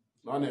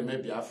na ọ na-eme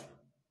Biafra.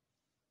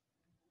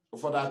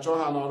 Ụfọdụ achọ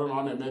ha n'ọrụ na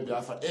ọ na-eme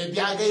Biafra.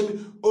 Bịa ga ime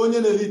onye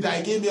na-elide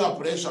anyị ga ime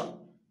ọpụreshọn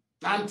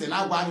na ntị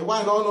na-agwa anyị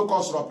nwaanyị na ọnụ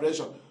kọsụrụ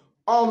ọpụreshọn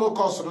ọnụ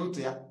kọsụrụ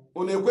ntị ya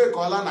unu ekwe ka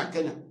ọ laa na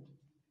Kenya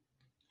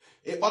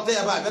ịkpọta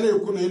ya ba abịa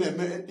na-ekwu na ị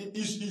na-eme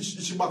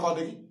isi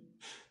gbakọdị gị.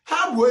 Ha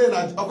gbuo ya na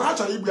ọkwa ha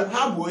chọrọ igbu ya,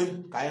 ha gbuo ya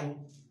ka anyị hụ.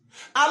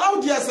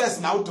 Allow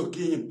DSS now to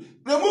kill him.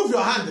 Remove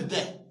your hand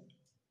there.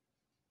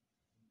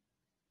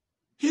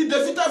 He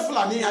defeated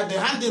Fulani and they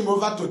hand him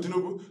over to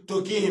Tinubu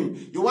to kill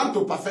him. You want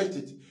to perfect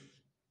it.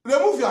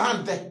 Remove your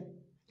hand there.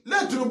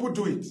 Let Tinubu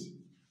do it.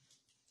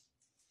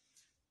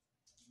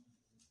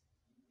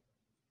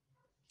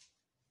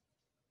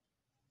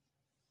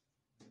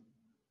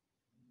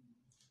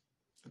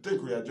 I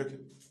think we are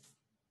joking.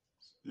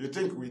 You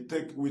think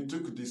we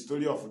took the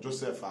story of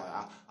Joseph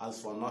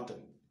as for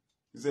nothing?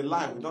 It's a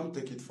lie. We don't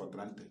take it for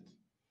granted.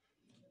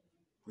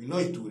 We know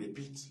it will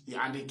repeat,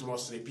 and it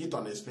must repeat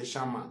on a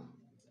special man.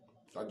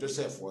 But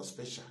Joseph was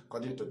special,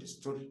 according to the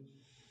story.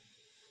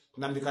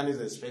 Nnamdi is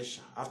a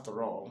special.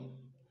 After all,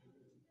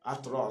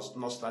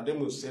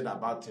 Nostradamus said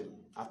about him,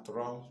 after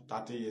all,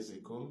 30 years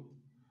ago,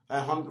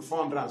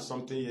 400 and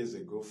something years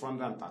ago,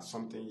 400 and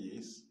something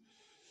years,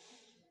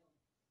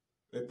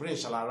 a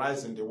prince shall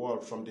arise in the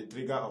world from the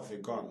trigger of a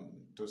gun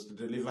to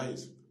deliver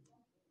his.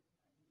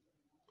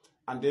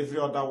 And every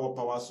other war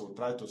powers will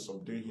try to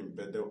subdue him,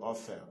 but they all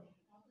fail.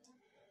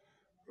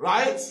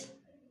 Right?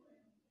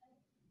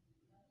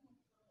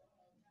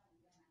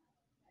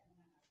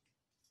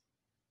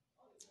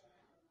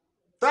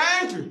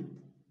 Thank you.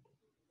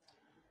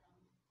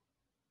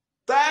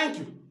 Thank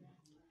you.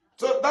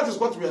 So that is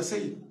what we are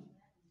saying.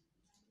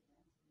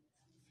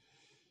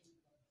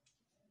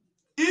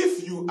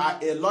 If you are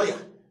a lawyer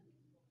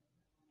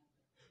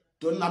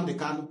to Nnamdi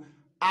Kanu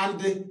and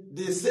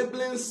the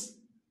siblings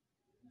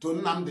to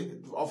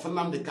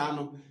Nnamdi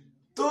Kanu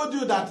told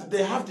you that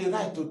they have the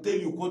right to tell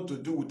you what to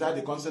do without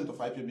the consent of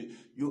IPB,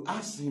 you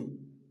ask him,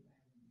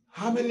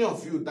 how many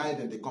of you died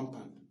in the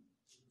compound?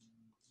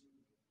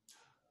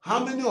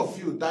 How many of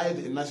you died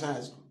in National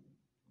High School?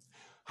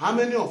 How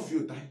many of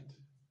you died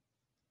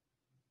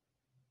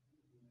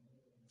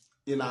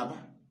in Aba?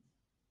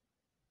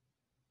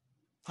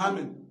 How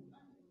many?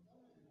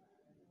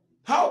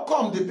 How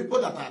come the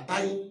people that are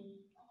dying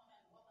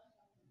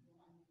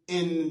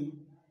in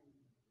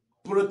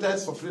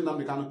protests for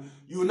freedom,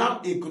 you now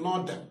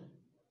ignore them?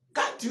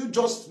 Can't you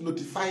just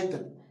notify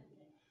them?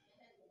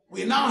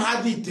 We now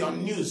had it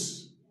on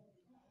news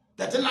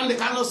that Nnamdi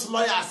Kanu's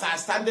lawyers are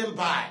standing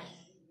by.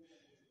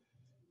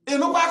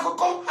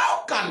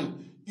 How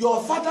can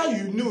your father,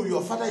 you knew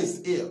your father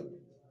is ill?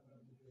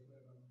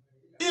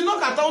 You know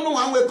that only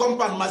one way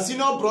compound, my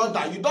senior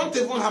brother, you don't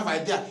even have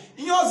idea.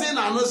 You're saying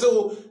I know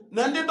so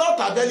Nandi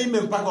daughter barely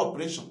make back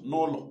operation. No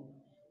law.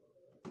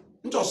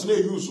 Just no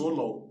use no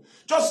law.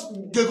 Just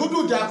go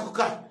do the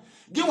akuka.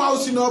 Give one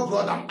senior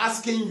brother, I'm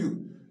asking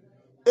you.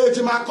 If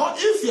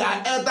you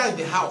are elder in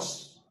the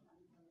house,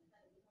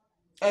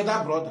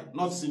 elder brother,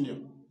 not senior.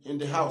 In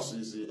the house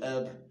is the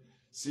elder.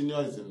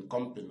 Senior is in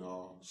company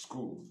or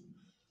school,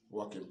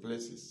 working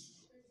places.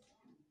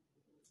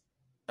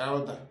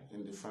 Elder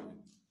in the family.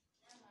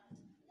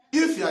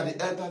 If you are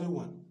the elderly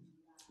one,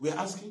 we are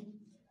asking,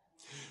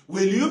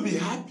 will you be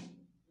happy?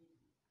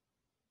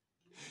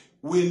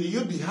 Will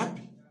you be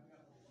happy?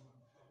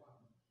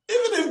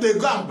 Even if they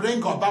go and bring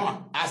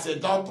Obama as a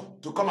doctor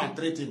to come and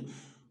treat him,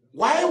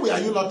 why were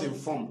you not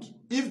informed?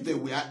 If they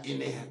were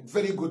in a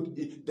very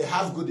good, they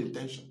have good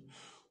intention.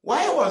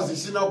 Why was the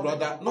senior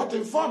brother not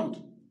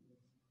informed?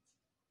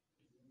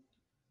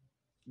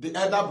 The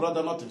elder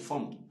brother not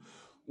informed.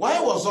 Why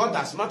was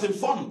others not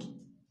informed?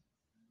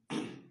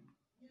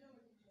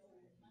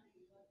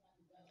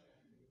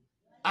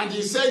 And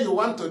you say you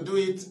want to do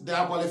it, they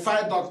are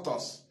qualified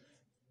doctors.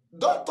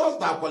 Doctors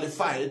that are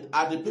qualified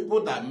are the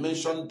people that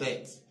mention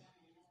death.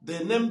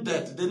 They name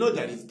death. They know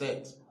there is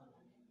death.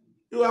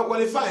 You are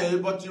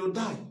qualified, but you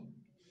die.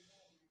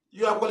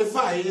 You are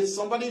qualified,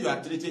 somebody you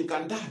are treating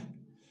can die.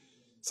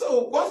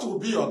 So what will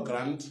be your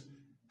grant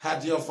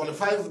had your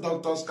 45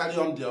 doctors carry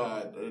on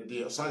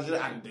the surgery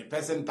and the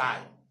person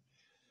die?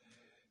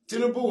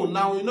 Tinubu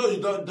now, you know,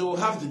 they will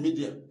have the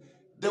media.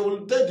 They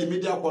will tell the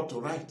media what to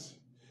write.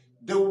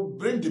 They will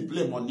bring the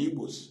blame on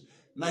Igbos.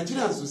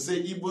 Nigerians will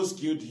say Igbos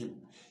killed him.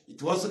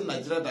 It wasn't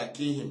Nigeria that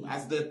killed him.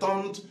 As they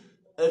turned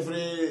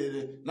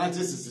every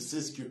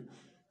 1966 coup,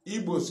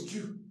 Igbos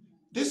coup.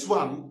 This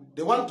one,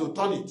 they want to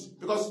turn it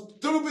because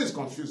Tinubu is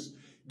confused.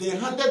 They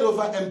handed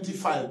over empty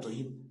file to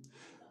him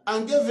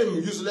and gave him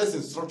useless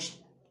instruction.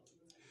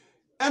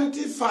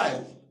 Empty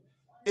file,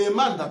 a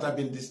man that had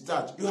been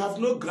discharged, you have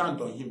no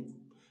ground on him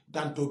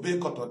than to obey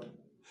court order.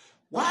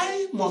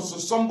 Why must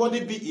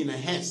somebody be in a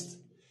haste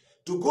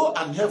to go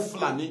and help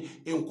Fulani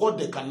in what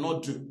they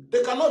cannot do?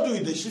 They cannot do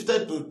it, they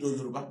shifted to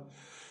Yoruba.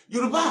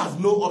 Yoruba have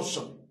no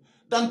option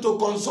than to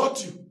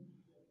consult you.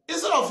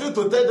 Instead of you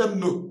to tell them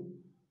no,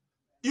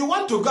 you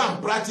want to go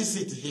and practice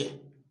it here.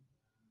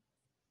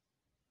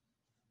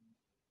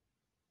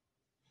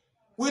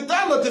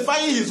 without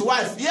notifying his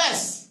wife.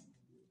 Yes,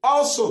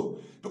 also,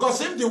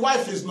 because if the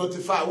wife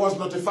was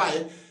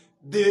notified,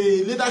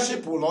 the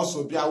leadership will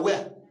also be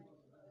aware.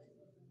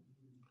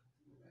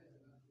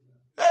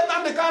 And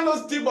now the kind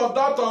of team of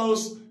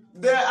doctors,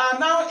 they are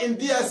now in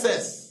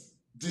DSS.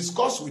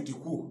 Discuss with the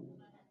who?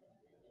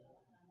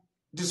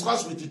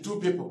 Discuss with the two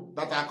people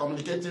that are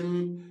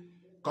communicating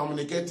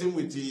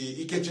with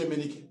the Ikeche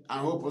Menike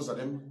and who post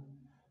them,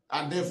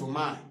 and then for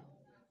mine,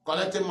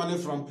 collecting money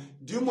from.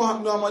 Do you know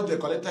how much they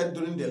collected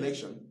during the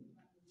election?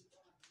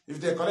 If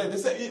they collect, they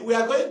say we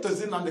are going to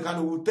see Nnamdi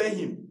Kanu. We will tell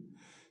him,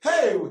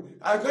 hey,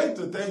 I'm going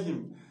to tell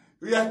him.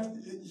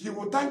 He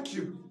will thank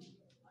you.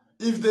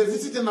 If they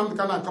visit Nnamdi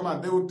Kanu and come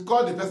out, they would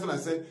call the person and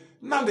say,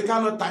 Nnamdi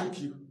Kanu, thank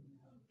you.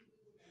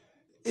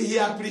 He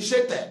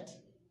appreciated.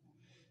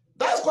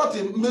 That's what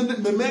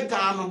Meme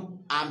Kanu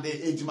and the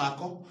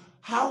Ejimako,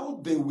 how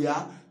they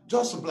were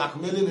just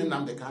blackmailing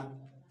Nnamdi Kanu.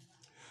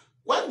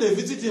 When they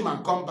visit him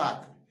and come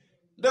back,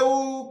 they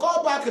will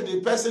call back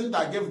the person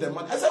that gave them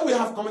money. I said,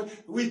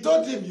 we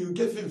told him you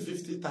gave him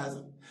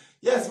 50,000.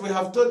 Yes, we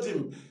have told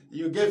him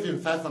you gave him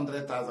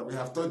 500,000. We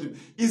have told him.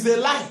 It's a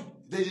lie.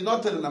 They did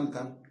not tell Nnamdi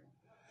Kanu.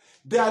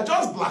 They are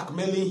just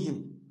blackmailing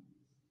him.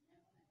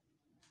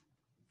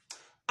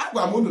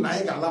 Agwamundu na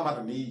anyị ga-ala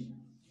mmadụ n'iyi.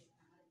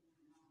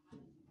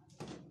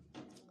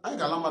 Anyị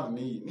ga-ala mmadụ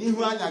n'iyi.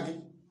 N'ihu anya gị.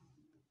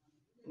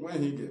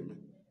 Nweghị ị ga-eme.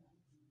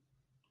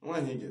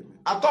 Nweghị ị ga-eme.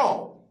 At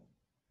all.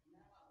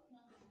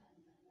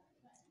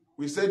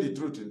 We say the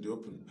truth in the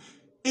open.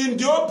 In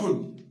the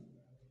open,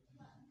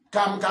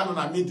 Kanu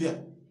na media.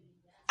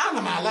 Ana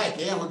m alike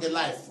ịhụ gị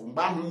life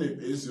mgbe ahụ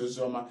na-ebe ezi ozi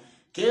ọma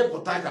ka ị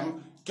pụta ka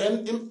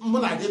mụ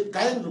na gị ka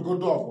anyị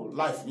rugodo ọgụ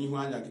life n'ihu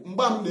anya gị.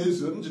 Mgbe m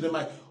na-ezo njide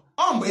mike,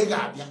 ọ mgbe ị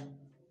ga-abịa.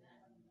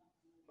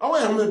 Ọ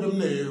nweghị m ebe m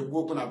na-ekwu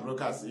okwu na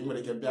broadcast, ị nwere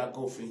ike bịa aka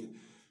ofu ihe.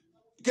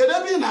 Kedu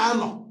ebe ị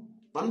na-anọ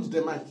ma m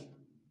jide mike?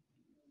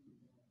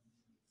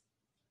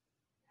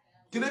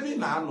 Kedu ebe ị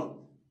na-anọ?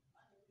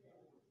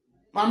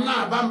 Ma m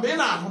na-aba mgbe ị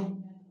na-ahụ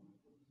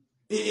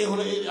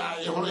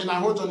ị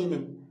na-ahụ ụjọ n'ime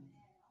m.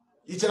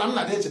 Ị chere m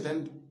na-adị echete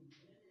ndụ?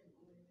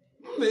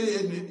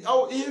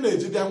 Ihe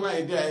na-eji bịa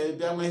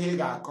nwe ihe ị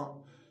ga-akọ.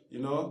 You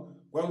know,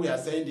 when we are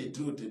saying the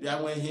truth, bịa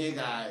nwe ihe ị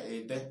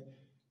ga-ede.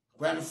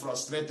 When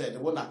frustrated,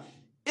 bụ na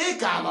ị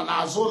ka nọ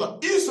n'azụ ụlọ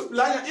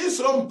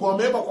isoro m pụọ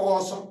ma ịgbakwa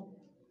ọsọ.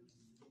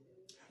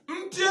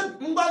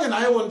 Mgbe na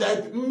anyị wụ ndị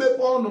IP,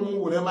 mmepe ọnụ m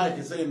were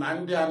mike sị na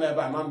ndị a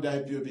n'ebe a nọ ndị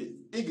IPOB,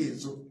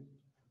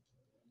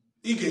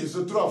 ị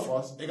ga-ezo true of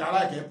us, ị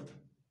ga-ala ka ịpụta.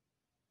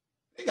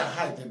 Ị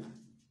ga-hide na.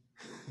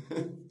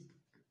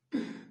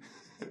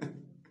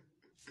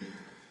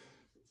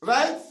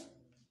 Right?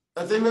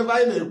 I think maybe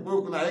I na-ekwu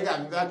okwu na ị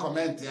ga-abịa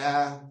comment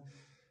ya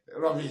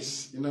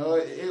rubbish, you know,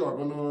 ị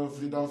ghọrọ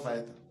freedom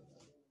fighter.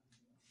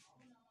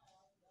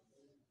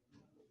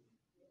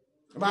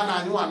 Mana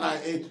anyị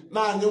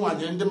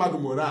nwanye ndị mmadụ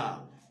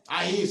moral.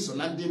 Anyị so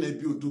na ndị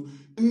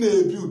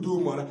na-ebi udo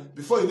moral.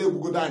 Before ị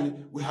na-egbugodo anyị,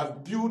 we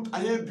have built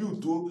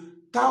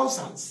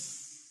thousands.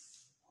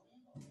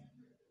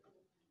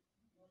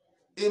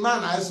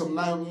 Iman anyị so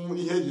na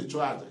ihe eji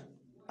chụọ aja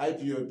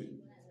IPOB.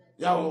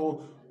 Ya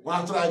wụ nwa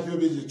atụrụ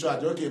IPOB eji chụọ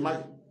aja. Okay,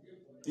 Mazi,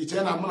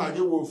 iche na mụ na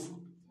gị wofu.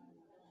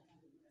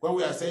 When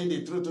we are saying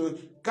the truth,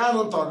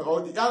 Kanu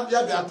tọrọ ya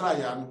bịa try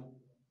ya anụ.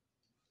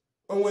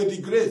 Onwe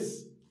the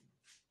grace.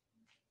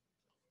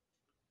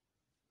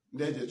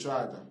 Ndị eji chụọ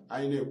aja,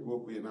 anyị na-ekwu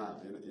okwu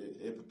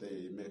na-epụta ya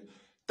ime.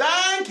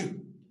 Thank you.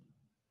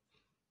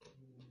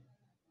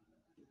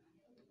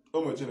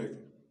 Ụmụ Chineke.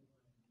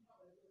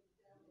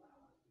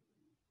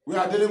 We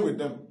are dealing with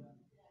them.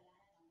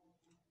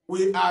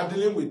 We are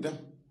dealing with them.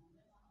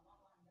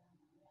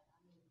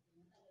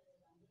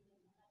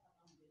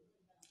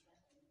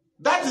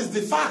 That is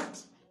the fact.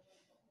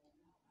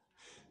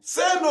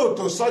 Say no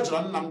to such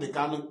Nnamdi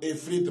Kanu, a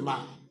freed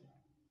man.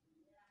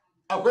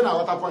 When I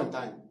water point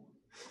time.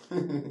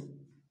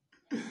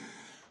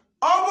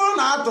 Ọ bụrụ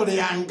na a tụrụ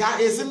ya nga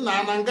esi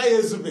na nga ya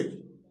ezubeghị.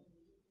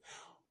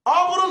 Ọ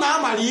bụrụ na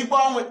a mara ikpe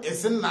ọnwụ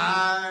esi na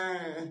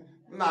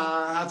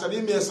ha chọrọ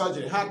ime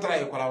sọjiri, ha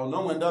traikwara na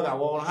onwe ndị ọ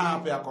ga-awọ ha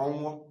hapụ ya ka ọ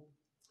nwụọ.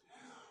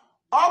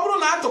 Ọ bụrụ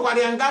na a tụkwara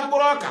ya nga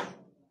mkpụrụ ọka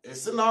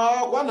esi na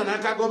ọ nọ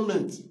n'aka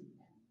gọọmenti.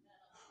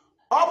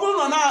 Ọ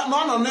bụrụ na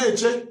ọ nọ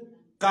na-eche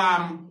ka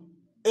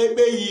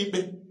ekpe ya ikpe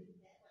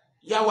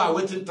ya wa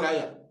wetin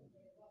trial,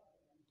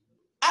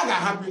 a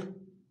ga-ahapụ ya.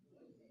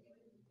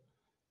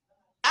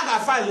 I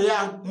got file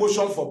a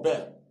motion for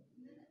bail.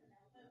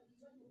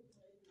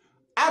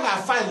 I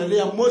got file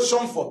a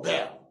motion for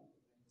bail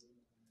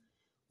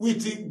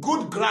with the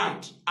good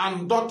grant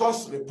and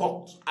doctor's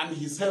report and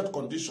his health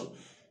condition.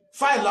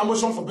 File a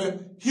motion for bail.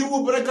 He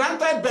will be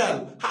granted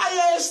bail.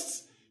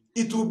 Highest,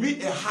 it will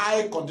be a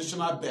high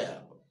conditional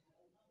bail.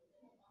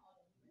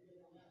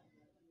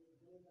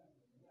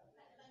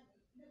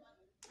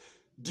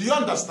 Do you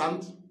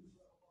understand?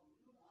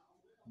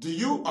 Do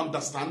you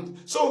understand?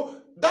 So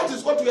that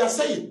is what we are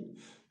saying.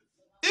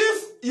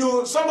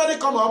 If somebody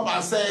come up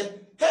and say,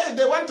 hey,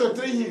 they want to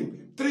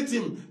treat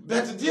him,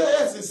 but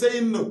DOS is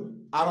saying no.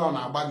 Aaron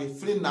Agbagi,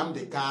 free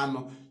Nnamdi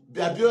Kanu.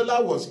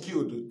 Abiola was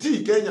killed.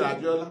 Tea, Kenya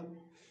Abiola.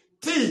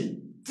 Tea.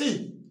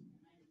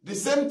 The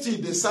same tea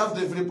they served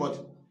everybody.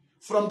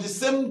 From the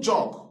same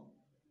jug,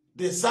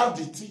 they served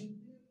the tea.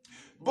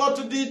 But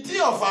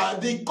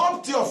the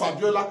cup tea of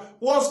Abiola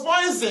was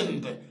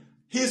poisoned.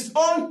 His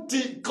own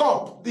tea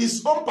cup,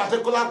 his own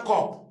particular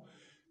cup.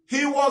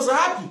 He was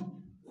happy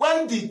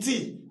when the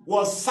tea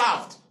was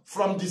served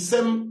from the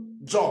same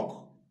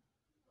jug,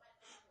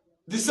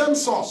 the same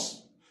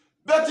source.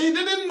 But he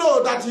didn't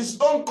know that his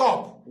own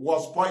cup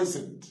was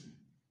poisoned.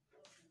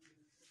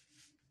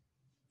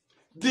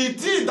 The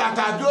tea that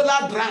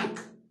Abiola drank,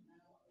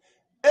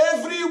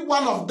 every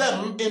one of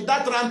them in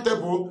that round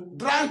table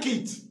drank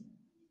it.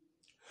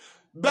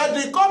 But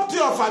the cup tea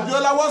of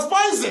Abiola was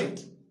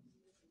poisoned.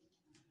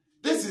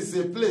 This is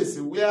a place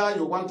where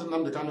you want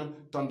Nnamdi Kanu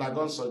to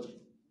undergo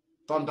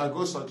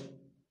surgery.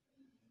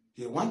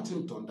 You want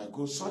him to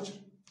undergo surgery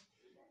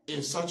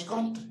in such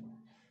country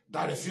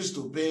that refuse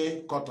to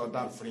pay cut or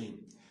down for him.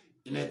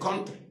 In a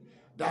country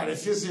that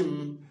refuse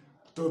him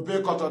to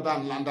pay cut or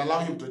down and allow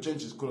him to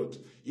change his clothes.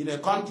 In a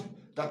country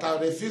that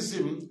refuse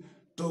him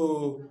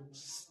to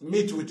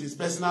meet with his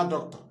personal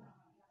doctor.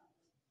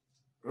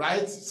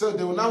 Right? So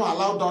they will now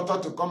allow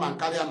doctor to come and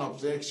carry an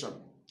objection.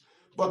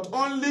 But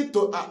only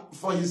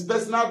for his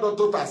personal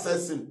doctor to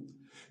assess him.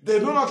 They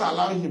do not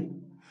allow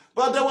him.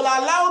 But they will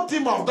allow a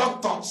team of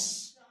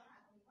doctors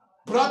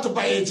brought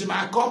by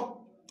Ejimako.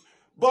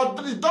 But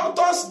the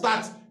doctors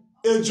that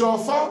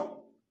Ejiofor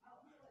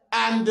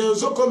and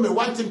Zoko may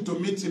want him to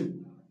meet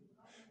him,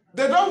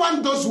 they don't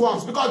want those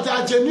ones because they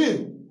are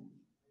genuine.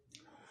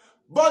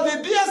 But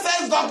the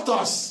DSS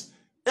doctors,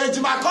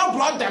 Ejimako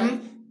brought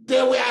them,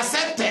 they were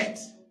accepted.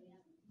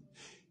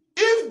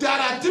 If there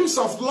are teams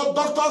of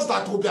doctors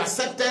that will be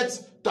accepted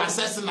to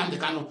assess Nnamdi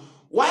Kanu,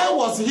 why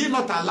was he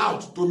not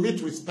allowed to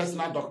meet with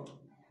personal doctor?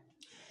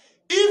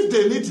 If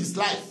they need his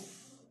life,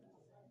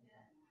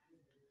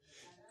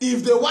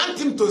 if they want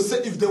him to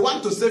save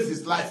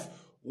his life,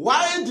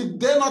 why did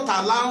they not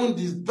allow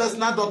the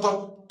personal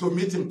doctor to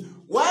meet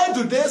him? Why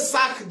do they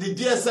sack the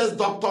DSS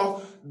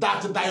doctor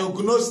that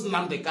diagnosed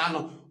Nnamdi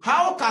Kanu?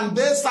 How can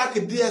they sack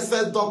a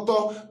DSS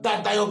doctor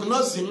that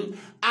diagnosed him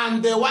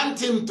and they want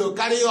him to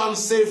carry on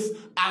safe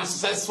and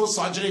successful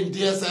surgery in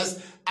DSS?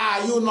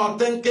 Are you not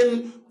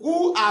thinking,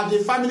 who are the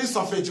families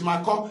of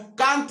Ejimako?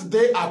 Can't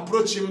they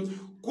approach him?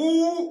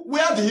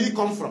 Where did he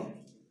come from?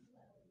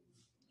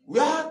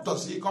 Where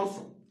does he come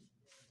from?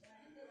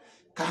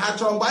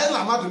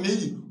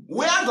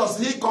 Where does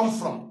he come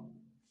from?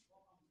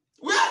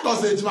 Where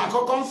does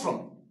Ejimako come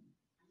from?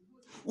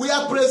 We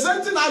are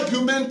presenting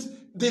argument,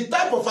 the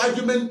type of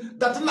argument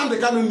that Nnamdi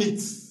Kanu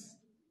needs.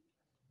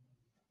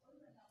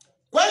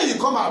 When he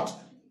come out,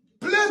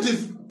 play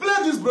these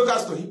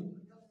brokers to him.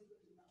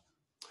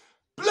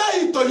 Play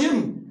it to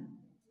him.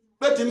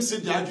 Let him see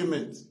the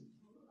argument.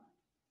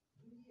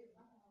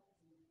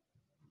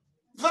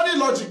 Very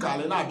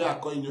logical in Abia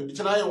Koinyo.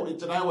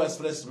 It's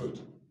Express Road.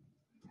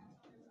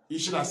 You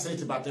should have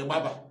said about a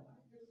Baba.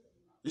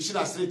 You should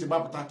have said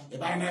about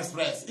an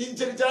Express.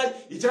 It's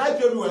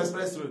Ipob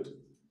Express Road.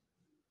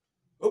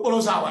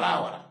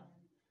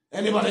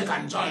 Anybody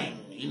can join,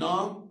 you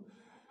know.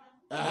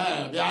 You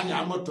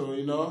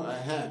know.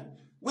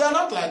 We are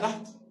not like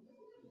that.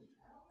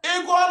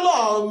 Equal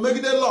law,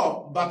 make the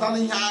law, but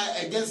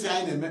against the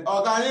enemy.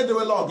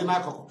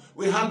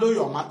 We handle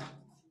your matter.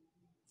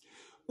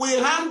 We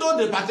handle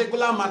the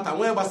particular matter.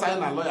 When we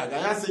sign a lawyer,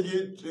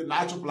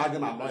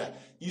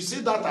 you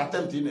see that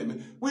attempt in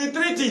him. We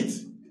treat it.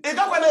 A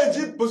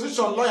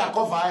position lawyer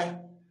cover.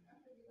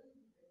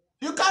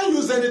 You can't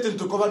use anything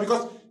to cover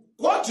because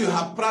what you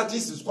have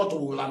practiced is what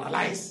we will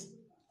analyze.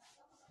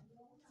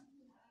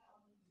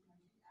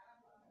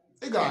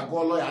 You got a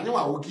lawyer, and you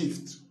have a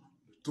gift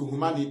to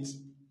humanity.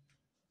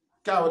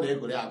 Carry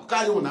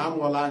on, I'm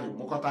all I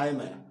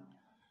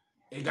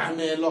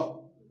law.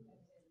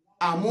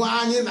 Amu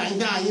anyị na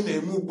ihe anyị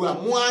na-eme ugbu a,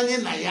 mụ anyị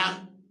na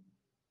ya.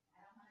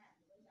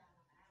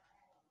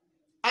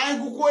 Anyị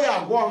gụkwuo ya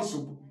agwọ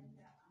nsogbu.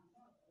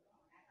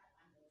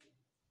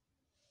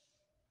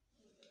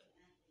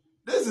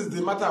 This is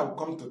the matter I will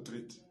come to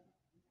treat.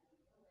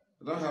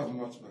 I don't have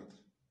much matter.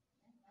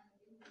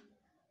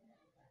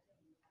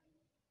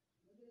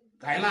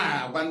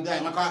 Kaina agwa ndị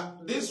anyị maka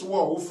this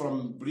war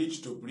from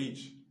bridge to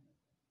bridge.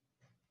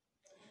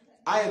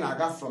 Anyị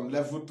na-aga from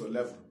level to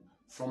level.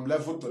 From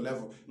level to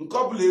level.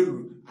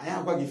 Nkobleru, I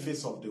have got the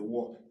face of the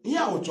war.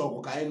 Here we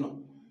talk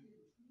kaino.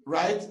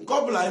 Right?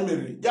 Nkobla I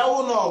marry. Ya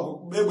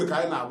no baby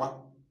kaina ba.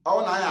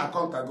 O na ya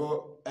conquer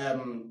go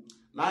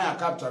na ya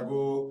capture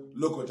go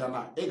Lokoja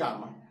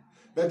igama.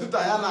 Betuta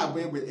ya na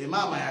baby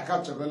imama ya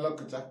capture go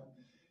Lokoja.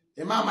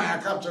 Imama ya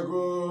capture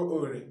go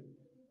Ore.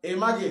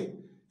 Imagi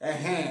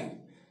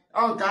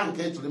on can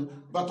catch them.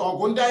 But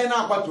ogunda ina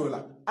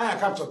akwatola. Aya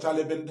capture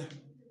Talebenda.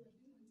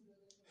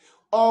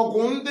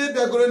 Ogunde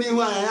begoro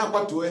n'ihu anya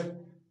akwatue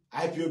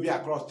Ipob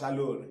across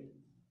Talore.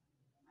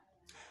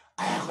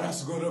 I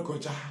across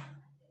Gorokocha.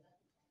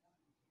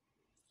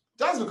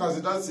 Just because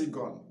you don't see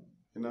God,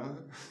 you know.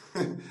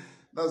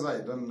 That's why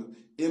you don't know.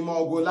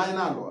 Imogo line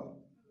alone.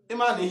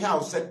 Imagine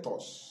here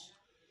sectors.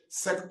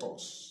 Mkpo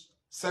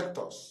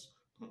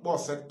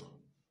sector.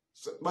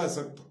 My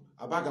sector.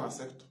 Abagana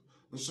sector.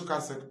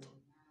 Nsuka sector.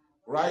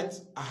 Right?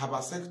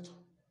 Ahaba sector.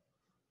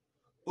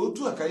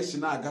 Otu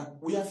Akaishinaga,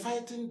 we are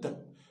fighting them.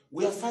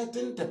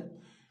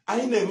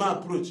 I name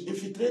approach,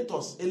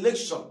 infiltrators,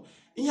 election.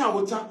 In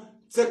water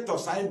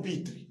sectors I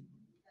beat.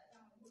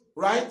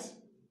 Right?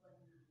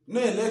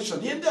 No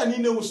election. In there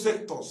no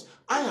sectors.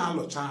 I am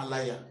a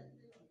liar.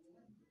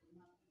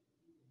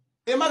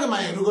 Imagine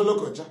my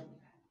Rugolokocha.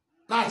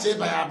 Not say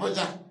by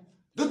Abuja.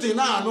 Do you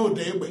now know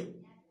the way?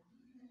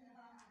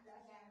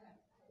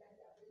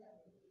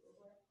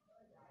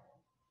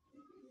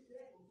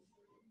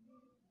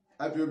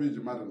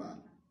 Ipob Madonna.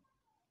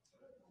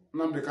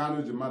 Nnamdi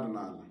Kanu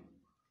Madonna.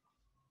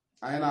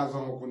 I am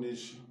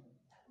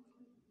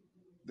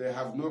They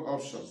have no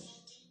option.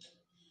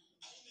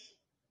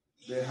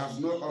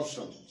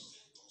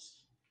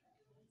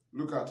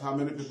 Look at how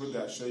many people they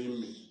are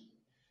showing me.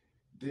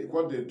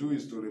 What they do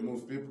is to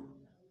remove people.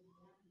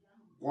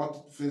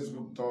 What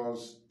Facebook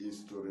does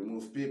is to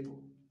remove people.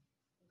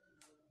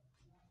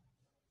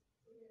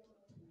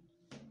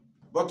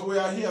 But we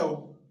are here.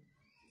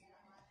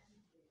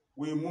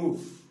 We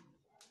move.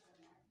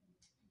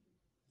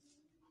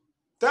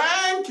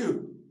 Thank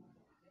you.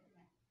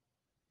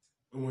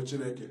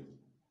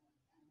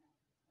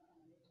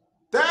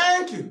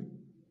 Thank you.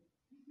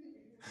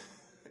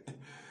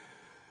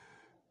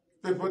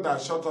 People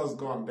that shot us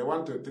gone, they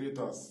want to treat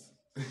us.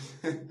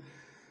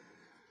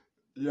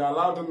 You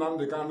allowed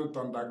Nnamdi Kanu to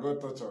undergo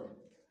torture.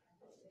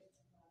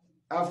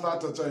 After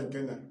torture in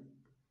Kenya,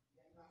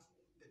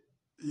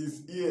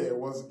 his ear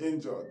was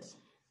injured.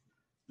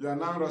 You are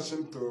now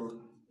rushing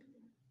to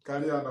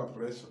carry out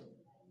operation.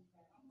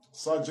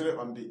 Surgery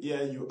on the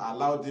ear, you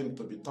allowed him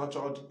to be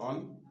tortured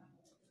on.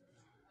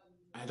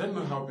 I don't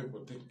know how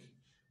people think.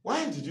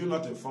 Why did you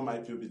not inform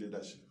Ipob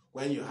leadership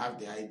when you have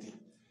the idea?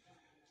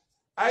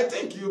 I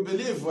think you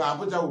believe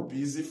Abuja would be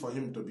easy for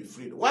him to be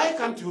freed. Why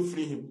can't you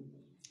free him?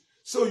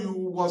 So you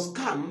was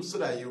calm so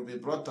that you'll be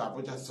brought to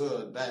Abuja,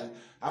 so that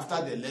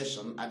after the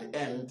election, at the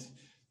end,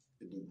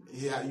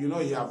 you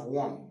have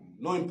won.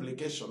 No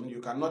implication. You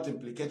cannot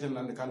implicate him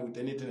with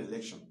anything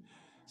election.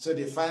 So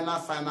the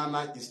final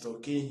night is to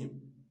kill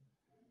him.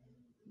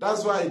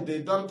 That's why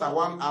they don't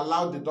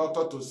allow the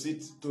doctor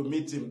to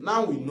meet him.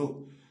 Now we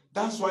know.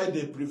 That's why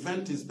they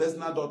prevent his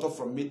personal daughter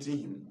from meeting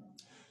him,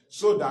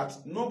 so that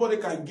nobody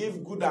can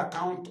give good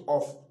account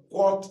of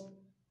what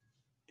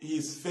he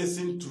is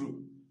facing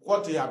through,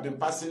 what he has been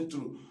passing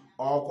through,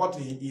 or what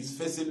he is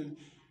facing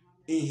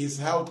in his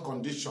health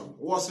condition,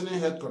 worsening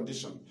health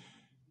condition.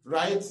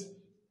 Right?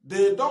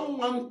 They don't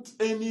want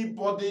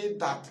anybody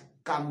that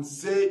can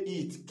say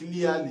it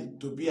clearly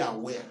to be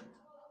aware.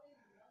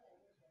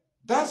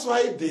 That's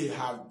why they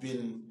have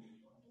been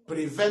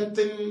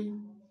preventing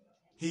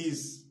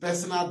his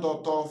personal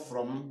daughter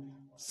from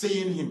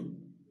seeing him.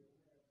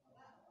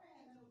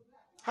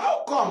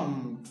 How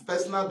come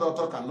personal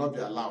daughter cannot be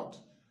allowed?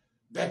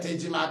 But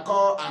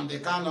Ejimako and the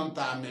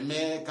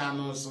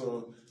Kanu's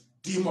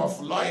team of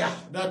lawyers,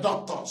 the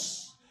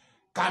doctors,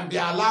 can be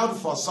allowed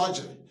for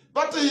surgery.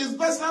 But his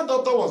personal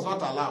daughter was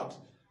not allowed.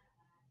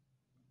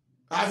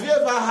 Have you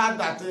ever heard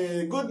that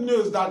good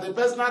news that the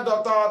personal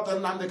daughter of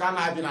Nnamdi Kanu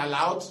have been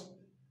allowed?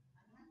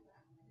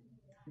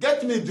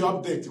 Get me the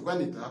update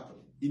when it happened.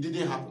 It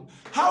didn't happen.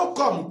 How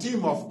come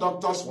team of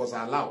doctors was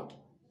allowed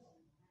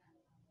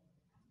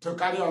to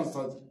carry on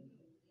surgery?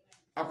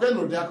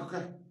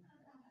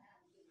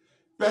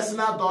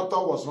 Personal doctor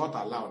was not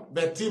allowed,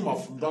 but team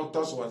of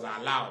doctors was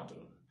allowed.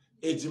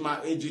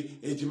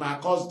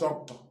 Ejimako's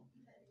doctor.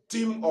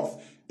 Team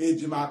of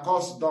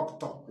Ejimako's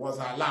doctor was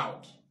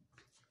allowed,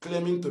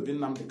 claiming to be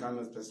Nnamdi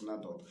Kanu's personal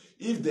daughter.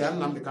 If they are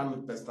Nnamdi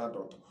Kanu's personal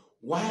daughter,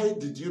 why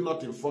did you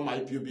not inform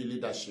Ipob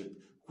leadership,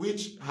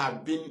 which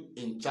have been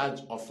in charge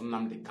of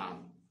Nnamdi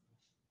Kanu?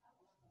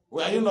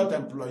 Were you not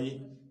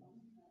employee?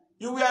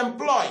 You were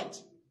employed.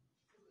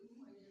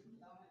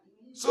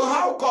 So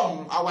how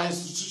come our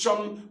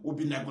institution will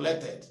be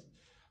neglected?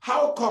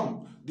 How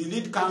come the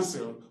lead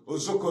counsel,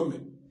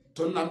 Ozokome,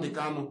 to Nnamdi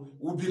Kanu,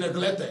 will be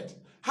neglected?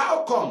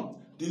 How come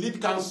the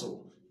lead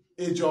counsel,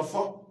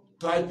 Ejiofor,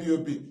 to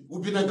Ipob, will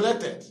be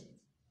neglected?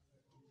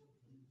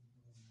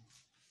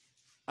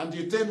 And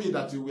you tell me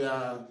that we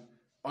are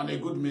on a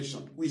good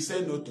mission. We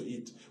say no to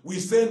it. We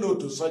say no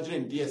to surgery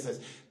in DSS.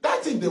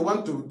 That thing they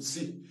want to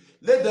see,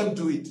 let them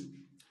do it.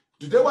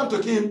 Do they want to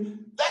kill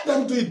him? Let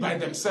them do it by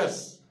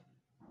themselves.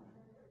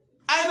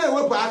 I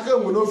know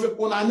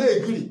when I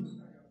agree.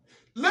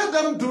 Let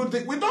them do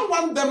it. We don't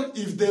want them,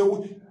 if they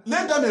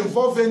let them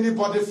involve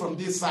anybody from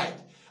this side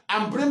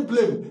and bring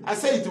blame. I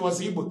say it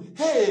was Igbo.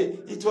 Hey,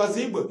 it was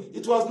Igbo.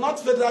 It was not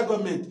federal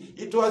government.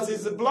 It was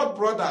his blood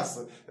brothers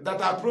that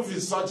approved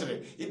his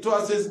surgery. It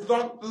was his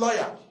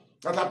lawyer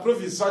that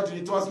approved his surgery.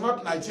 It was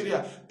not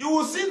Nigeria. You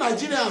will see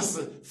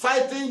Nigerians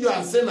fighting you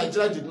and say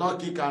Nigeria did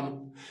not kill Kanu.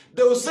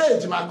 They will say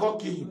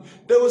Ejimako killed him.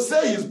 They will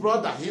say his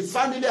brother, his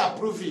family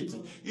approved it.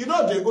 You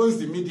know they own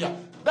the media.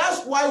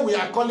 That's why we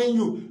are calling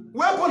you.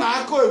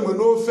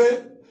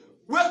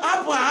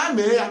 hapụ ha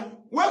mee ya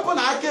wepụ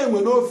na aka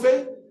enwe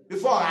n'ofe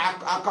before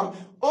aka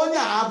onye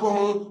a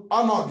abụghị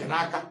ọnọgị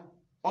n'aka.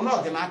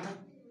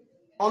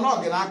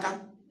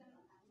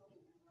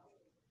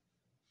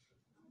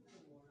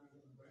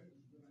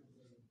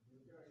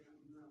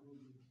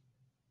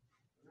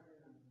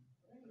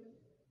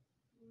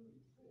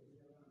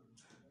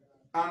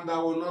 And I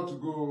will not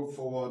go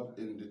forward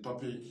in the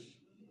topic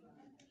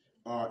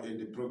or in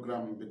the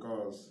program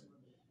because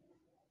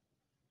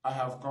I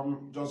have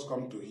just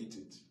come to hit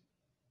it.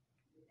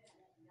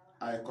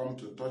 I come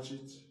to touch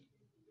it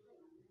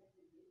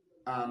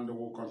and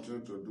will continue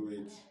to do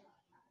it.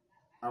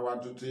 Our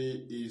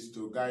duty is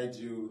to guide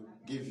you,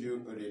 give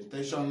you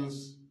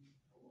orientations.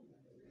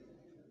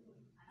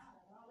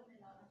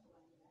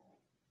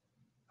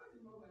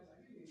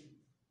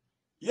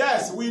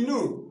 Yes, we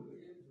knew.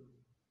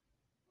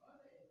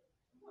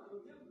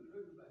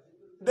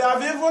 They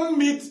have even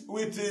met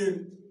with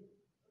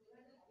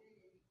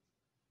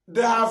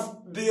they have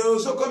the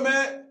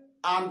Osokome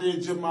and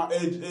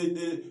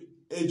the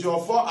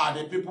Ejiofor are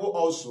the people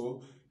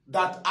also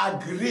that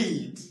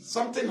agreed,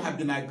 something had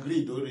been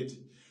agreed already,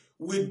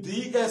 with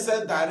the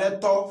ESL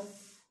Director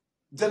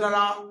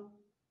General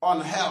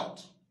on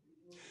Health,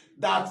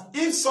 that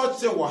if such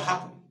thing will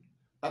happen,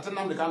 that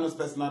Nnamdi Kanu's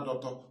personal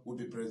doctor will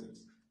be present.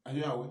 Are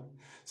you aware?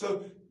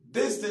 So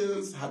these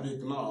things have been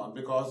ignored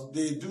because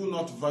they do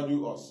not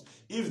value us.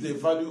 If they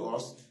value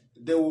us,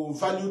 they will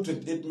value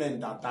 28 men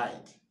that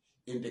died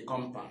in the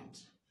compound.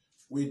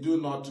 We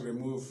do not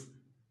remove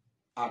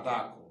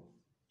Adako.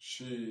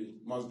 She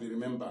must be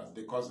remembered,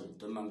 the cousin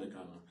to Nnamdi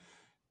Kanu.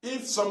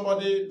 If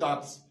somebody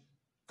that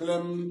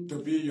claimed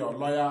to be your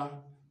lawyer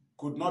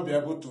could not be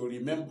able to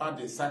remember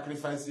the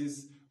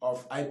sacrifices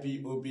of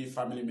IPOB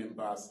family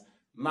members,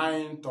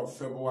 9th of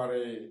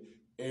February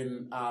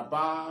in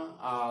Aba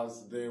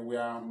as they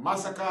were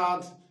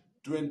massacred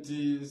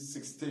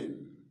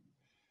 2016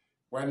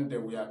 when they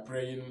were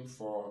praying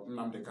for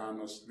Nnamdi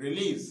Kanu's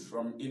release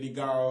from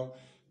illegal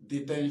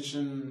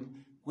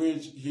detention,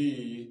 which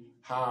he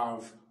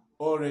have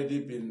already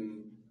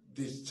been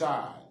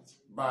discharged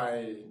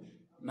by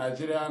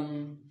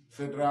Nigerian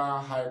Federal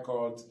High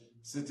Court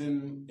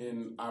sitting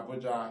in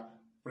Abuja,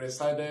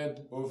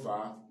 presided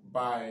over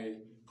by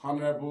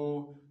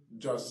Honorable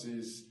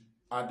Justice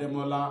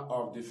Ademola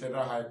of the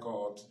Federal High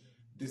Court,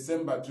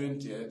 December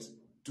 20th,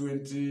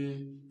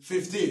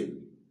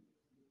 2015.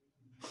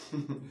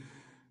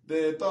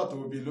 They thought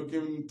we'll be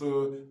looking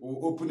to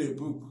open a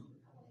book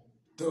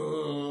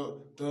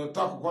to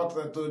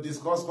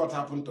discuss what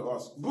happened to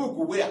us. Book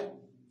where?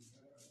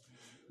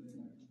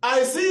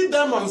 I see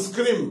them on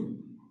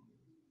screen.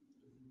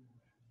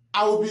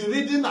 I will be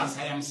reading as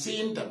I am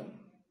seeing them.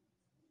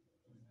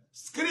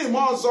 Scream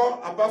also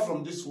apart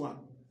from this one.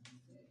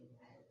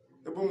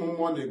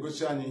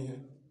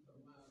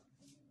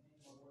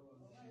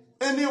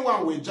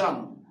 Anyone with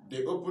jam,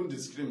 they open the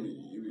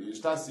screen, you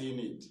start seeing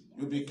it.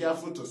 You be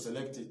careful to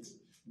select it.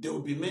 There will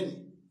be many.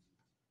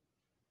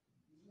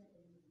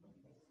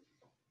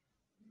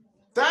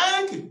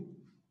 Thank you.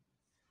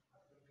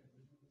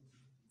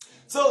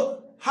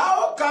 So,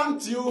 how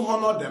can't you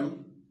honor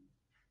them?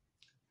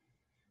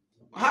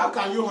 How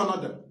can you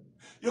honor them?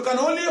 You can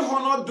only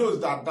honor those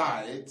that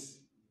died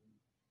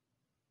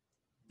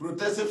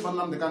protesting for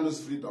Nnamdi Kanu's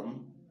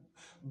freedom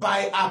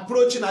by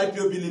approaching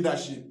IPOB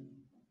leadership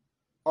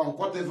on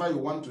whatever you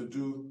want to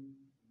do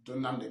to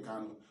Nnamdi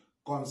Kanu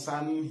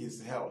concerning his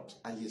health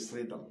and his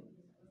freedom.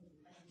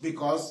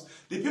 Because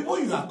the people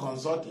you are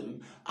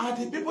consulting are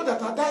the people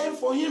that are dying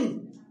for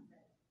him.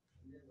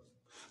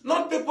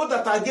 Not people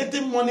that are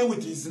getting money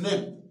with his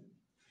name.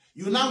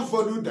 You now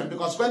follow them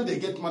because when they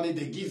get money,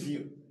 they give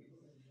you.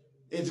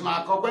 It's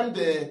when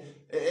the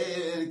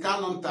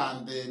Kanu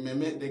and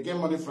they get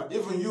money from,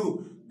 even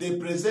you, they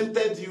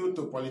presented you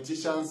to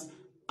politicians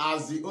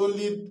as the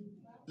only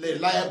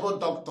reliable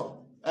doctor,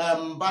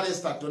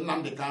 barrister to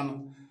Nnamdi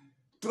Kanu.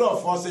 True or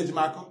false,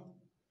 Ejimako?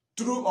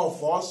 True or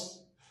false?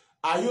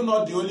 Are you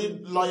not the only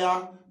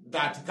lawyer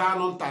that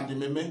Kanu and the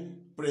Meme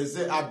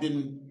have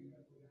been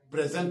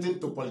presenting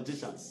to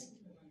politicians?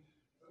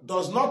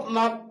 Does not,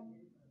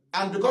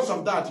 and because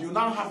of that, you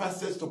now have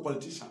access to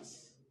politicians.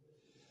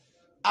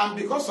 And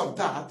because of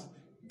that,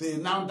 they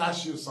now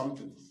dash you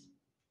something.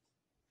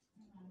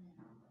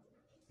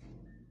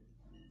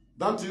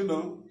 Don't you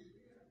know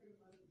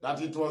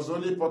that it was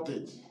only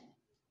pottage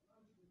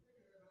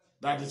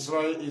that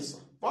destroyed Esau?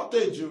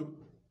 Pottage, you.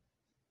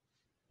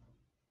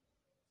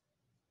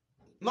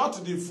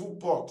 Not the full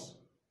pot.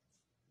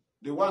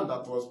 The one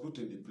that was put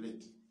in the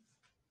plate.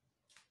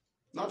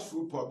 Not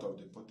full pot of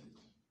the pottage.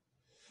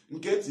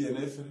 Nketi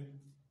enefere.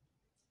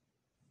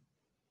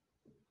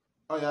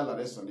 Oh yeah, la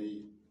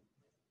resoni.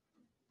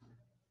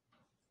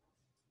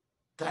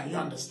 Can you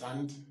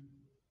understand?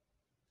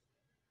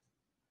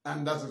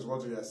 And that is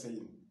what we are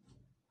saying.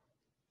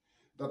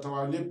 That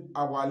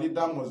our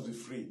leader must be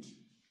freed.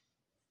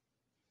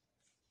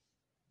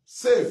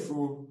 Safe.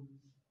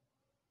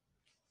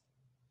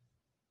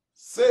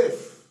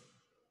 Safe.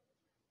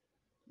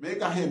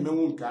 Make a him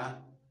menunka.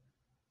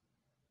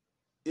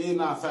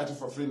 In our fight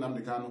for free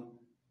Nnamdi Kanu.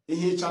 in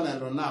his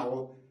channel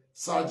now,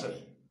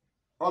 surgery.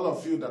 All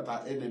of you that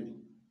are enemy.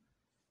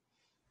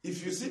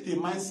 If you see the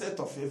mindset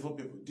of evil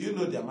people, do you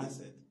know their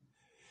mindset?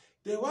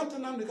 They want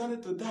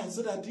Nnamdi to die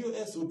so that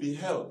US will be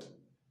held.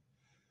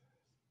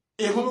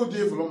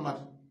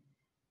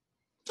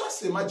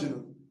 Just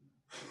imagine.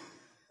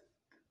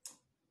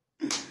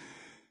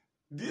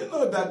 Do you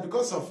know that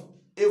because of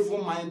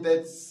evil mind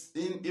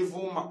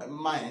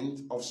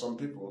of some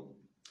people,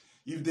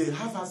 if they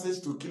have access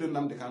to kill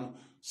Nnamdi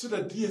so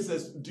that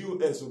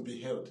DOS will be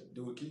held,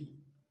 they will kill you.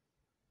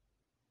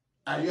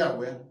 Are you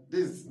aware?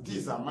 This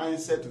is a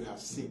mindset we have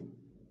seen.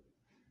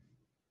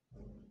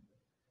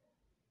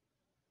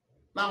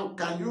 Now,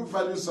 can you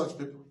value such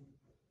people?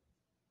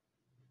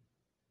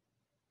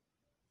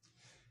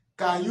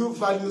 Can you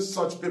value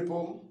such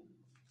people?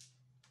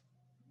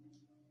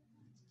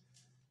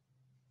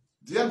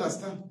 Do you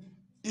understand?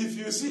 If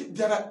you see,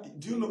 do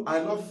you know, I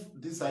love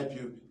this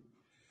IPOB.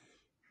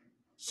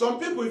 Some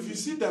people, if you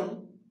see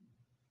them,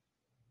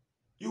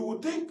 you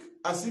would think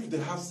as if they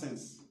have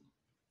sense.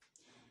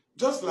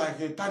 Just like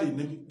a Tari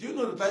name. Do you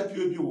know that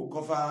IPOB will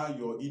cover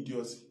your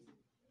idiocy?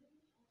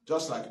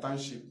 Just like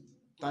township.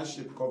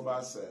 Township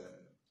covers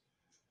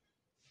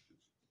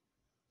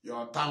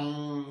your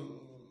town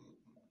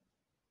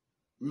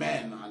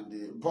men and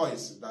the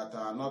boys that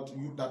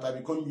are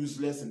become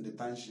useless in the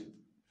township.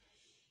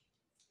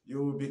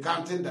 You will be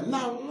counting them.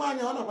 Now,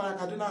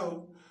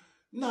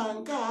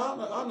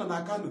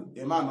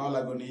 Kanu, a man all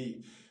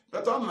agony.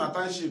 But on a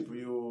township,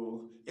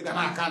 you can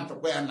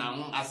account where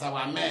now as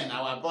our men,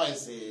 our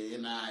boys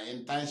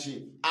in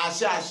township.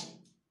 Ashashi.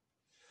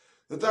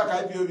 The talk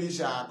IPOB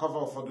shall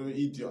cover for the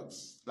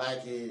idiots,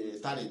 like a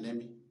Tari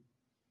Nemi.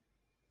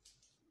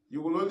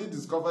 You will only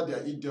discover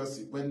their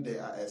idiocy when they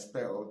are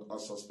expelled or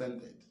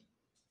suspended.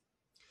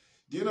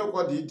 Do you know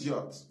what the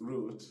idiot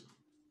wrote?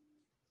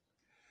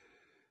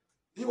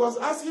 He was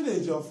asking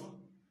Ejiofor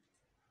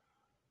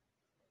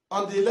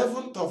on the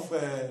 11th of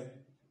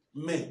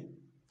May.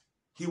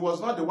 He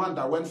was not the one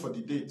that went for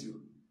the date.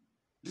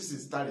 This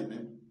is Tari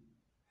Nemi.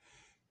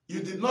 You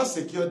did not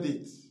secure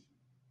date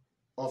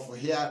of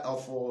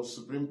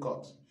Supreme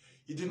Court.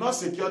 You did not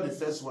secure the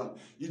first one.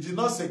 You did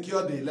not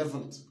secure the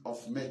 11th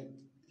of May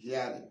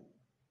hearing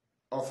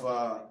of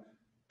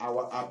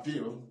our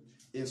appeal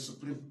in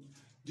Supreme.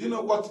 Do you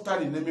know what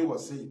Tari Nemi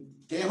was saying?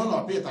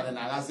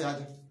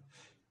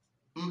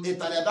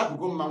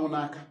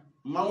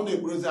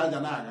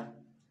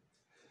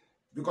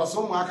 Because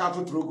some aka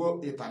to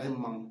trogo Itali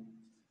man.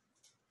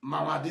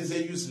 Mama is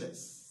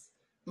useless.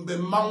 The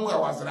man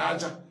was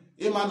Raja.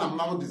 Iman and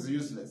Mount is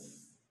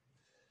useless.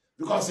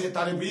 Because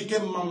Itali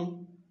became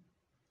man.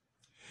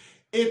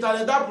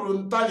 Itali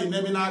dapun Tali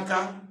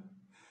Neminaka.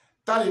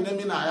 Tali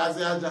Nemina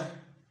Yaziaja.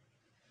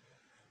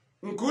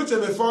 Nkuche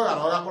before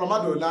or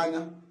Romado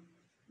Lanya.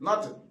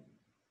 Nothing.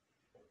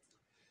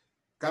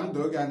 Come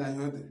to Ghana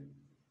Yode.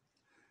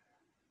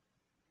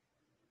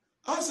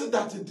 I said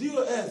that the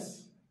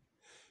DOS,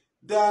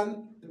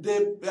 then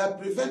they are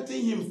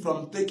preventing him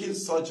from taking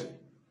surgery.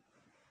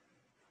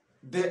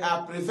 They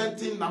are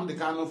preventing Nnamdi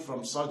Kanu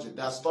from surgery.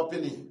 They are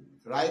stopping him,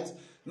 right?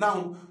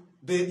 Now,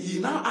 he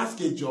now asked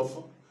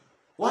Ejiofor,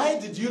 why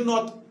did you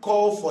not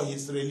call for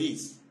his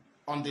release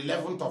on the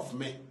 11th of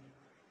May?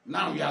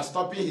 Now you are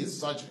stopping his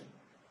surgery.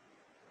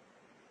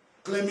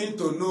 Claiming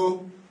to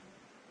know,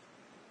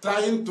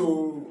 trying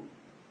to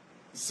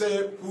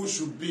say who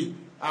should be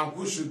and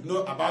who should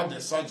know about the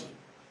surgery.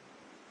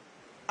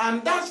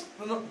 And that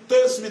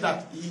tells me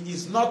that he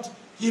is not,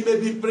 he may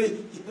be,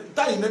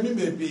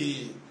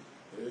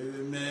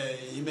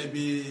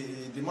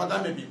 the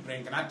mother may be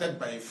impregnated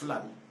by a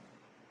Fulani.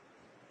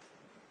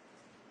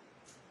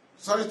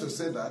 Sorry to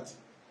say that.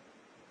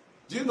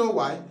 Do you know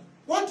why?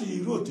 What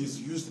he wrote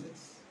is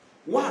useless.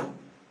 One,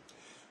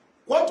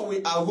 what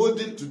we are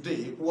holding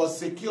today was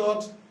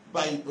secured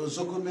by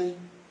Ozokome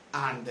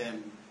and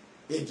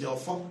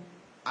Ejiofor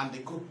and the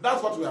cook.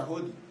 That's what we are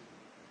holding.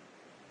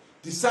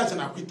 The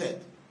sergeant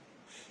acquitted.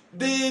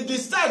 The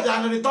discharge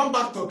and return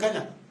back to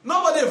Kenya.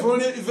 Nobody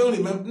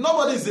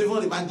is even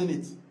reminding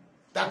it.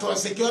 That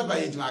was secured by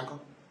Ejimako.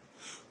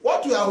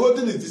 What we are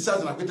holding is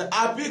discharge and acquitted.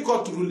 Appeal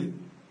court ruling.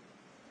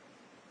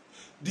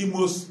 The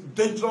most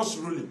dangerous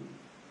ruling.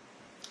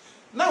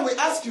 Now we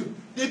ask you,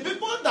 the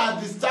people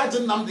that discharged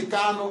Nnamdi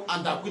Kanu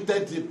and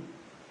acquitted him,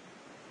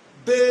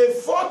 they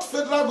fought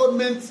federal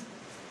government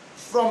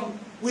from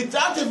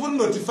without even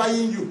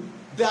notifying you.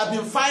 They have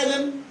been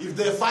filing. If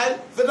they file,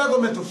 federal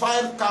government to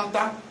file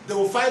counter, they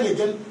will file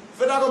again.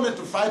 Federal government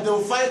to file, they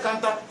will file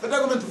counter,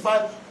 federal government to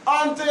file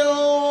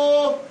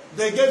until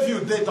they gave you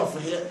date of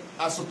here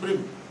as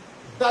Supreme.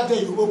 That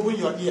day you open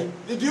your ear.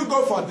 Did you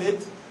go for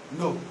date?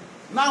 No.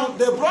 Now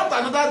they brought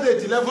another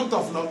date, 11th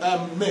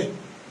of May.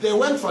 They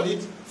went for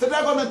it.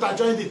 Federal government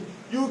adjourned it.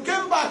 You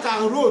came back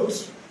and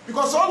wrote,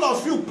 because all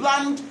of you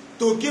planned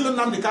to kill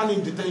Nnamdi Kanu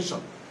in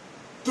detention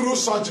through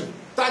surgery,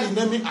 Tari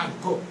Nemi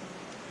and co.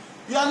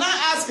 You are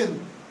now asking,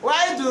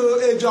 why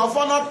do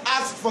Ejiofor not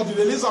ask for the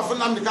release of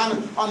Nnamdi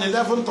Kanu on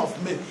 11th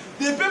of May?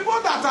 The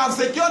people that have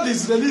secured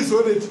his release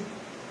already,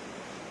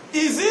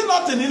 is he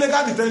not in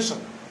illegal detention?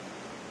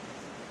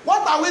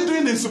 What are we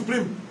doing in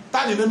Supreme?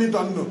 That enemy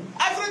don't know.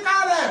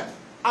 African rep,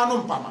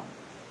 Anumpama.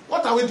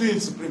 What are we doing in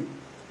Supreme?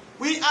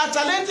 We are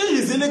challenging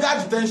his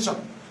illegal detention.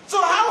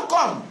 So how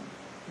come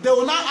they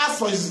will not ask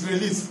for his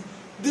release?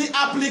 The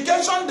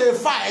application they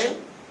file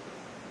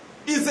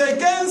is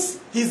against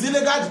his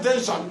illegal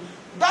detention.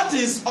 That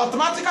is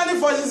automatically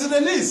for his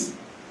release.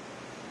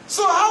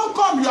 So how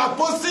come you are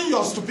posting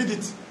your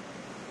stupidity?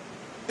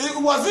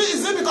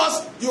 Is it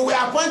because you were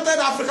appointed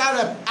African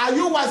rep? Are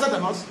you wiser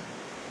than us?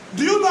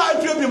 Do you know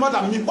IPOB more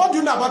than me? What do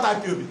you know about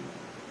IPOB?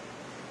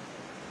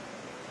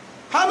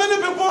 How many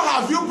people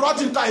have you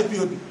brought into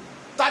IPOB?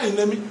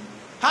 Name.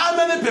 How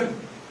many people?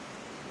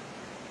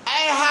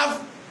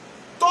 I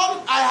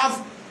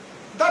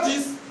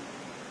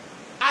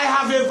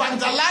have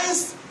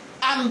evangelized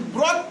and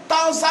brought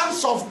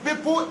thousands of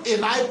people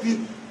in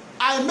IPOB.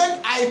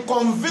 I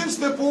convince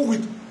people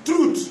with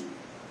truth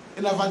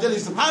in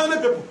evangelism. How many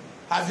people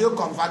have you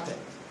converted?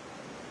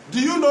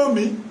 Do you know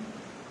me?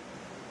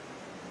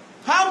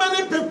 How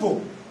many people?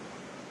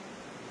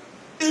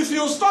 If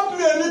you stop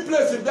me any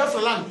place in Biafra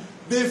land,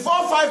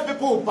 before 5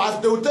 people will pass,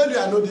 they will tell you,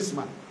 I know this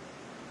man.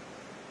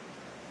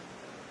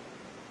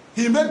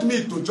 He made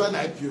me to join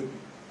IPOB.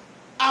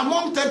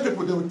 Among 10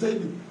 people, they will tell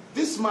you,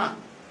 this man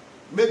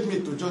made me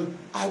to join.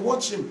 I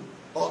watched him,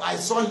 or I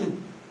saw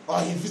him, or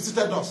he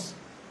visited us.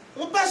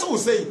 One person will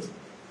say it.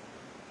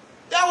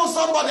 There was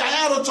somebody,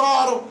 I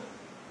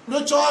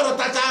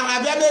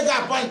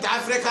appoint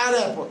African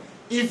rep.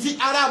 If he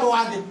Arab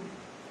one,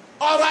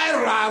 all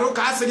right,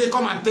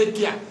 come and take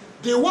care.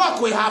 The work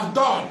we have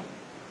done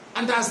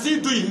and are still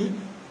doing,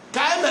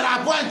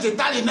 can appoint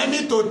Italian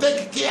enemy to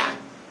take care.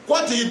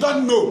 What he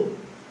don't know.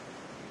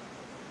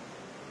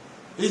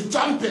 He's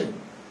jumping.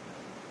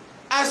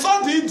 I saw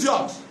the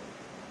idiot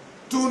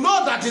to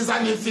know that he's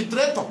an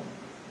infiltrator.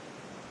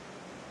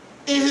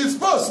 In his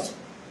post,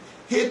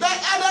 he then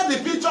added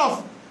the picture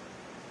of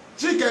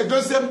Chike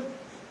Dosem.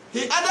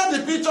 He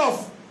added the picture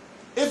of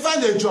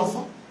Ifeanyi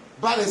Ejiofor,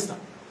 barrister.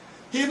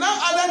 He now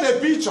added a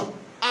picture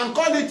and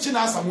called it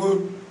China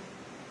Samuel.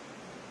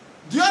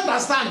 Do you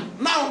understand?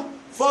 Now,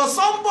 for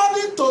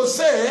somebody to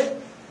say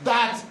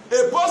that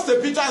he post a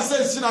picture and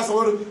says China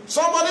Samuel,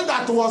 somebody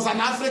that was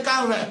an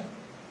African rep,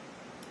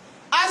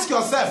 ask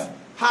yourself,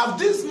 have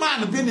this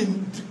man been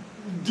in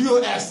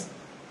DOS?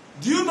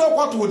 Do you know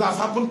what would have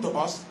happened to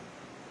us?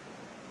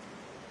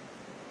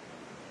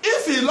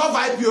 If he loved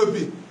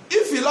IPOB,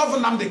 if he loved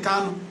Nnamdi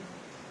Kanu,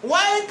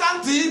 why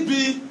can't he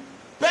be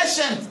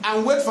patient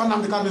and wait for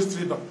Nnamdi Kanu's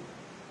freedom?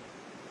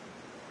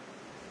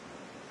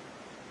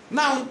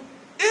 Now,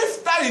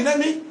 if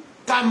Tarinemi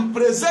can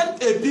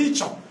present a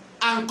picture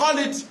and call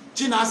it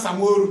China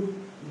Samoru,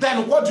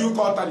 then what do you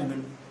call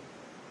Tarinemi?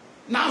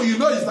 Now you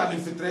know he's an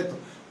infiltrator.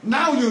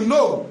 Now you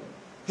know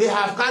he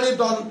have carried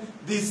on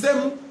the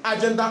same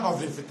agenda of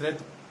the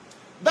infiltrator.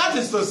 That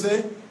is to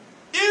say,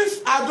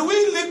 if had we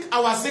leak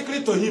our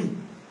secret to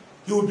him,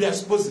 he will be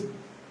exposed.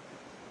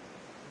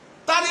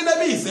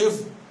 Tarinemi is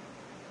safe.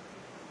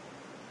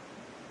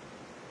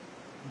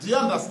 Do you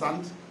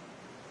understand?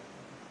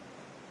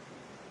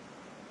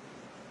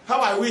 How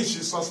I wish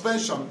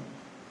suspension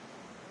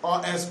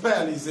or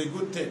expel is a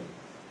good thing.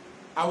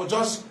 I will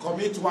just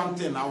commit one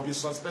thing, I will be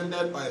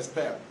suspended or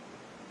expelled.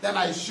 Then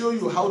I show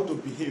you how to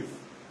behave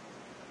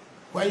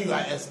when you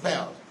are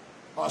expelled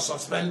or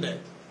suspended.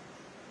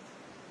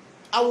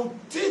 I will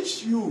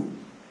teach you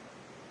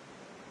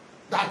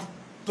that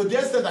to the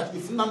extent that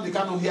if Nnamdi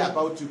cannot hear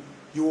about you,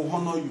 he will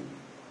honor you.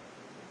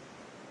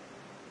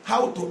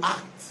 How to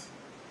act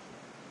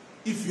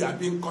if you are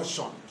being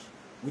cautioned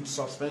with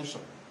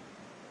suspension.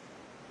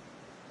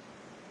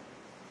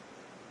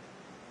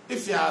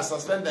 If you are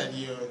suspended,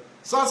 you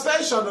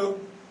suspension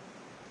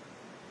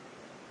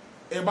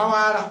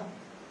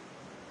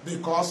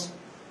because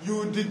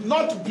you did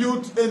not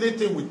build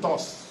anything with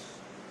us.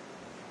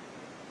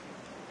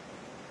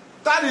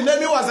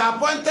 Tarinemi was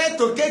appointed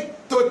to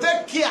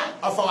take care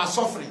of our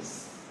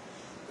sufferings,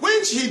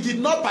 which he did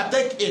not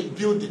partake in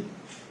building.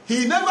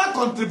 He never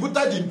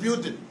contributed in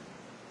building.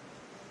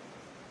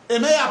 He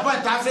may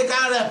appoint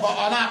African rep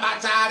or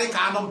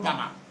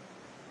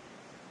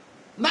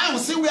now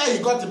see where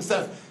he got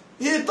himself.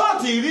 He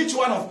thought he reached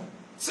one of,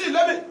 a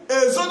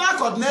zonal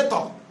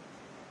coordinator.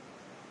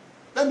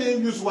 Let me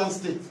use one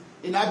state,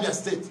 in Abia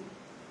State.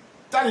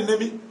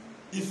 Tarinemi,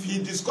 if he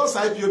discuss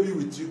IPOB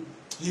with you,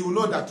 he will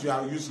know that you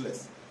are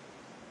useless.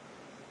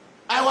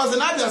 I was in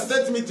Abia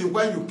State meeting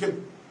when you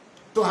came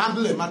to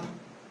handle a matter.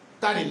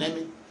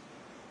 Tarinemi,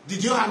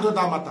 did you handle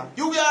that matter?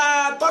 You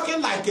were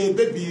talking like a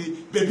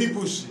baby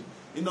pussy.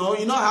 You know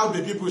how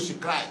baby pussy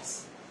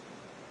cries.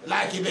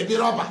 Like a baby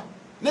robber.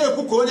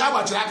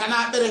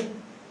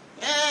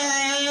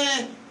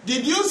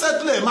 Did you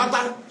settle a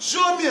matter?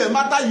 Show me a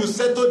matter you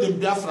settled in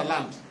Biafra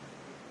land.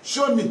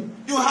 Show me.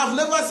 You have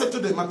never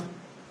settled a matter.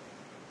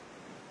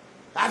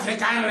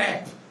 African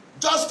rep.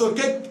 Just to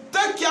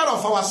take care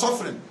of our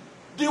suffering.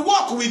 The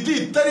work we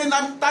did,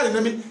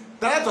 Tarinemi,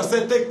 director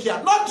said take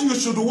care. Not you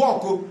should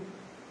work. Oh.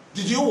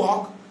 Did you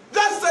work?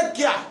 Just take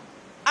care.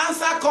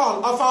 Answer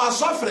call of our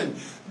suffering.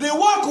 The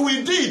work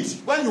we did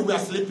when you were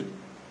sleeping.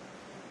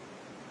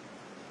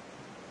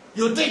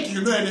 You think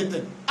you know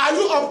anything. Are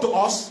you up to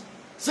us?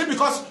 See,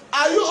 because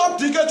are you up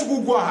to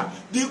Ikechukwu Gwaha,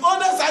 the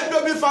oldest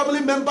IPOB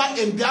family member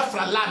in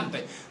Biafra land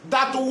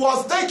that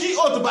was taken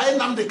out by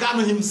Nnamdi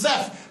Kanu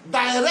himself,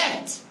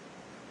 direct?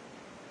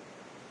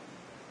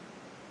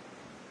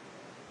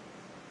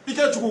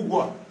 Ikechukwu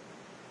Gwaha,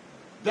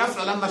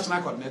 Biafra land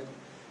national coordinator.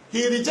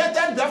 He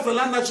rejected Biafra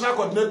land national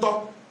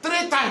coordinator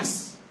 3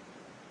 times.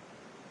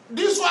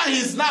 This one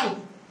is now,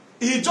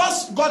 he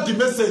just got the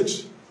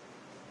message.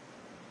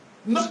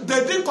 No,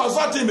 they didn't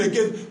consult him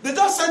again. They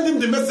just sent him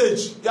the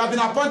message. He has been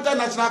appointed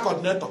national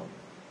coordinator.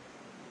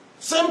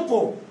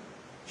 Simple.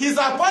 His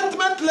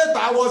appointment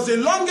letter was the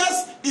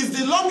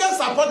longest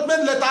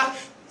appointment letter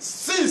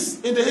since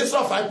in the history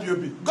of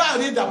IPOB. Go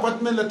and read the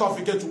appointment letter of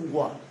Ikechukwu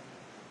Gwaha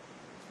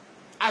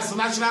as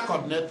national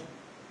coordinator.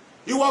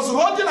 He was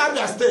holding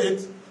Abia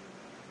State.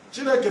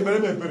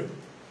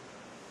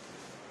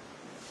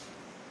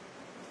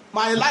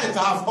 My light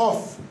have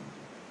off.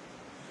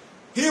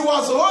 He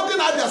was holding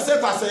Abia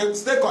State as a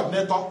state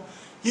coordinator.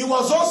 He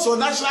was also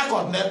national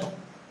coordinator,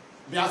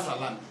 Biafra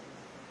land.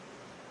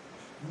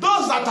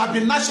 Those that have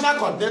been national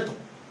coordinator,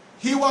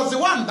 he was the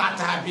one that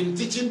had been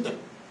teaching them.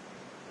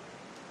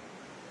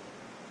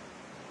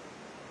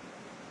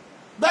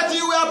 But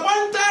you were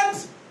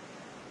appointed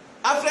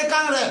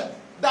African rep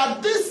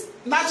that this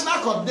national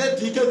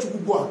coordinator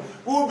Ikechukwu Gwaha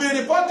will be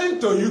reporting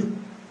to you.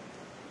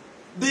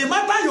 The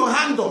matter you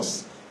handle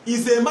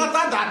is a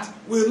matter that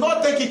will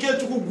not take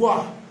Ikechukwu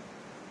Gwaha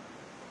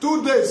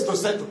 2 days to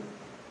settle.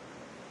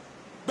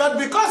 But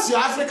because you're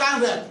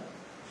African rep,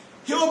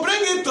 he will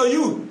bring it to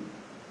you.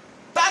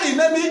 That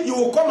enemy, you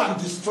will come and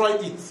destroy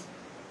it.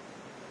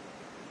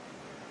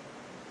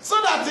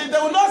 So that they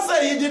will not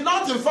say he did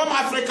not inform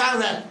African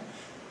rep.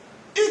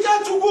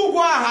 Ikechukwu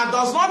Gwaha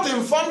does not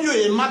inform you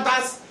in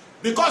matters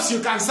because you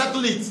can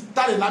settle it.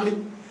 That enemy.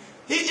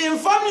 He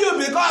informed you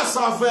because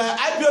of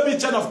IPOB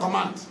chain of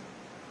command.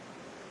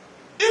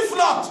 If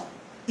not,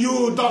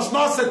 you does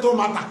not settle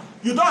matter.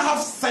 You don't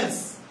have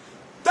sense.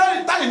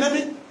 That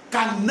enemy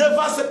can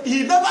never settle.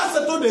 He never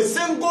settled a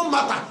single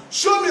matter.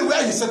 Show me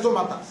where he settled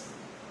matters.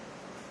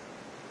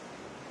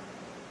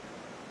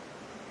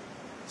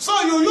 So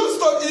you used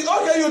to,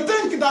 okay, you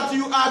think that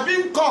you are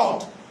being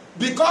called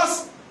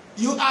because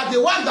you are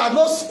the one that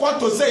knows what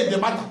to say in the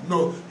matter.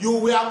 No, you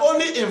were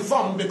only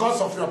informed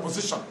because of your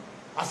position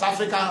as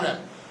African rep.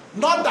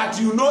 Not that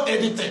you know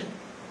anything.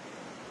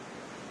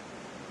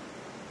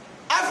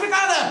 African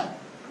rep,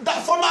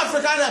 that former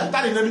African rep,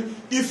 that enemy,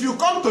 if you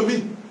come to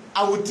me,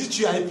 I will teach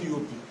you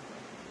IPOB.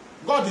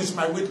 God is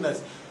my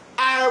witness.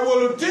 I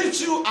will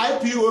teach you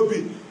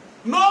IPOB.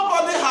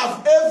 Nobody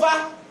have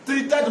ever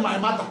treated my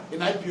matter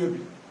in IPOB.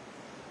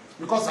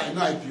 Because I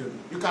know IPOB.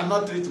 You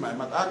cannot treat my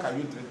matter. How can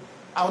you treat?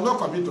 I will not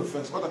commit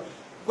offense. But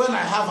when I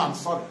have, I'm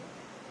sorry.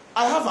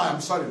 I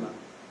am sorry now.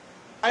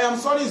 I am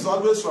sorry is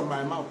always from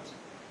my mouth.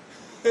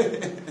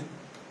 Even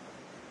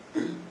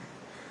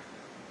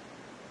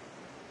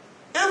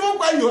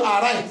when you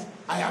are right,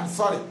 I am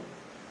sorry.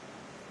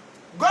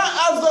 Go and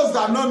ask those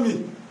that know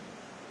me.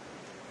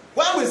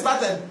 When we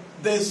started,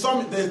 they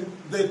told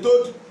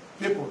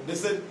people, they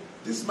said,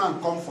 this man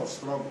come for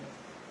struggle.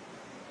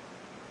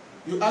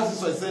 You ask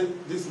this one, say,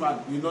 this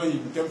man, you know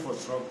he came for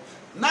struggle.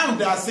 Now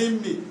they are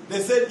saying me.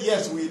 They said,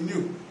 yes, we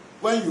knew.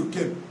 When you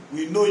came,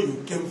 we know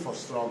you came for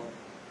struggle.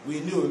 We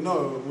knew,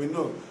 no, we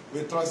know.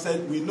 We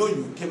trusted, we know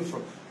you came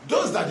from.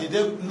 Those that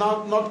did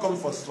not come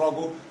for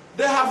struggle,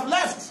 they have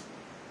left.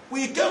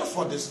 We came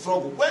for the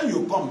struggle. When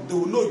you come, they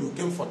will know you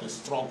came for the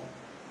struggle.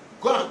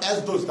 Go and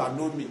ask those that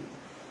know me.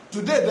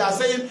 Today they are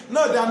saying,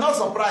 no, they are not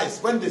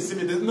surprised. When they see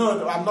me,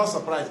 no, I'm not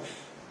surprised.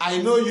 I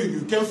know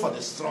you came for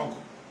the struggle.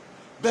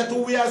 But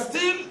we are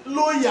still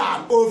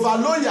loyal, over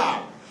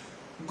loyal.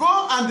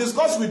 Go and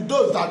discuss with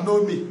those that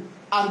know me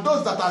and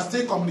those that are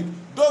still communicating.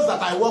 Those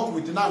that I work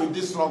with now in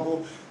this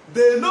struggle,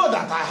 they know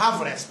that I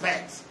have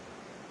respect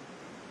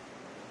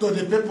to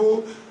the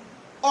people.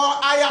 Or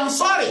I am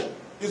sorry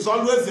is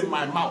always in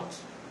my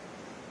mouth.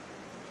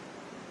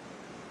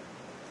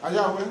 Are you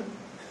aware?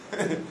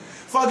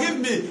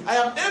 Forgive me. I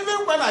am,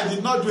 even when I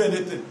did not do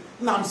anything.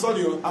 No, I'm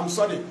sorry. I'm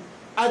sorry.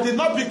 I did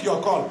not pick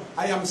your call.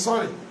 I am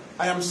sorry.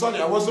 I am sorry.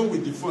 I wasn't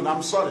with the phone.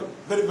 I'm sorry.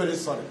 Very, very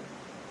sorry.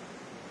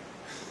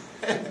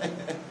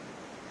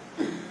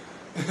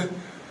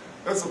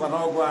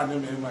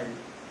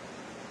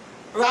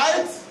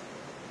 Right?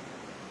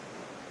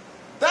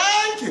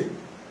 Thank you.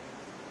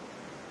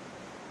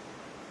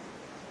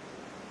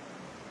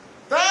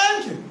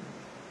 Thank you.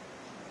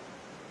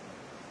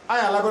 I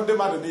am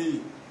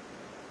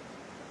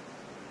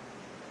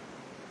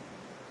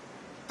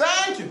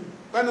thank you.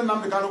 When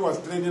Nnamdi Kanu was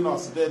training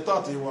us, they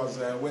thought he was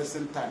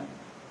wasting time.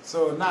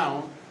 So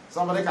now,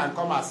 somebody can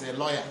come as a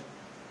lawyer.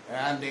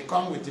 And they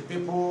come with the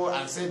people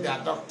and say they are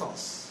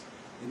doctors.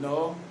 You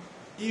know,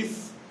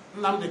 if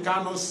Nnamdi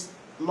Kanu's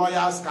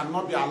lawyers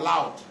cannot be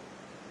allowed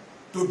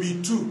to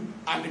be two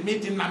and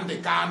meet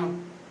Nnamdi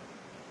Kanu,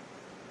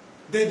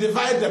 they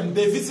divide them,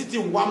 they visit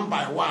him one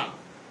by one.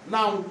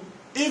 Now,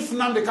 if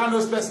Nnamdi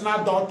Kanu's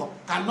personal doctor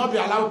cannot be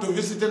allowed to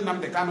visit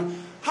Nnamdi Kanu,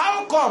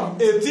 how come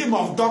a team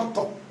of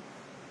doctors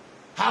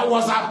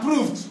was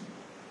approved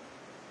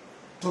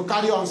to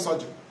carry on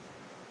surgery?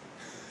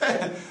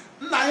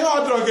 Nna ihe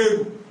ọdụrụ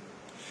ga-egwu.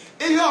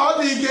 Ihe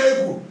ọdụ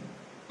ga-egwu.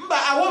 Mba,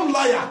 I'm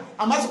lawyer.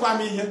 I'm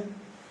asking ihe.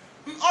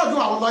 I'm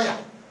a lawyer.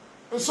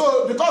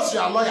 So, because you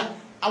are a lawyer,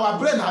 our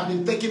brain has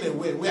been taken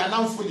away. We are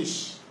now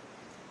foolish.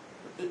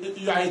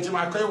 You are a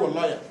Jimakaiwo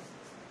lawyer.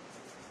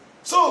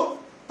 So,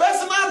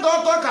 personal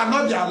doctor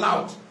cannot be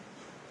allowed.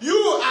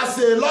 You, as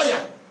a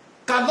lawyer,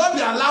 cannot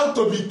be allowed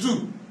to be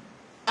too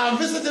and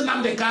visiting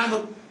Nnamdi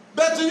Kanu.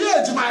 But you,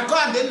 Ejimako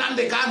and the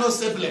Nnamdi Kanu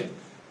sibling,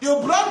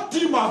 you brought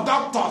team of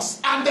doctors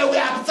and they were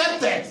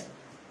accepted.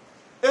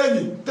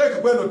 Any, take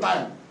away no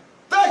time.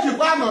 Take you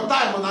one no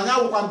time on Anya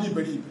Wukandi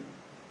Beribe.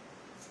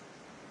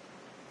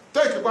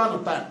 Take you one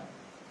no time.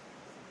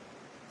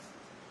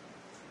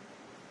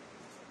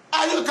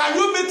 Can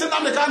you meet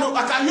Nnamdi Kanu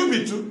or can you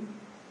be two?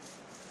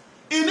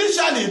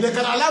 Initially, they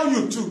can allow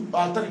you 2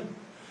 or 3.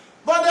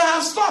 But they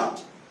have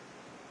stopped.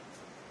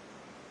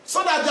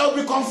 So that there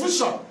will be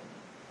confusion.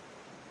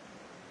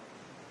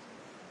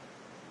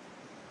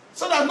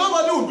 So that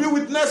nobody will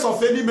be witness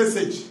of any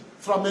message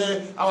from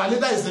our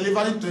leader is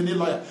delivering to any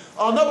lawyer.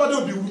 Or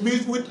nobody will be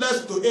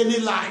witness to any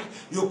lie.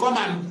 You come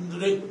and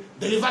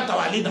deliver to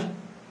our leader.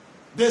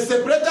 They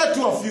separated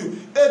 2 of you.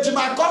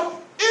 Ejimako,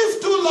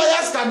 if 2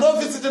 lawyers cannot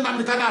visit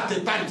Nnamdi Kanu at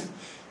a time,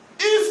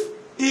 if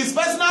his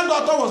personal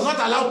doctor was not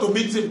allowed to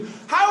meet him,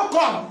 how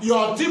come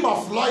your team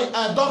of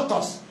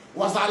doctors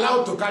was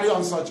allowed to carry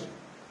on surgery?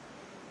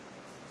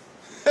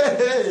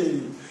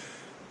 Hey,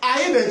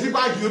 I need a deep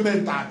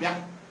argument.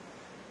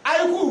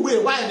 I will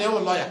wait. Why a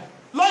lawyer?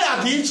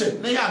 Lawyer teacher,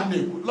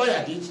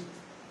 lawyer teacher.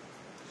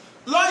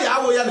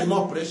 Lawyer will have an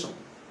operation.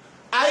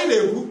 I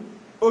know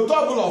a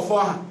double of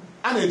 4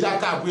 and a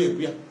jack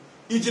way.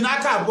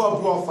 Ijinaka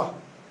Bob offer.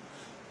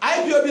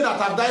 Ipob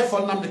that have died for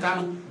Nnamdi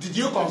Kanu, did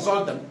you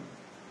consult them?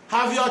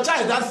 Have your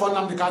child died for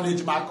Nnamdi Kanu,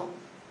 Ejimako?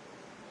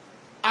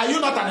 Are you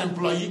not an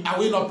employee? Are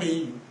we not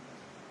paying you?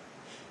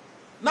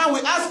 Now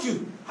we ask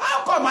you,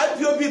 how come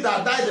Ipob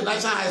that died in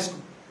National High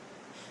School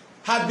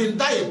had been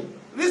dying?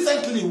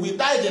 Recently, we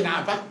died in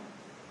Aba,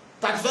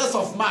 31st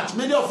of March.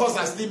 Many of us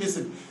are still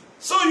missing.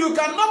 So you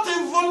cannot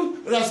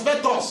even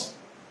respect us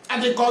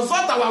and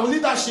consult our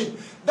leadership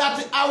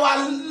that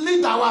our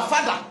leader, our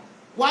father,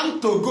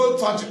 want to go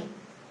surgery.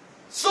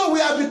 So we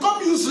have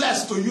become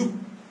useless to you.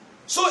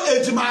 So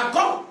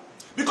Ejimako,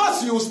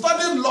 because you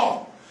studied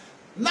law,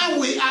 now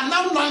we are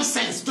now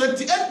nonsense.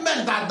 28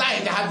 men that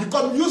died have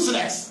become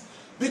useless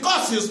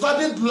because you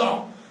studied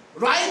law,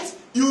 right?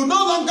 You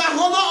no longer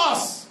honor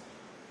us.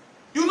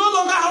 You no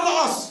longer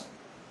honor us.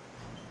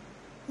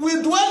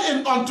 We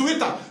dwell on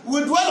Twitter.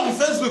 We dwell on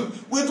Facebook.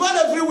 We dwell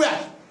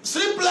everywhere.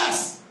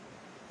 Sleepless.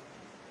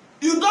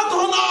 You don't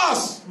honor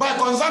us by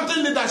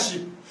consulting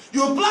leadership.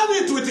 You plan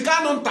it with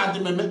Kanu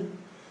Tadimeme.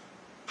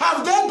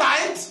 Have they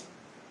died?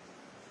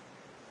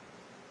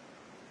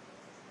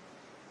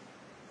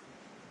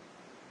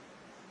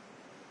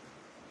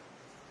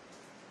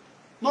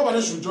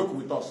 Nobody should joke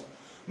with us.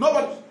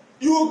 Nobody.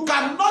 You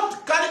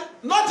cannot carry,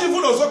 not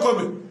even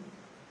Osokome,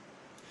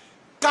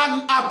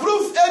 can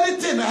approve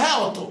anything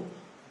health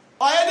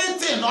or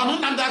anything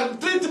on under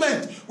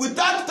treatment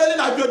without telling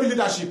Ipob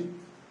leadership.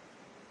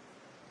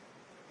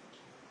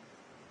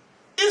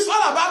 It's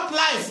all about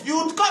life. You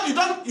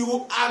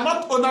are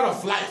not owner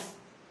of life.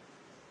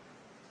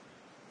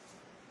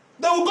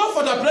 They will go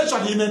for the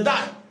operation, he may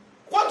die.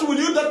 What will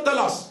you tell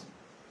us?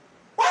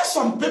 Why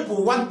some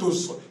people want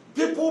to,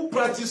 people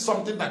practice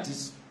something that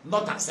is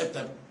not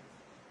acceptable?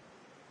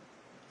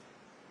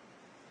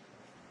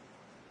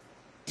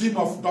 Team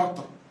of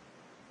doctor.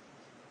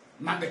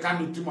 Not the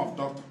kind of team of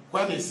doctor.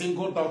 When a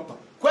single doctor.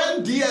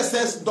 When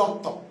DSS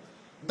doctor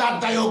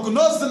that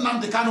diagnosed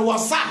Nnamdi Kanu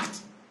was sacked.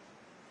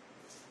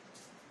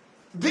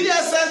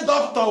 DSS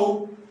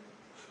doctor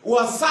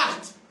was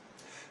sacked.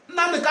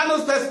 Nnamdi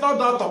Kanu's personal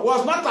doctor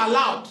was not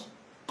allowed.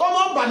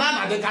 Common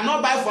banana, they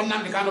cannot buy for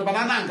Nnamdi Kanu,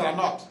 banana and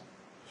granite.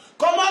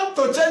 Common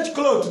to change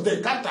clothes,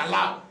 they can't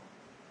allow.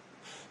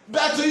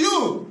 But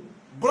you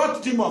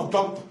brought team of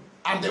doctor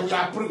and they were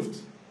approved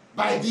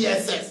by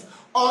DSS.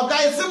 Or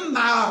guys,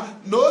 now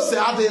no say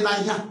are they na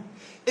here.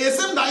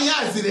 Isim na here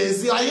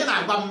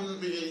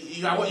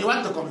you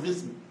want to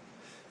convince me?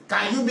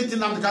 Can you meet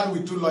Nnamdi Kanu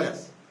with 2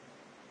 lawyers?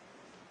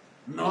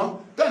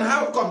 No. Then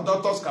how come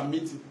doctors can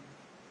meet him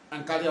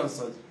and carry on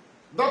surgery?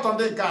 Doctor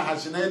they can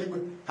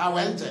have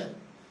went.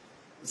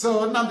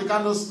 So Nnamdi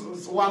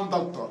Kanu's one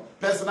doctor,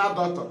 personal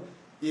doctor,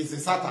 is a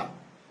Satan.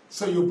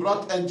 So you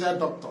brought angel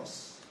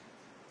doctors.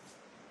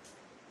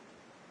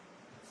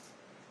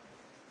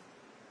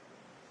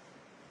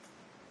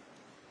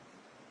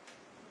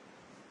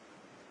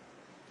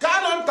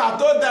 Kanu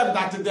told them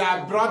that they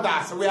are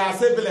brothers, we are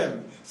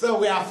siblings, so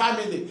we are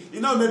family.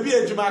 You know, maybe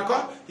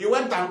Ejimako, he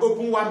went and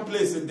opened one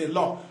place in the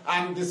law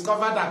and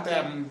discovered that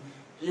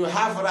you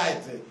have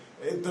right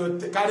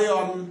to carry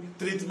on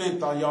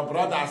treatment on your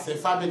brother as a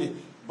family.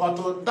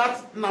 But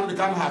that Nnamdi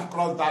Kanu have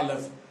crossed that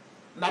level.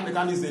 Nnamdi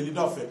Kanu is a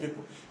leader of a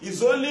people.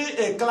 It's only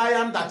a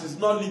client that is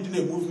not leading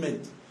a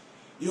movement.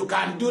 You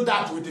can do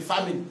that with the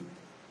family.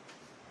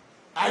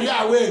 Are you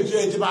aware,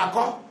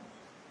 Ejimako?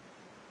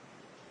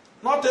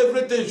 Not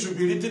everything should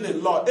be written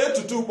in law. 8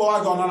 to 2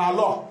 power on a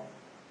law.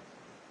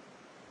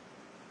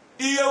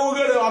 Iye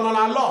ugere on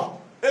a law.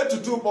 8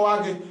 to 2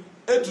 power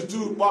 8 to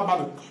 2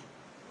 power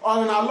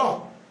on a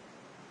law.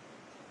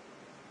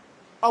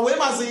 Awe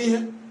mazi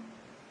ihe.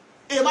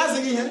 E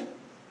mazi ihe.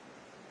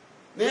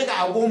 Na ga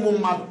agwo ụmụ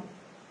mmadụ.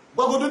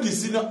 Gbagodo the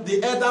senior,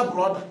 the elder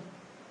brother.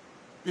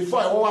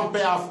 Before I want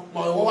pay off,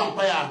 I want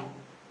pay off.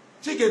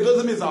 Chike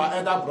doesn't mean our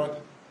elder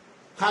brother.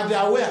 How they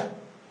aware?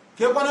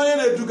 Kepano ye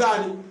na-eduga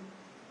anyị.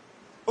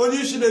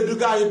 Onye isi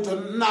na-eduga anyị to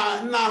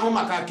na ahụ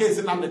maka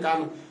case Nnamdi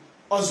Kanu.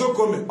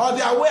 Ozokome. Or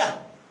they aware?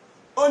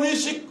 Onye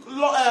isi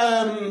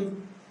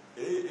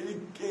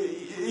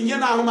ihe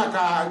na ahụ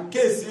maka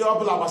case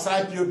ọbụla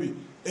gbasara IPOB.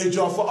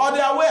 Ejofo. Or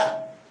they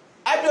aware?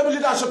 IPOB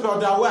leadership or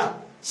they aware?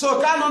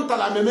 So Kanu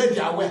ntala meme they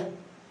aware.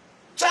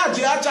 Charge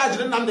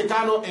Nnamdi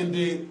Kanu in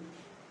the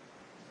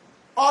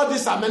all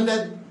these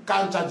amended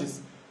count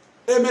charges.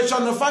 A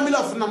mention the family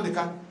of Nnamdi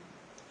Kanu.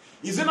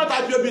 Is it not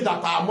IPOB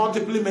that are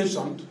multiply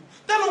mentioned?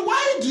 Then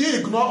why do you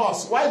ignore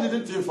us? Why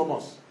didn't you inform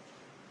us?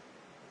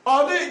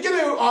 Or they give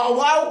you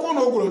why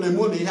go the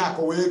money here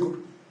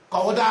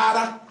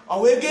or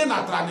we gain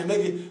a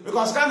trade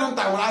because Kanu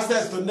will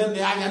access to them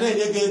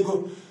the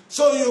go.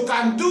 So you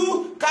can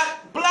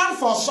plan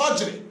for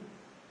surgery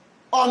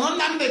on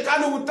Nnamdi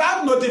Kanu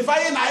without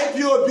notifying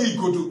IPOB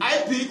good.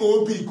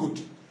 IPOB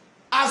good.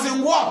 As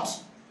in what?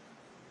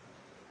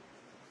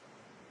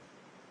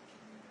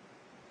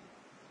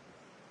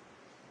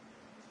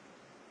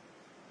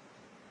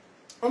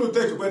 Onu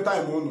take away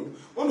time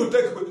onu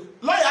take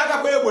lawyer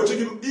aga kwa egbochi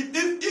gi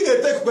I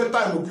ga take away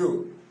time gi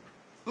o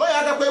lawyer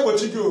aga kwa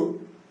egbochi gi o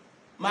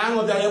ma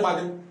anu bia ye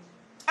gbagi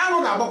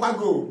anu ga agbakwa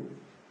gi o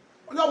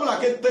onye obula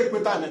ke take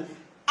away time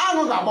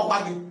anu ga agbakwa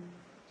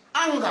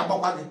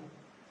gi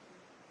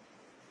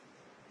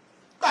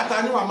kata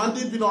anyị wa ma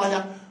ndị bi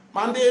n'ọhịa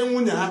ma ndị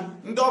nwunye ha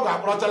ndị ọ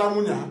ga-akpọrọtara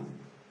nwunye ha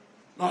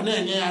na ọ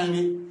na-enye ya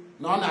nri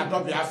na ọ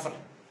na-adọ Biafra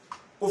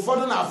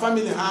ụfọdụ na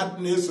family ha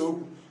na-eso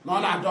okwu na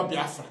ọ na-adọ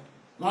Biafra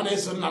na ọ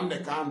na-eso Nnamdi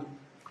Kanu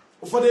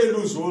ụfọdụ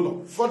eluzu ụlọ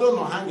ụfọdụ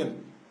nọ hanging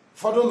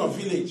ụfọdụ nọ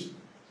village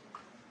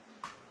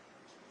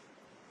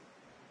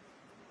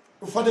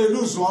ụfọdụ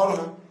eluzu ọrụ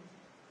ha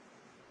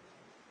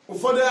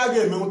ụfọdụ a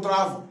ga-emenwu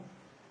travel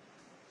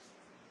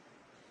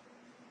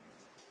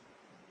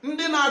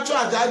ndị na-achụ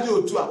aja dị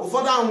otu a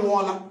ụfọdụ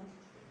anwụọla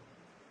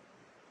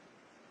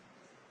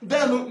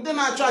denu ndị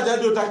na-achụ aja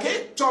dị otu a ka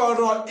ị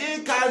chọrọ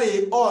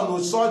ịkarị ọnụ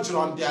surgery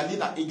on their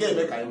leader ị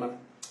ga-eme ka ị mara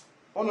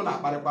ụnụ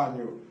na-akparịkwa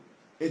anyị o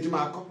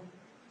Ejimakọ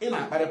ị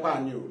na-akparịkwa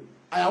anyị o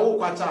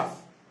ayawụkwa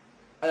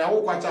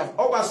chaf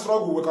ọgwa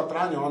strọgụ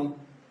wekọtara anyị ọnụ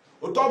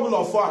otu ọbụla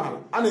ọfọ ọhara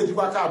a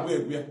na-ejikwa aka abụọ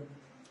egwu ya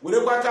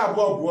werekwa aka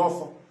abụọ buo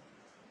ọfọ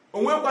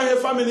onwekwa ihe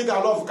family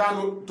ga-alove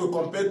Kanu to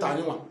compare to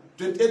anyone.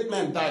 28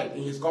 men died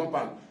in his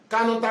compound.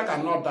 Kanu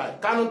cannot die.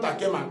 Kanu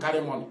came and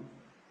carry money.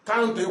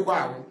 Kanu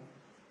ahụ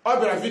ọ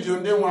bịara vidio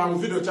ndị nwa ahụ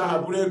vidio cha ha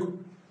buru ego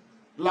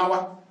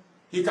lawa.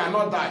 He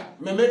cannot die.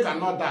 Meme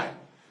cannot die.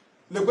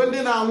 Lekwe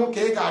ndị na-anwụ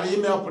ka ị gara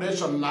ime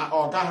operation na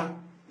ọga ha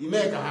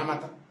ime ka ha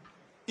mata.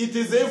 It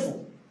is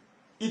evil.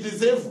 It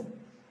is evil.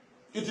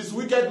 It is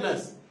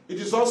wickedness. It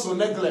is also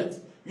neglect.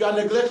 You are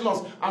neglecting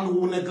us and we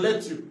will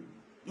neglect you.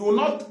 You will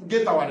not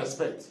get our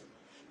respect.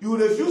 You will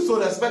refuse to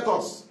respect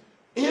us.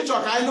 Ihe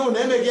chọrọ ka anyị know na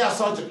emeghị ya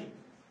surgery.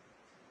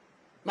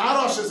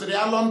 Na rushiziri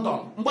ya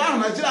London. Mgbe ahụ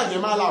Nigeria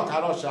ga-eme ala ka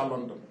rush ya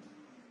London.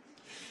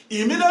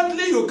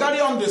 Immediately you carry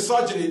on the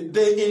surgery,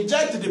 they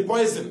inject the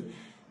poison.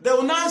 They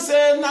will now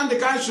say Nnamdi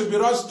Kanu should be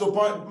rushed to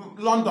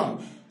London.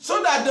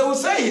 So that they will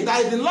say he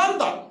died in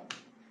London.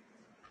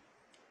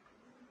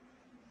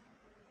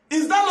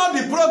 Is that not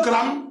the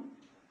program?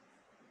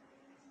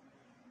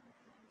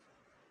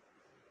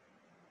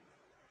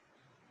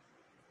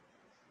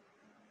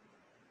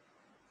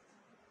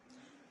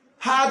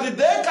 How did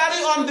they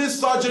carry on this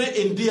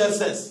surgery in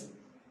DSS?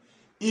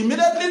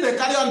 Immediately they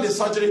carry on the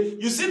surgery.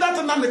 You see that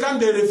Nnamdi Kanu,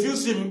 they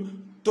refuse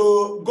him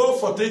to go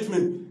for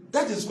treatment.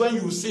 That is when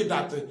you see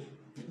that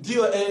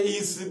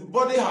his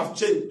body have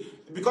changed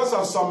because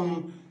of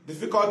some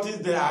difficulties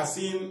they are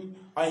seeing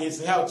on his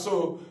health.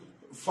 So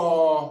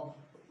for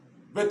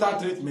better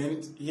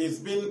treatment, he's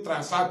been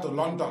transferred to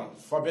London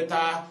for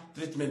better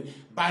treatment.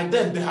 By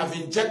then, they have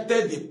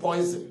injected the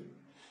poison.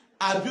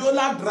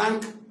 Abiola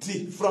drank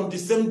tea from the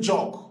same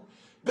jug.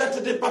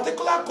 But the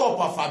particular cup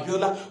of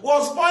Abiola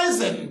was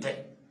poisoned.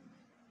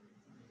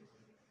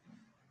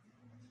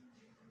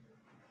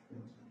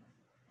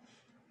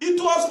 It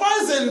was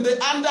poisoned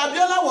and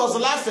Abiola was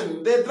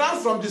laughing. They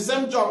drank from the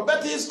same jug,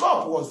 but his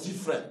cup was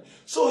different.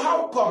 So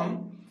how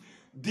come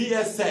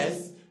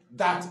DSS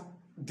that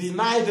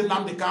denied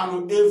Nnamdi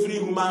Kanu every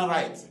human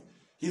right,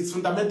 his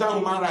fundamental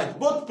human right,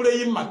 both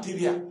praying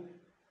material,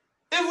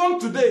 even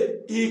today,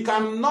 he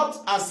cannot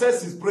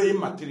access his praying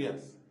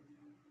materials.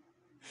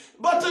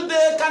 But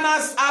they can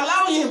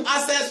allow him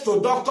access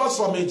to doctors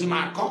from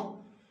Ejimako,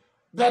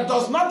 that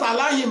does not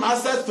allow him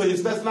access to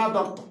his personal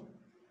doctor.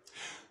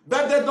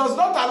 But that does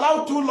not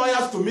allow 2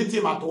 lawyers to meet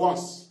him at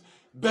once.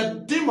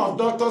 But team of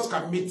doctors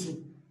can meet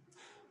him.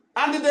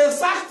 And they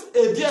sacked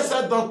a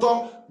DSS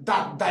doctor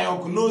that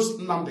diagnosed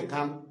Nnamdi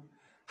Kanu.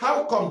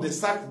 How come they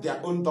sacked their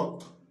own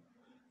doctor?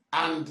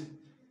 And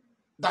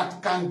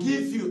that can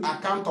give you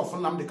account of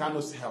Nnamdi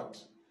Kanu's health.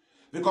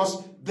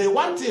 Because they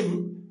want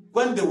him,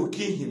 when they will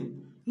kill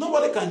him,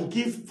 nobody can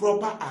give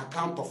proper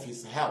account of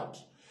his health.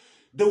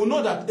 They will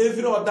know that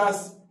every other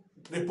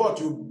report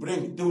you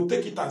bring, they will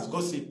take it as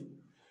gossip.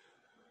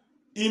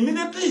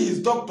 Immediately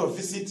his doctor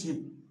visits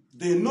him,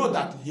 they know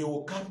that he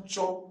will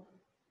capture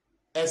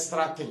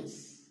extra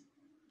things.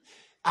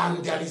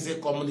 And there is a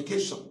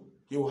communication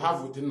he will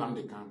have with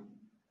Nnamdi Kanu.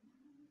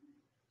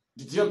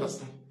 Did you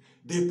understand?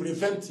 They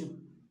prevent him.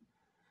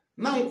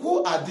 Now,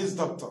 who are these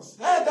doctors?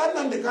 Hey, that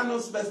Nnamdi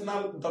Kanu's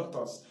personal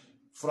doctors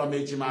from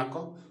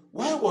Ejimako.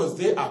 Why was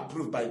they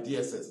approved by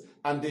DSS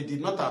and they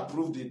did not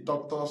approve the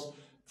doctors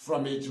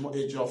from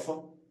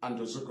Ejiofo and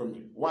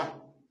Ozukomi? Why?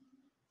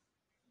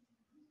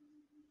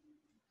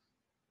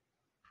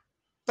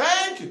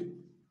 Thank you.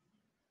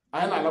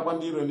 I know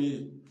what you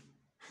need.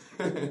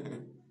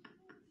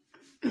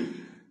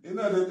 You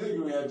know, they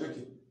think we are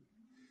joking.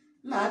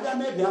 Now, I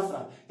may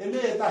Biafra, and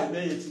may I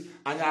may it,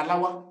 and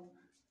Alawa.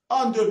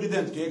 On the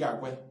obedient Kega,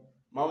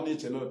 Mauni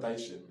Cheno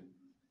Taishin.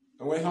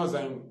 And when I was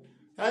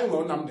I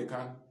won't Nnamdi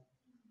Kanu.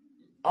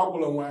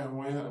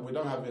 We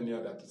don't have any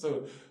of that.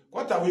 So,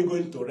 what are we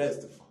going to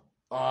rest for?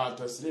 Or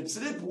to sleep?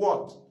 Sleep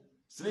what?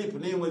 Sleep,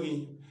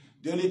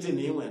 the only thing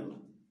he went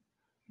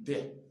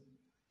there.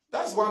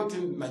 That's one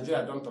thing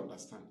Nigeria don't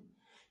understand.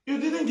 You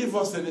didn't give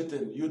us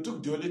anything. You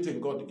took the only thing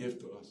God gave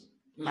to us.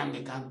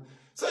 Nnamdi Kanu.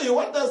 So you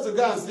want us to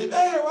go and sleep?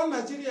 Hey, one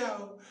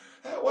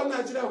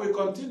Nigeria will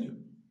continue.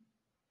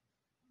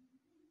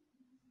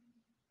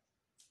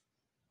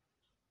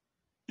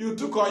 You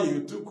took oil,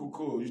 you took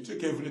cocoa, you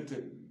took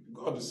everything.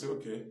 God will say,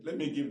 okay, let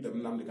me give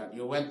them Nnamdi Kanu.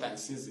 You went and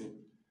seized him.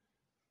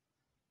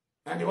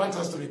 And you want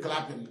us to be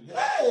clapping.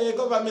 Hey,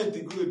 government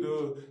is good,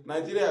 oh,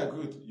 Nigeria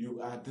good. You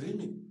are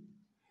dreaming.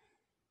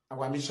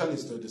 Our mission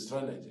is to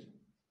destroy Nigeria.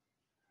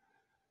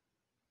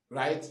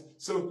 Right?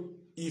 So,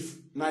 if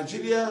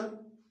Nigeria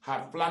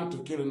had planned to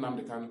kill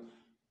Nnamdi Kanu,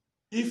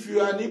 if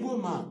you are an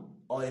Igbo man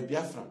or a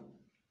Biafran,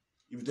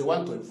 if they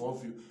want to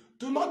involve you,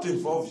 do not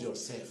involve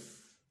yourself.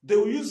 They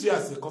will use you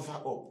as a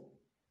cover-up.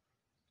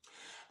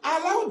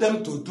 Allow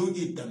them to do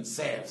it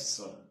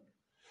themselves.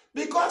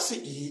 Because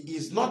he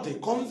is not a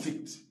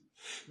convict.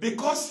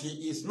 Because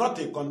he is not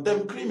a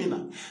condemned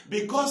criminal.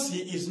 Because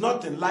he is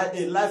not in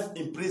a life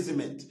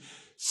imprisonment.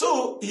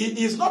 So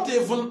he is not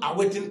even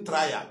awaiting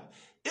trial.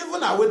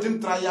 Even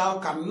awaiting trial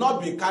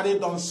cannot be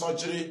carried on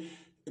surgery.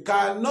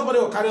 Nobody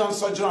will carry on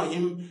surgery on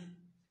him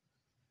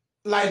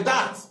like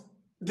that.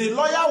 The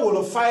lawyer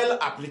will file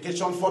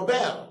application for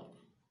bail.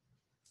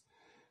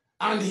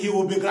 And he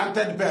will be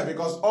granted bail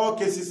because all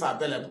cases are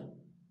available.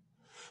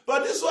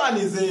 But this one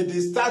is a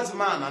discharged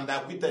man and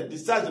acquitted.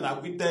 Discharged and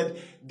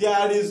acquitted.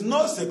 There is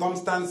no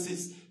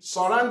circumstances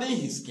surrounding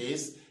his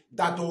case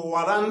that will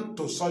warrant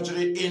to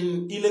surgery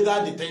in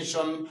illegal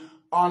detention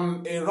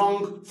on a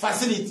wrong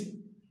facility.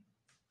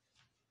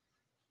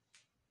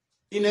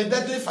 In a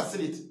deadly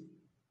facility.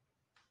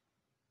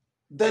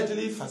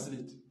 Deadly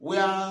facility.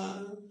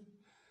 Where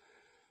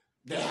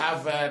they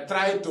have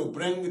tried to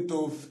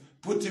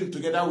put him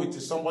together with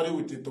somebody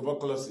with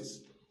tuberculosis.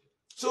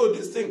 So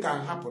this thing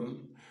can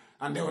happen,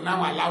 and they will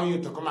now allow you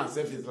to come and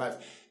save his life.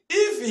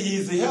 If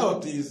his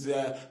health is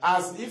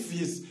as if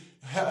his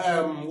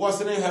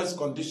worsening health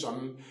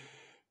condition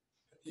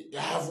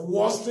have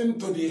worsened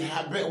to the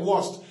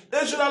worst,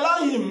 they should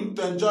allow him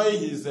to enjoy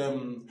his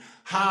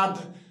hard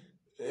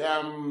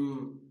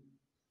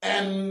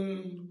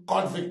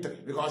court victory,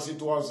 because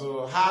it was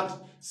hard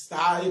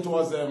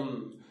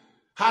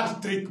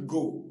trick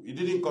go. It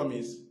didn't come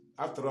easy.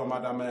 After all,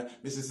 Madam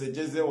Mrs.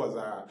 Ejeze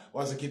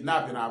was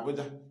kidnapped in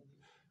Abuja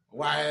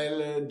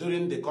while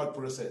during the court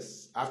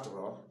process. After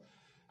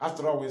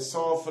all, we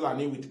saw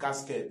Fulani with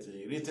casket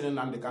written in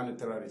Nnamdi Kanu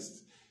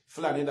terrorist.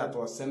 Fulani that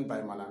was sent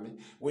by Malami.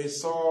 We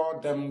saw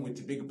them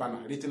with big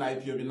banner written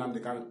IPOB Nnamdi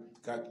Kanu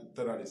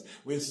terrorists.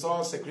 We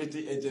saw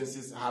security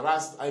agencies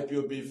harassed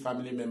IPOB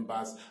family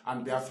members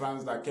and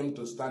Biafrans that came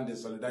to stand in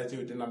solidarity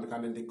with Nnamdi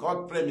Kanu in the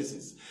court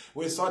premises.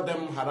 We saw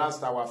them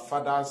harass our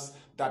fathers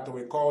that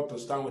we called to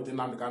stand with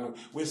Nnamdi Kanu.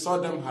 We saw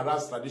them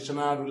harass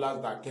traditional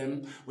rulers that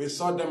came. We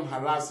saw them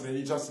harass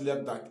religious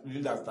leaders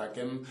that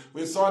came.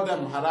 We saw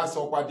them harass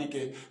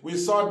Okwadike. We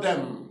saw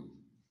them.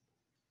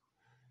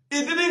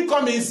 It didn't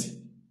come easy.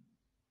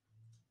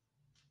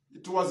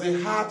 It was a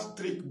hard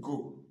trick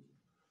go.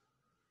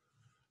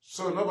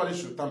 So nobody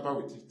should tamper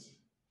with it.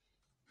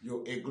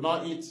 You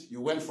ignore it,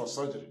 you went for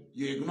surgery.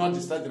 You ignore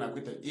the state and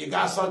acquitted. You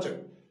got surgery.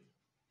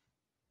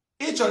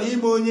 Each of you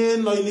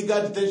no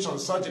illegal detention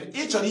surgery.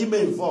 Each of you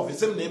involved. The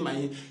same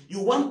name you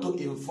want to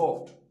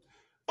involve.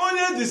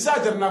 Only the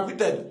sergeant and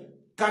acquitted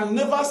can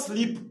never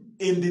sleep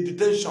in the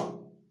detention.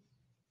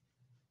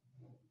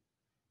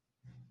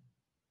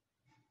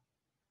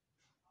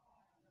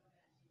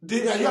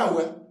 Are you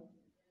aware?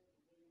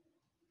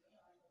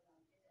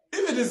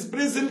 If it is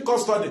prison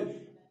custody,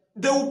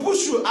 they will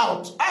push you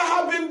out. I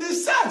have been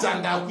discharged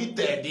and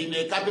acquitted in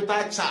a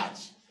capital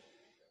charge,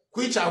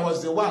 which I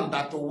was the one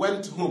that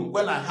went home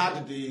when I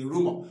had the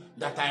rumor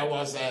that I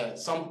was,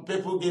 some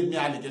people gave me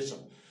allegation.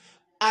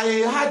 I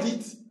had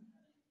it.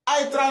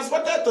 I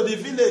transported to the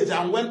village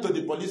and went to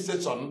the police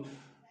station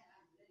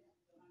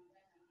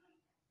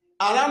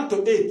around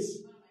to 8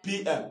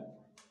 p.m.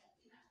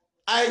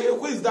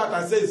 Who is that?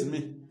 I say it's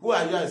me. Who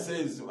are you? I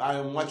say I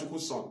am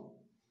Nwachukeu's son.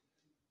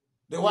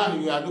 The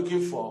one you are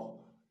looking for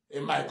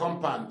in my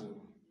compound.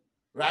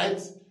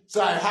 Right?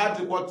 So I had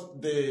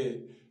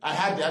the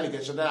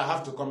allegation that I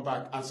have to come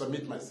back and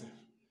submit myself.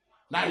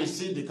 Now you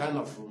see the kind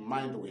of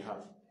mind we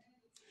have.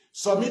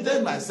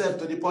 Submitted myself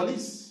to the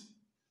police.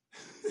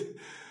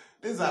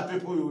 These are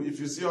people who, if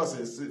you see us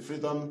as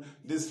freedom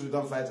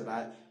fighting,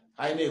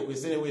 I know we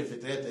say we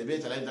fit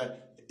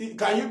it.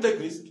 Can you take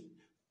risk?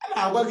 And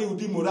I want you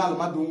to moral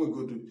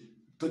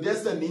to the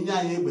extent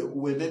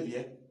we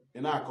maybe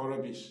in our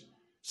rubbish.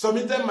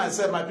 Submitted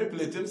myself, my people,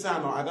 it seems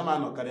I don't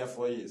have career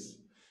 4 years.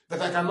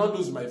 That I cannot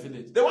lose my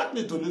village. They want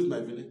me to lose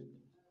my village.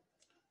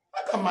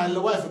 How can my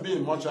wife be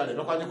in mortuary?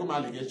 How can you come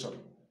allegation?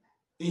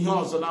 In here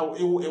also now,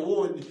 you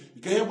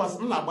can hear us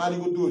not bad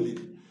go do it.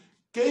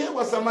 Can you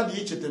hear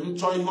somebody each at them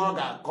trying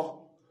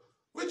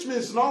which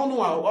means no,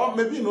 or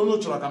maybe no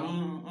truck.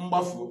 I'm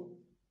baffled.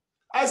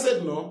 I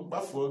said no,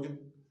 baffled.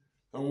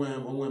 And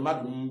when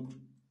madam,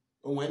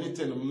 when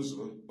anything,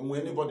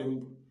 when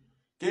anybody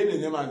can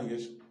name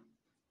allegation.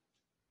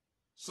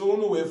 So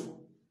no way.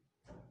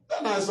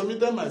 Then I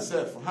submitted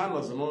myself. Hand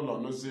was no law,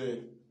 no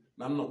say,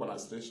 I'm not on a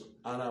station.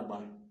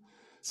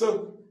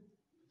 So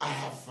I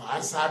have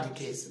answered the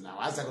case now.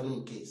 As I got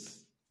no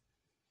case.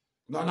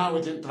 No, now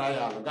waiting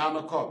trial.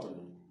 Gano court.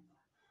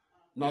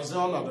 No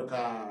zone of the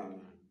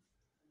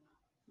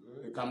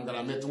come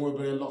gonna make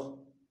very law.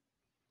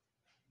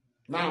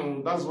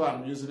 Now that's why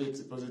I'm using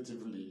it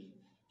positively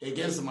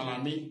against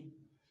Malami.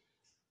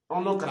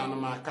 Ono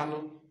Kanu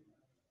Kanu.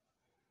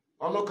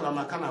 Ono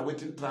Kanu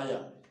waiting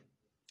trial.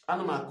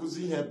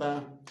 Makuzi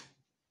heba.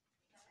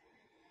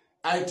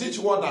 I teach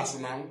wonders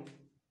now.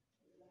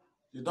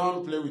 You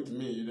don't play with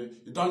me.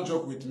 You don't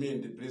joke with me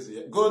in the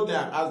prison. Go there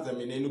and ask them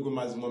in Enugu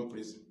maximum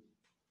prison.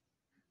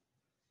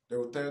 They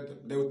will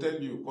tell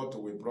you what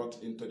we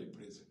brought into the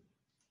prison.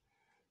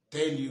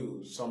 Tell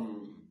you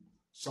some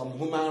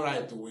human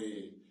right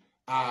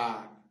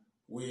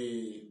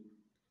we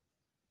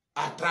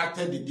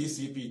attracted the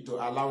DCP to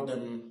allow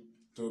them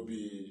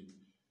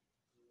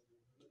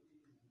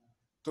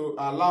to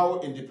allow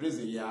in the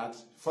prison yard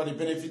for the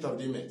benefit of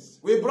the inmates.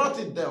 We brought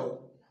it there.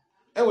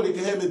 Everybody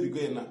can hear me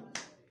going now.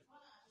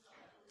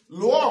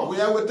 Law, we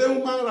are with the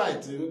human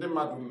rights in the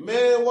matter.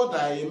 May what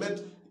I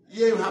met,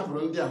 you happen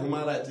on their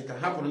human rights. It can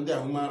happen on their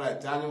human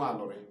rights.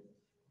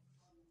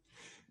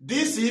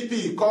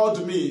 DCP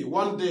called me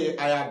one day.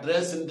 I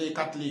addressed the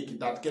Catholic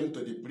that came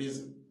to the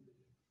prison.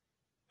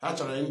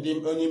 Actually,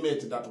 the only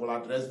mate that will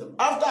address them.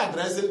 After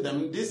addressing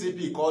them,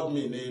 DCP called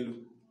me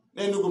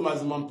Enugu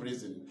maximum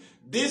prison.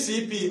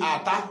 DCP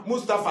Ata,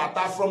 Mustafa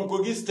Ata from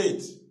Kogi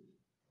State.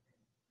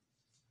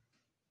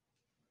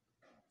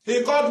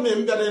 He called me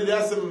and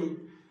asked him,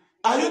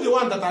 are you the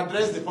one that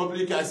addressed the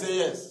public? I say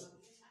yes.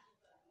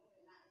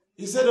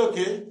 He said,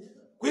 okay.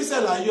 Which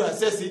cell are you? I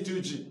said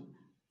C2G.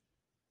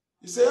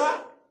 He said,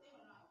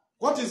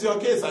 what is your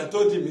case? I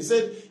told him. He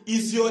said,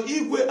 is your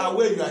Igwe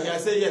aware you are here? I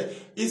said yes.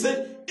 He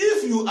said,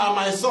 if you are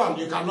my son,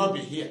 you cannot be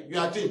here. You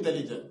are too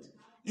intelligent.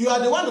 You are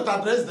the one that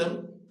addressed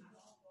them.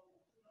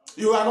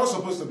 You are not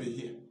supposed to be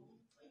here.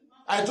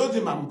 I told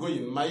him I'm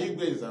going. My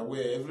Igwe is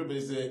aware.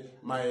 Everybody say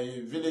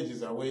my village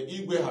is aware.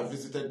 Igwe have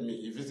visited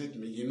me. He visited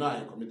me. You know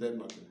I committed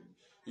nothing.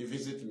 He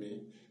visited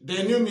me.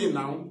 They knew me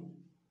now.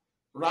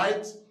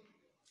 Right?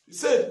 He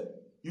said,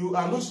 you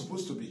are not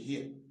supposed to be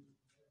here.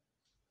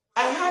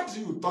 I heard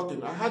you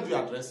talking. I heard you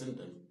addressing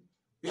them.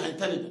 You are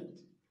intelligent.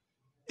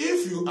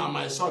 If you are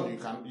my son,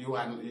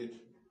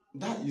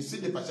 you see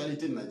the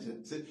partiality in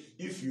Nigeria. Say,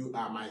 if you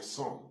are my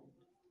son.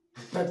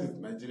 That is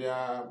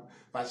Nigeria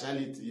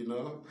partiality, you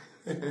know.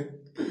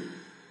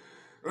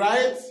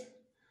 Right?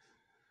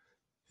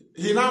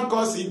 He now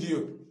calls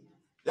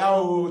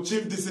Idio,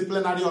 Chief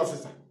Disciplinary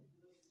Officer.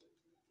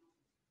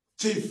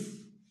 Chief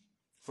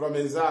from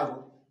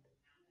Ezago.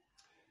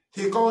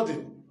 He called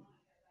him.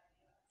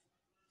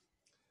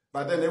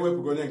 But then they were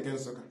going to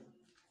Kensoka.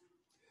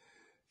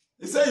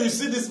 He said, you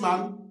see this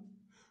man?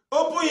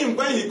 Open him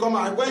when he come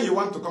out, when he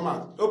want to come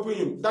out. Open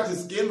him. That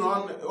is skin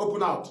on,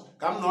 open out.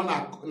 Come on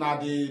na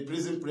the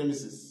prison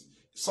premises.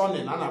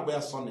 Sunning, and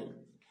where sunning.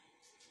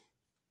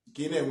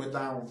 Kine with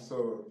town.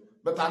 So,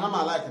 but I am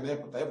like an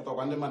airport.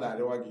 One man I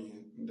wagi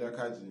in their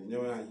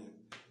kaji.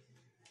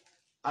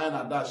 I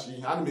am a dash.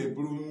 I am a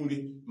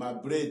blue my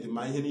bread,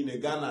 my hen in a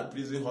Ghana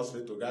prison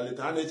hospital.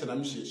 Galita, and it's an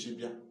amshi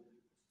shibia.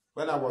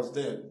 When I was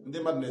there,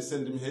 the man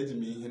send him head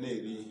me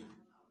in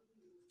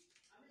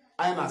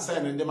I am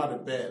assigned them at the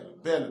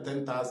bail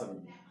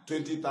 10,000,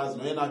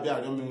 20,000. When I be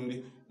a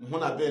young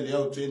when I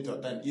bail 20 or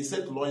 10, he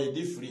said lawyer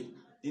free.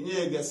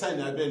 inye ga sign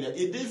ya bail ya.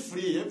 It is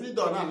free. Every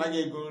day na anaghị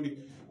ego nri.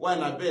 Why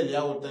na bail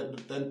ya wo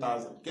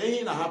 10,000? Ka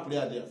ihe na hapụ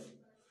ya there.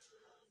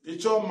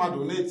 Ịchọ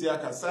mmadụ na-eti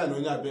aka sign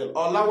onye bail.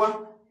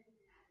 Olawa,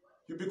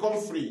 you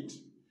become freed.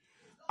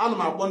 Ana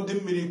m akpọ ndị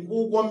mmiri kwụ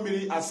ụgwọ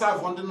mmiri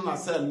asavụ ndị nọ na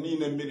cell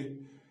niile mmiri.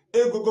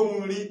 Egogo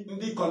mmiri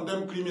ndị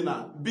condemned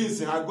criminal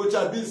beans ha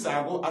gocha beans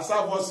agụ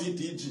asavụ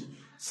CTG,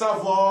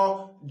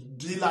 savọ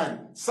D line,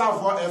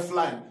 savọ F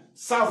line,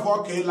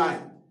 savọ K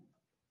line.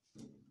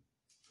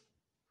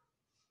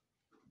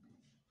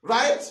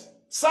 Right?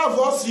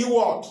 Savọ C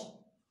word.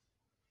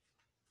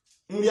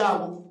 Nri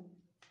agụ.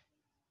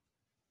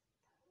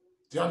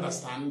 Do you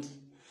understand?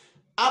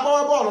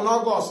 Agbawa bọọlụ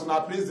n'Ọgọst na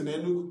prison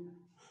Enugu.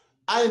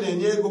 Anyị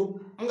na-enye ego.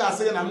 M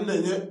ga-asị gị na m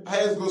na-enye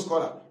highest goal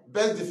scorer,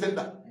 best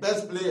defender,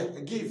 best player,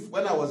 a gift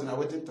when I was in a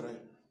waiting trial.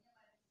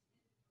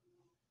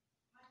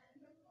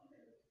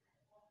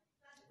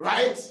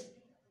 Right?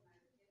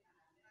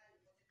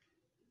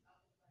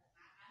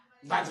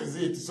 That is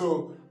it.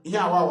 So, here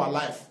our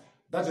life.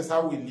 That is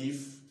how we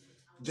live.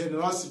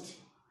 Generosity.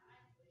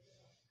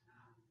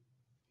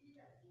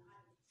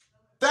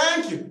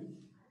 Thank you.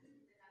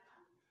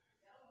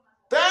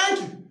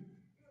 Thank you.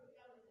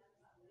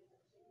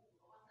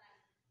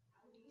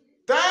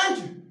 Thank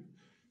you.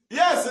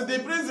 Yes, the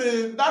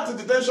prison, that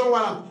detention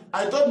one,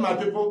 I told my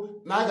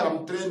people, now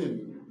I'm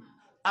training.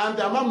 And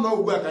the mom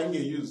know where I can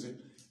use it.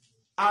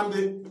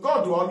 And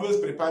God will always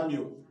prepare me.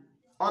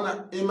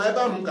 In my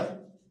banka,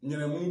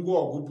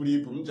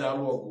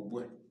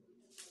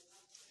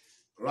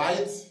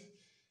 right?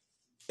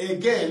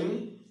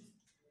 Again,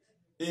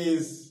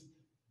 is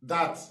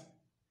that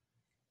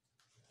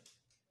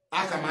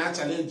I can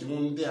challenge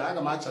one day, I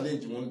can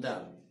challenge one day.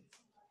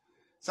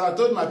 So I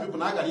told my people,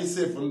 now I can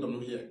save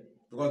them here.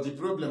 Because the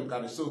problem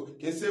can so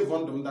can save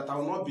them that I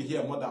will not be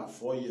here more than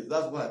 4 years.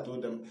 That's what I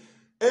told them.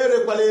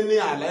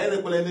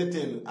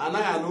 Anything. And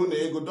I know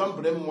they don't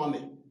bring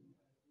money.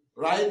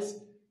 Right?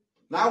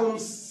 Now I'm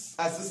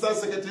assistant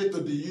secretary to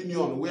the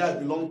union where I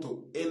belong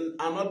to. In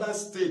another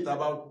state,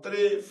 about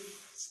 3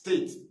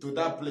 states to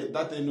that place,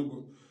 that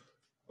Enugu.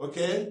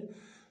 Okay?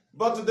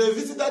 But they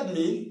visited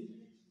me.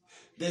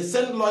 They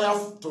sent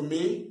lawyers to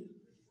me.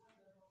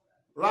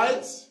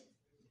 Right?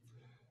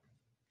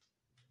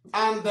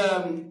 And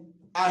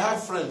I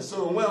have friends.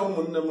 So when I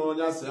was in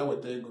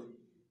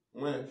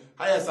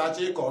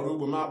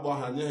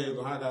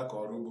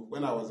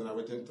a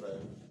waiting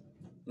trial.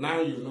 Now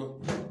you know.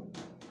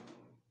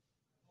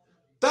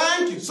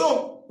 Thank you.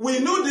 So we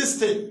know this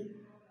thing.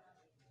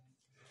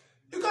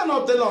 You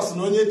cannot tell us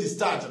no need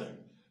discharge.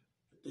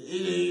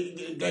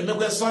 They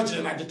make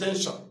surgery and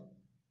detention.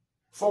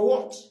 For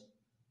what?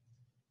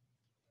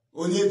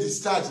 Only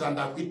discharged and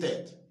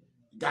acquitted.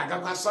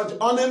 Surgery.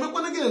 On a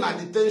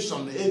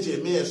detention,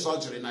 AJ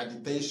surgery in a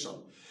detention.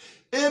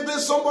 Even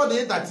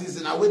somebody that is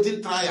in a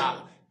waiting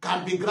trial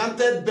can be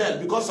granted bail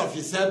because of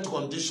his health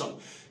condition.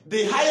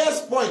 The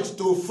highest point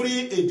to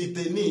free a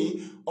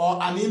detainee or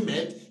an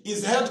inmate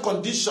is health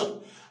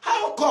condition.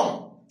 How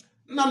come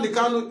Nnamdi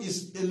Kanu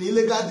is in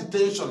illegal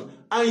detention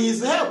and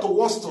his health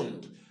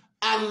worsened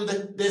and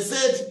they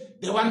said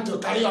they want to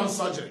carry on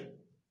surgery?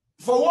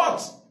 For what?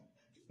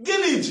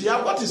 Giliji,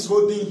 what is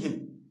holding him?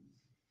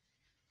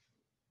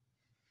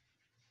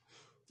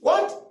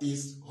 What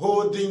is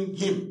holding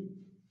him?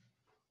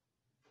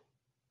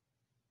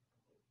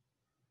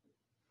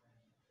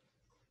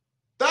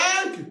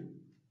 Thank you.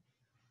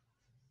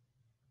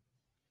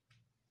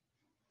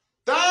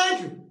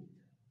 Thank you.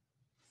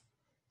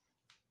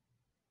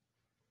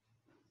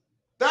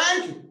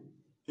 Thank you.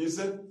 He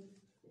said,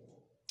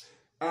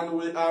 and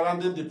we are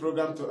ending the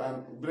program to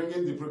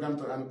bringing the program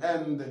to an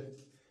end.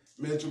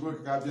 May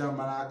Chukwu Kabia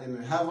Mara in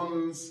the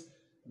heavens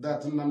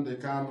that Nnamdi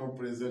Kanu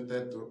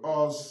presented to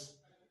us,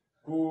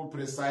 who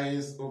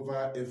presides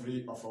over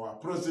every of our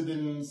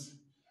proceedings,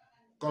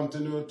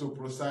 continue to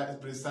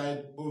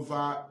preside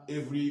over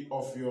every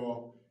of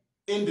your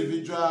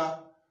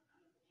individual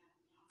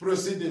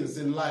proceedings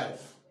in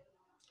life.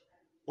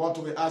 What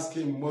we ask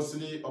him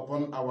mostly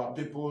upon our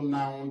people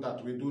now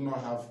that we do not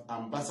have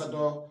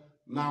ambassador,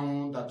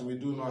 now that we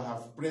do not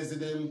have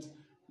president,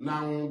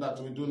 now that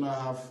we do not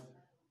have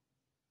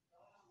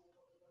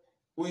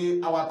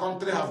our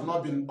country have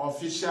not been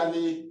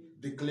officially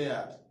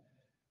declared.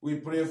 We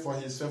pray for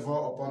his favor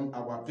upon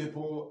our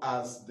people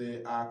as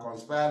they are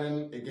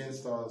conspiring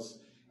against us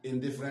in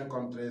different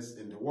countries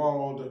in the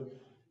world.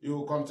 You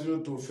will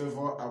continue to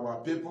favor our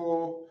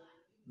people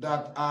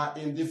that are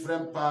in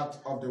different parts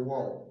of the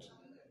world.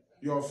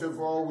 Your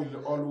favor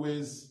will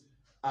always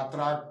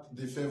attract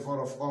the favor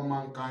of all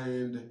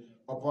mankind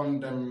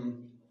upon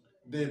them.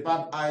 The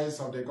bad eyes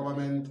of the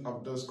government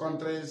of those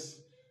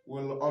countries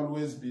will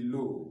always be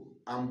low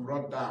and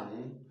brought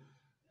down,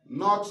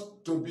 not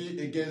to be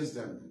against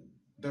them.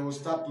 They will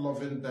start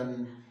loving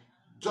them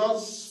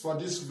just for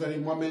this very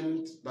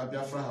moment that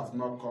Biafra have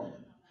not come.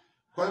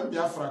 When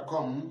Biafra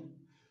come,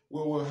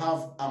 we will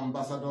have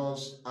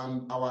ambassadors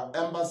and our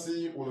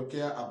embassy will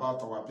care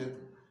about our people.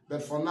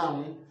 But for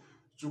now,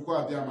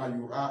 Chukwu Abiyama,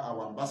 you are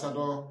our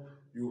ambassador,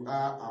 you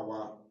are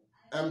our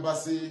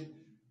embassy,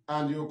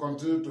 and you will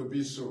continue to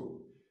be so.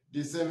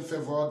 The same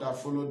favor that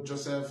followed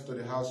Joseph to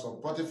the house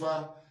of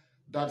Potiphar,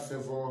 that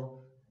favor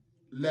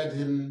led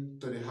him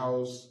to the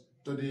house,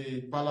 to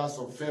the palace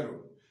of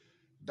Pharaoh.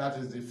 That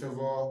is the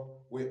favor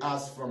we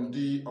ask from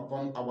thee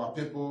upon our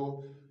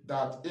people,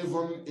 that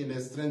even in a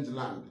strange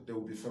land, they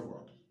will be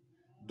favored.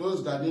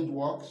 Those that need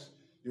works,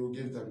 you will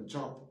give them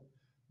job.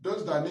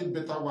 Those that need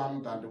better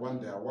one than the one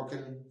they are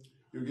working,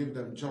 you give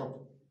them job.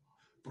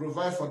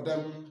 Provide for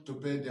them to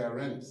pay their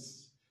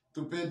rents,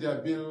 to pay their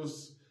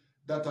bills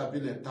that have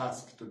been a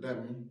task to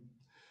them.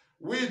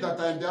 We that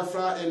are in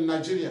Biafra, in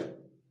Nigeria,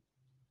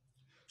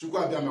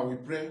 we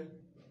pray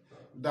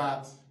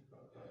that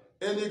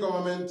any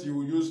government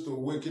you use to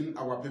awaken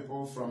our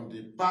people from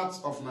the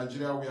parts of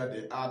Nigeria where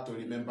they are to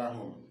remember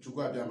home,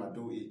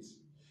 do it.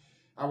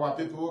 Our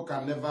people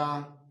can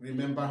never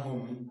remember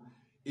home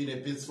in a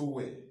peaceful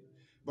way.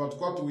 But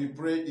what we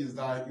pray is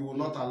that you will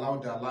not allow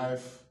their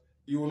life,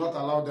 you will not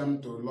allow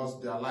them to lose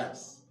their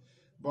lives,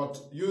 but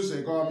use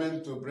a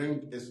government to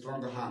bring a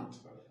stronger hand,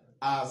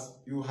 as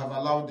you have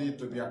allowed it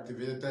to be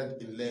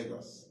activated in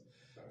Lagos.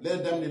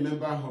 Let them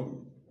remember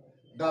home.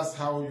 That's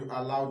how you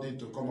allowed it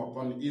to come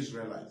upon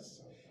Israelites.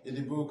 In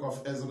the book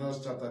of Exodus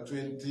chapter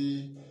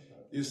 20,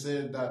 you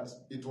said that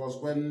it was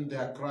when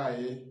their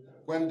cry,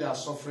 when their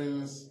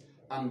sufferings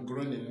and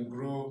groaning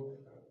grew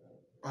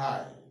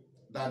high,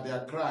 that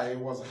their cry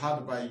was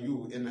heard by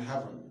you in the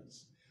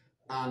heavens,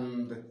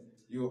 and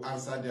you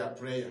answered their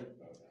prayer.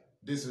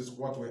 This is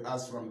what we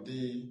ask from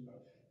thee,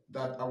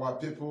 that our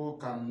people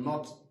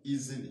cannot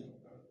easily,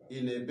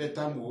 in a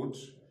better mood,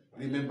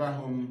 remember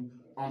whom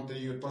until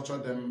you torture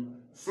them,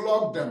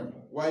 flog them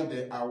while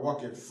they are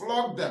walking,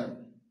 flog them.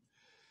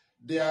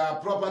 Their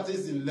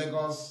properties in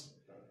Lagos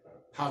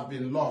have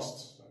been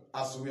lost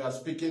as we are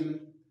speaking,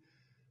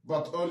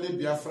 but only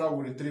Biafra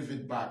will retrieve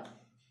it back.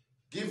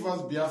 Give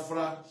us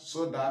Biafra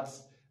so that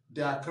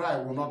their cry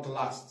will not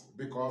last,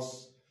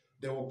 because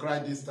they will cry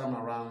this time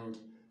around,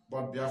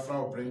 but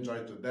Biafra will bring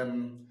joy to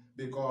them,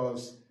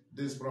 because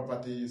these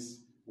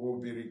properties will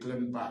be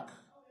reclaimed back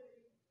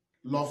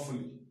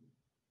lawfully.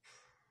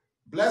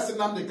 Bless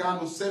Nnamdi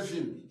Kanu, save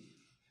him,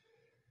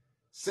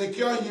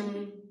 secure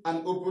him,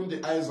 and open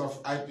the eyes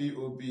of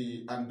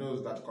IPOB and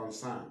those that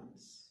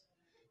concerns,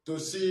 to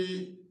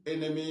see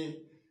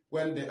enemy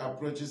when they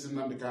approach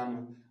Nnamdi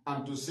Kanu,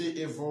 and to see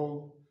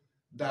evil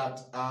that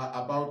are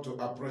about to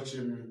approach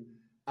him,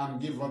 and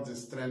give us the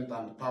strength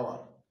and power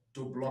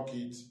to block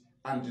it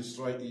and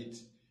destroy it,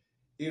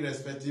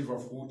 irrespective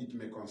of who it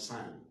may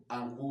concern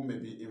and who may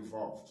be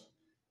involved.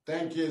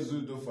 Thank you,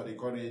 Zudo, for the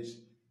courage.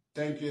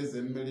 Thank you,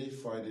 Zemmeli,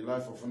 for the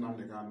life of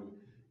Nnamdi Kanu.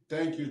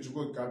 Thank you,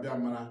 Chukwu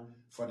Kabiamara,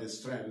 for the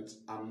strength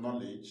and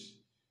knowledge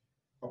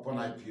upon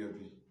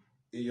IPOB.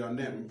 In your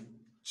name,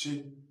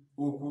 Chi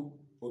Ukwu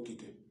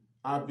Okike,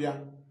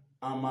 Abia,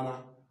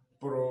 Amara,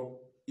 Pro,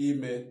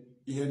 Ime,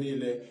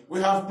 Ihenile. We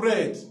have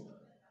prayed.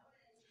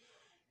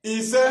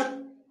 Ise,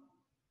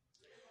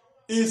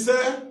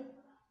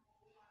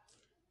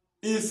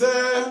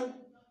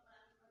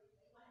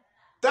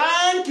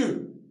 thank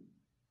you.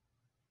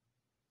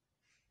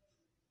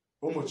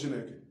 Ụmụ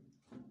Chineke.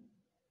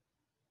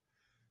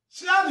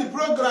 Share the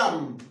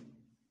program.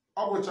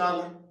 Ọ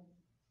gwụchala.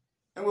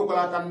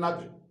 Enwekwala aka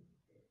nnabi.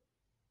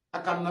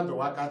 Aka nnabi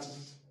wa aka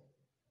achịchị.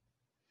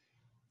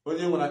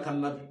 Onye nwere aka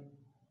nnabi.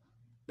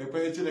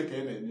 Ekwenye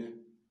Chineke na-enye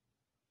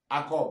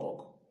aka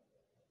ọbọgọ.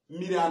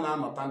 Mmiri a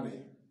na-anọta na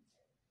ya.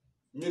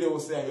 Mmiri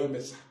wụsị ya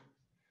omecha.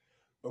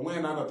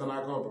 Onwe na-anọta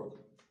n'aka ọbọgọ.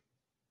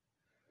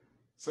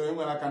 So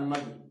enwere aka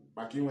nnabi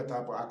maka inweta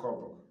aka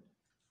ọbọgọ.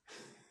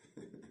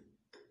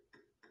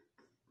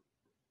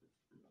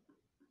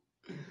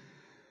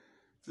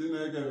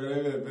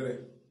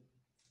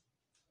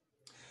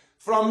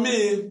 From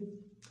me,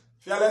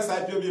 fearless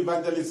IPOB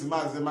evangelist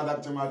Mazi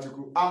Maduabuchi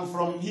Nwachukeu, and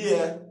from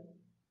here,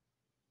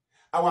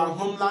 our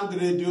homeland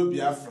radio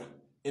Biafra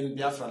in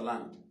Biafra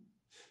land.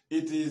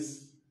 It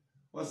is,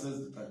 what's this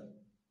the time?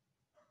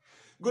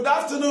 Good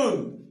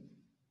afternoon.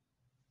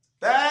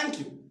 Thank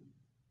you.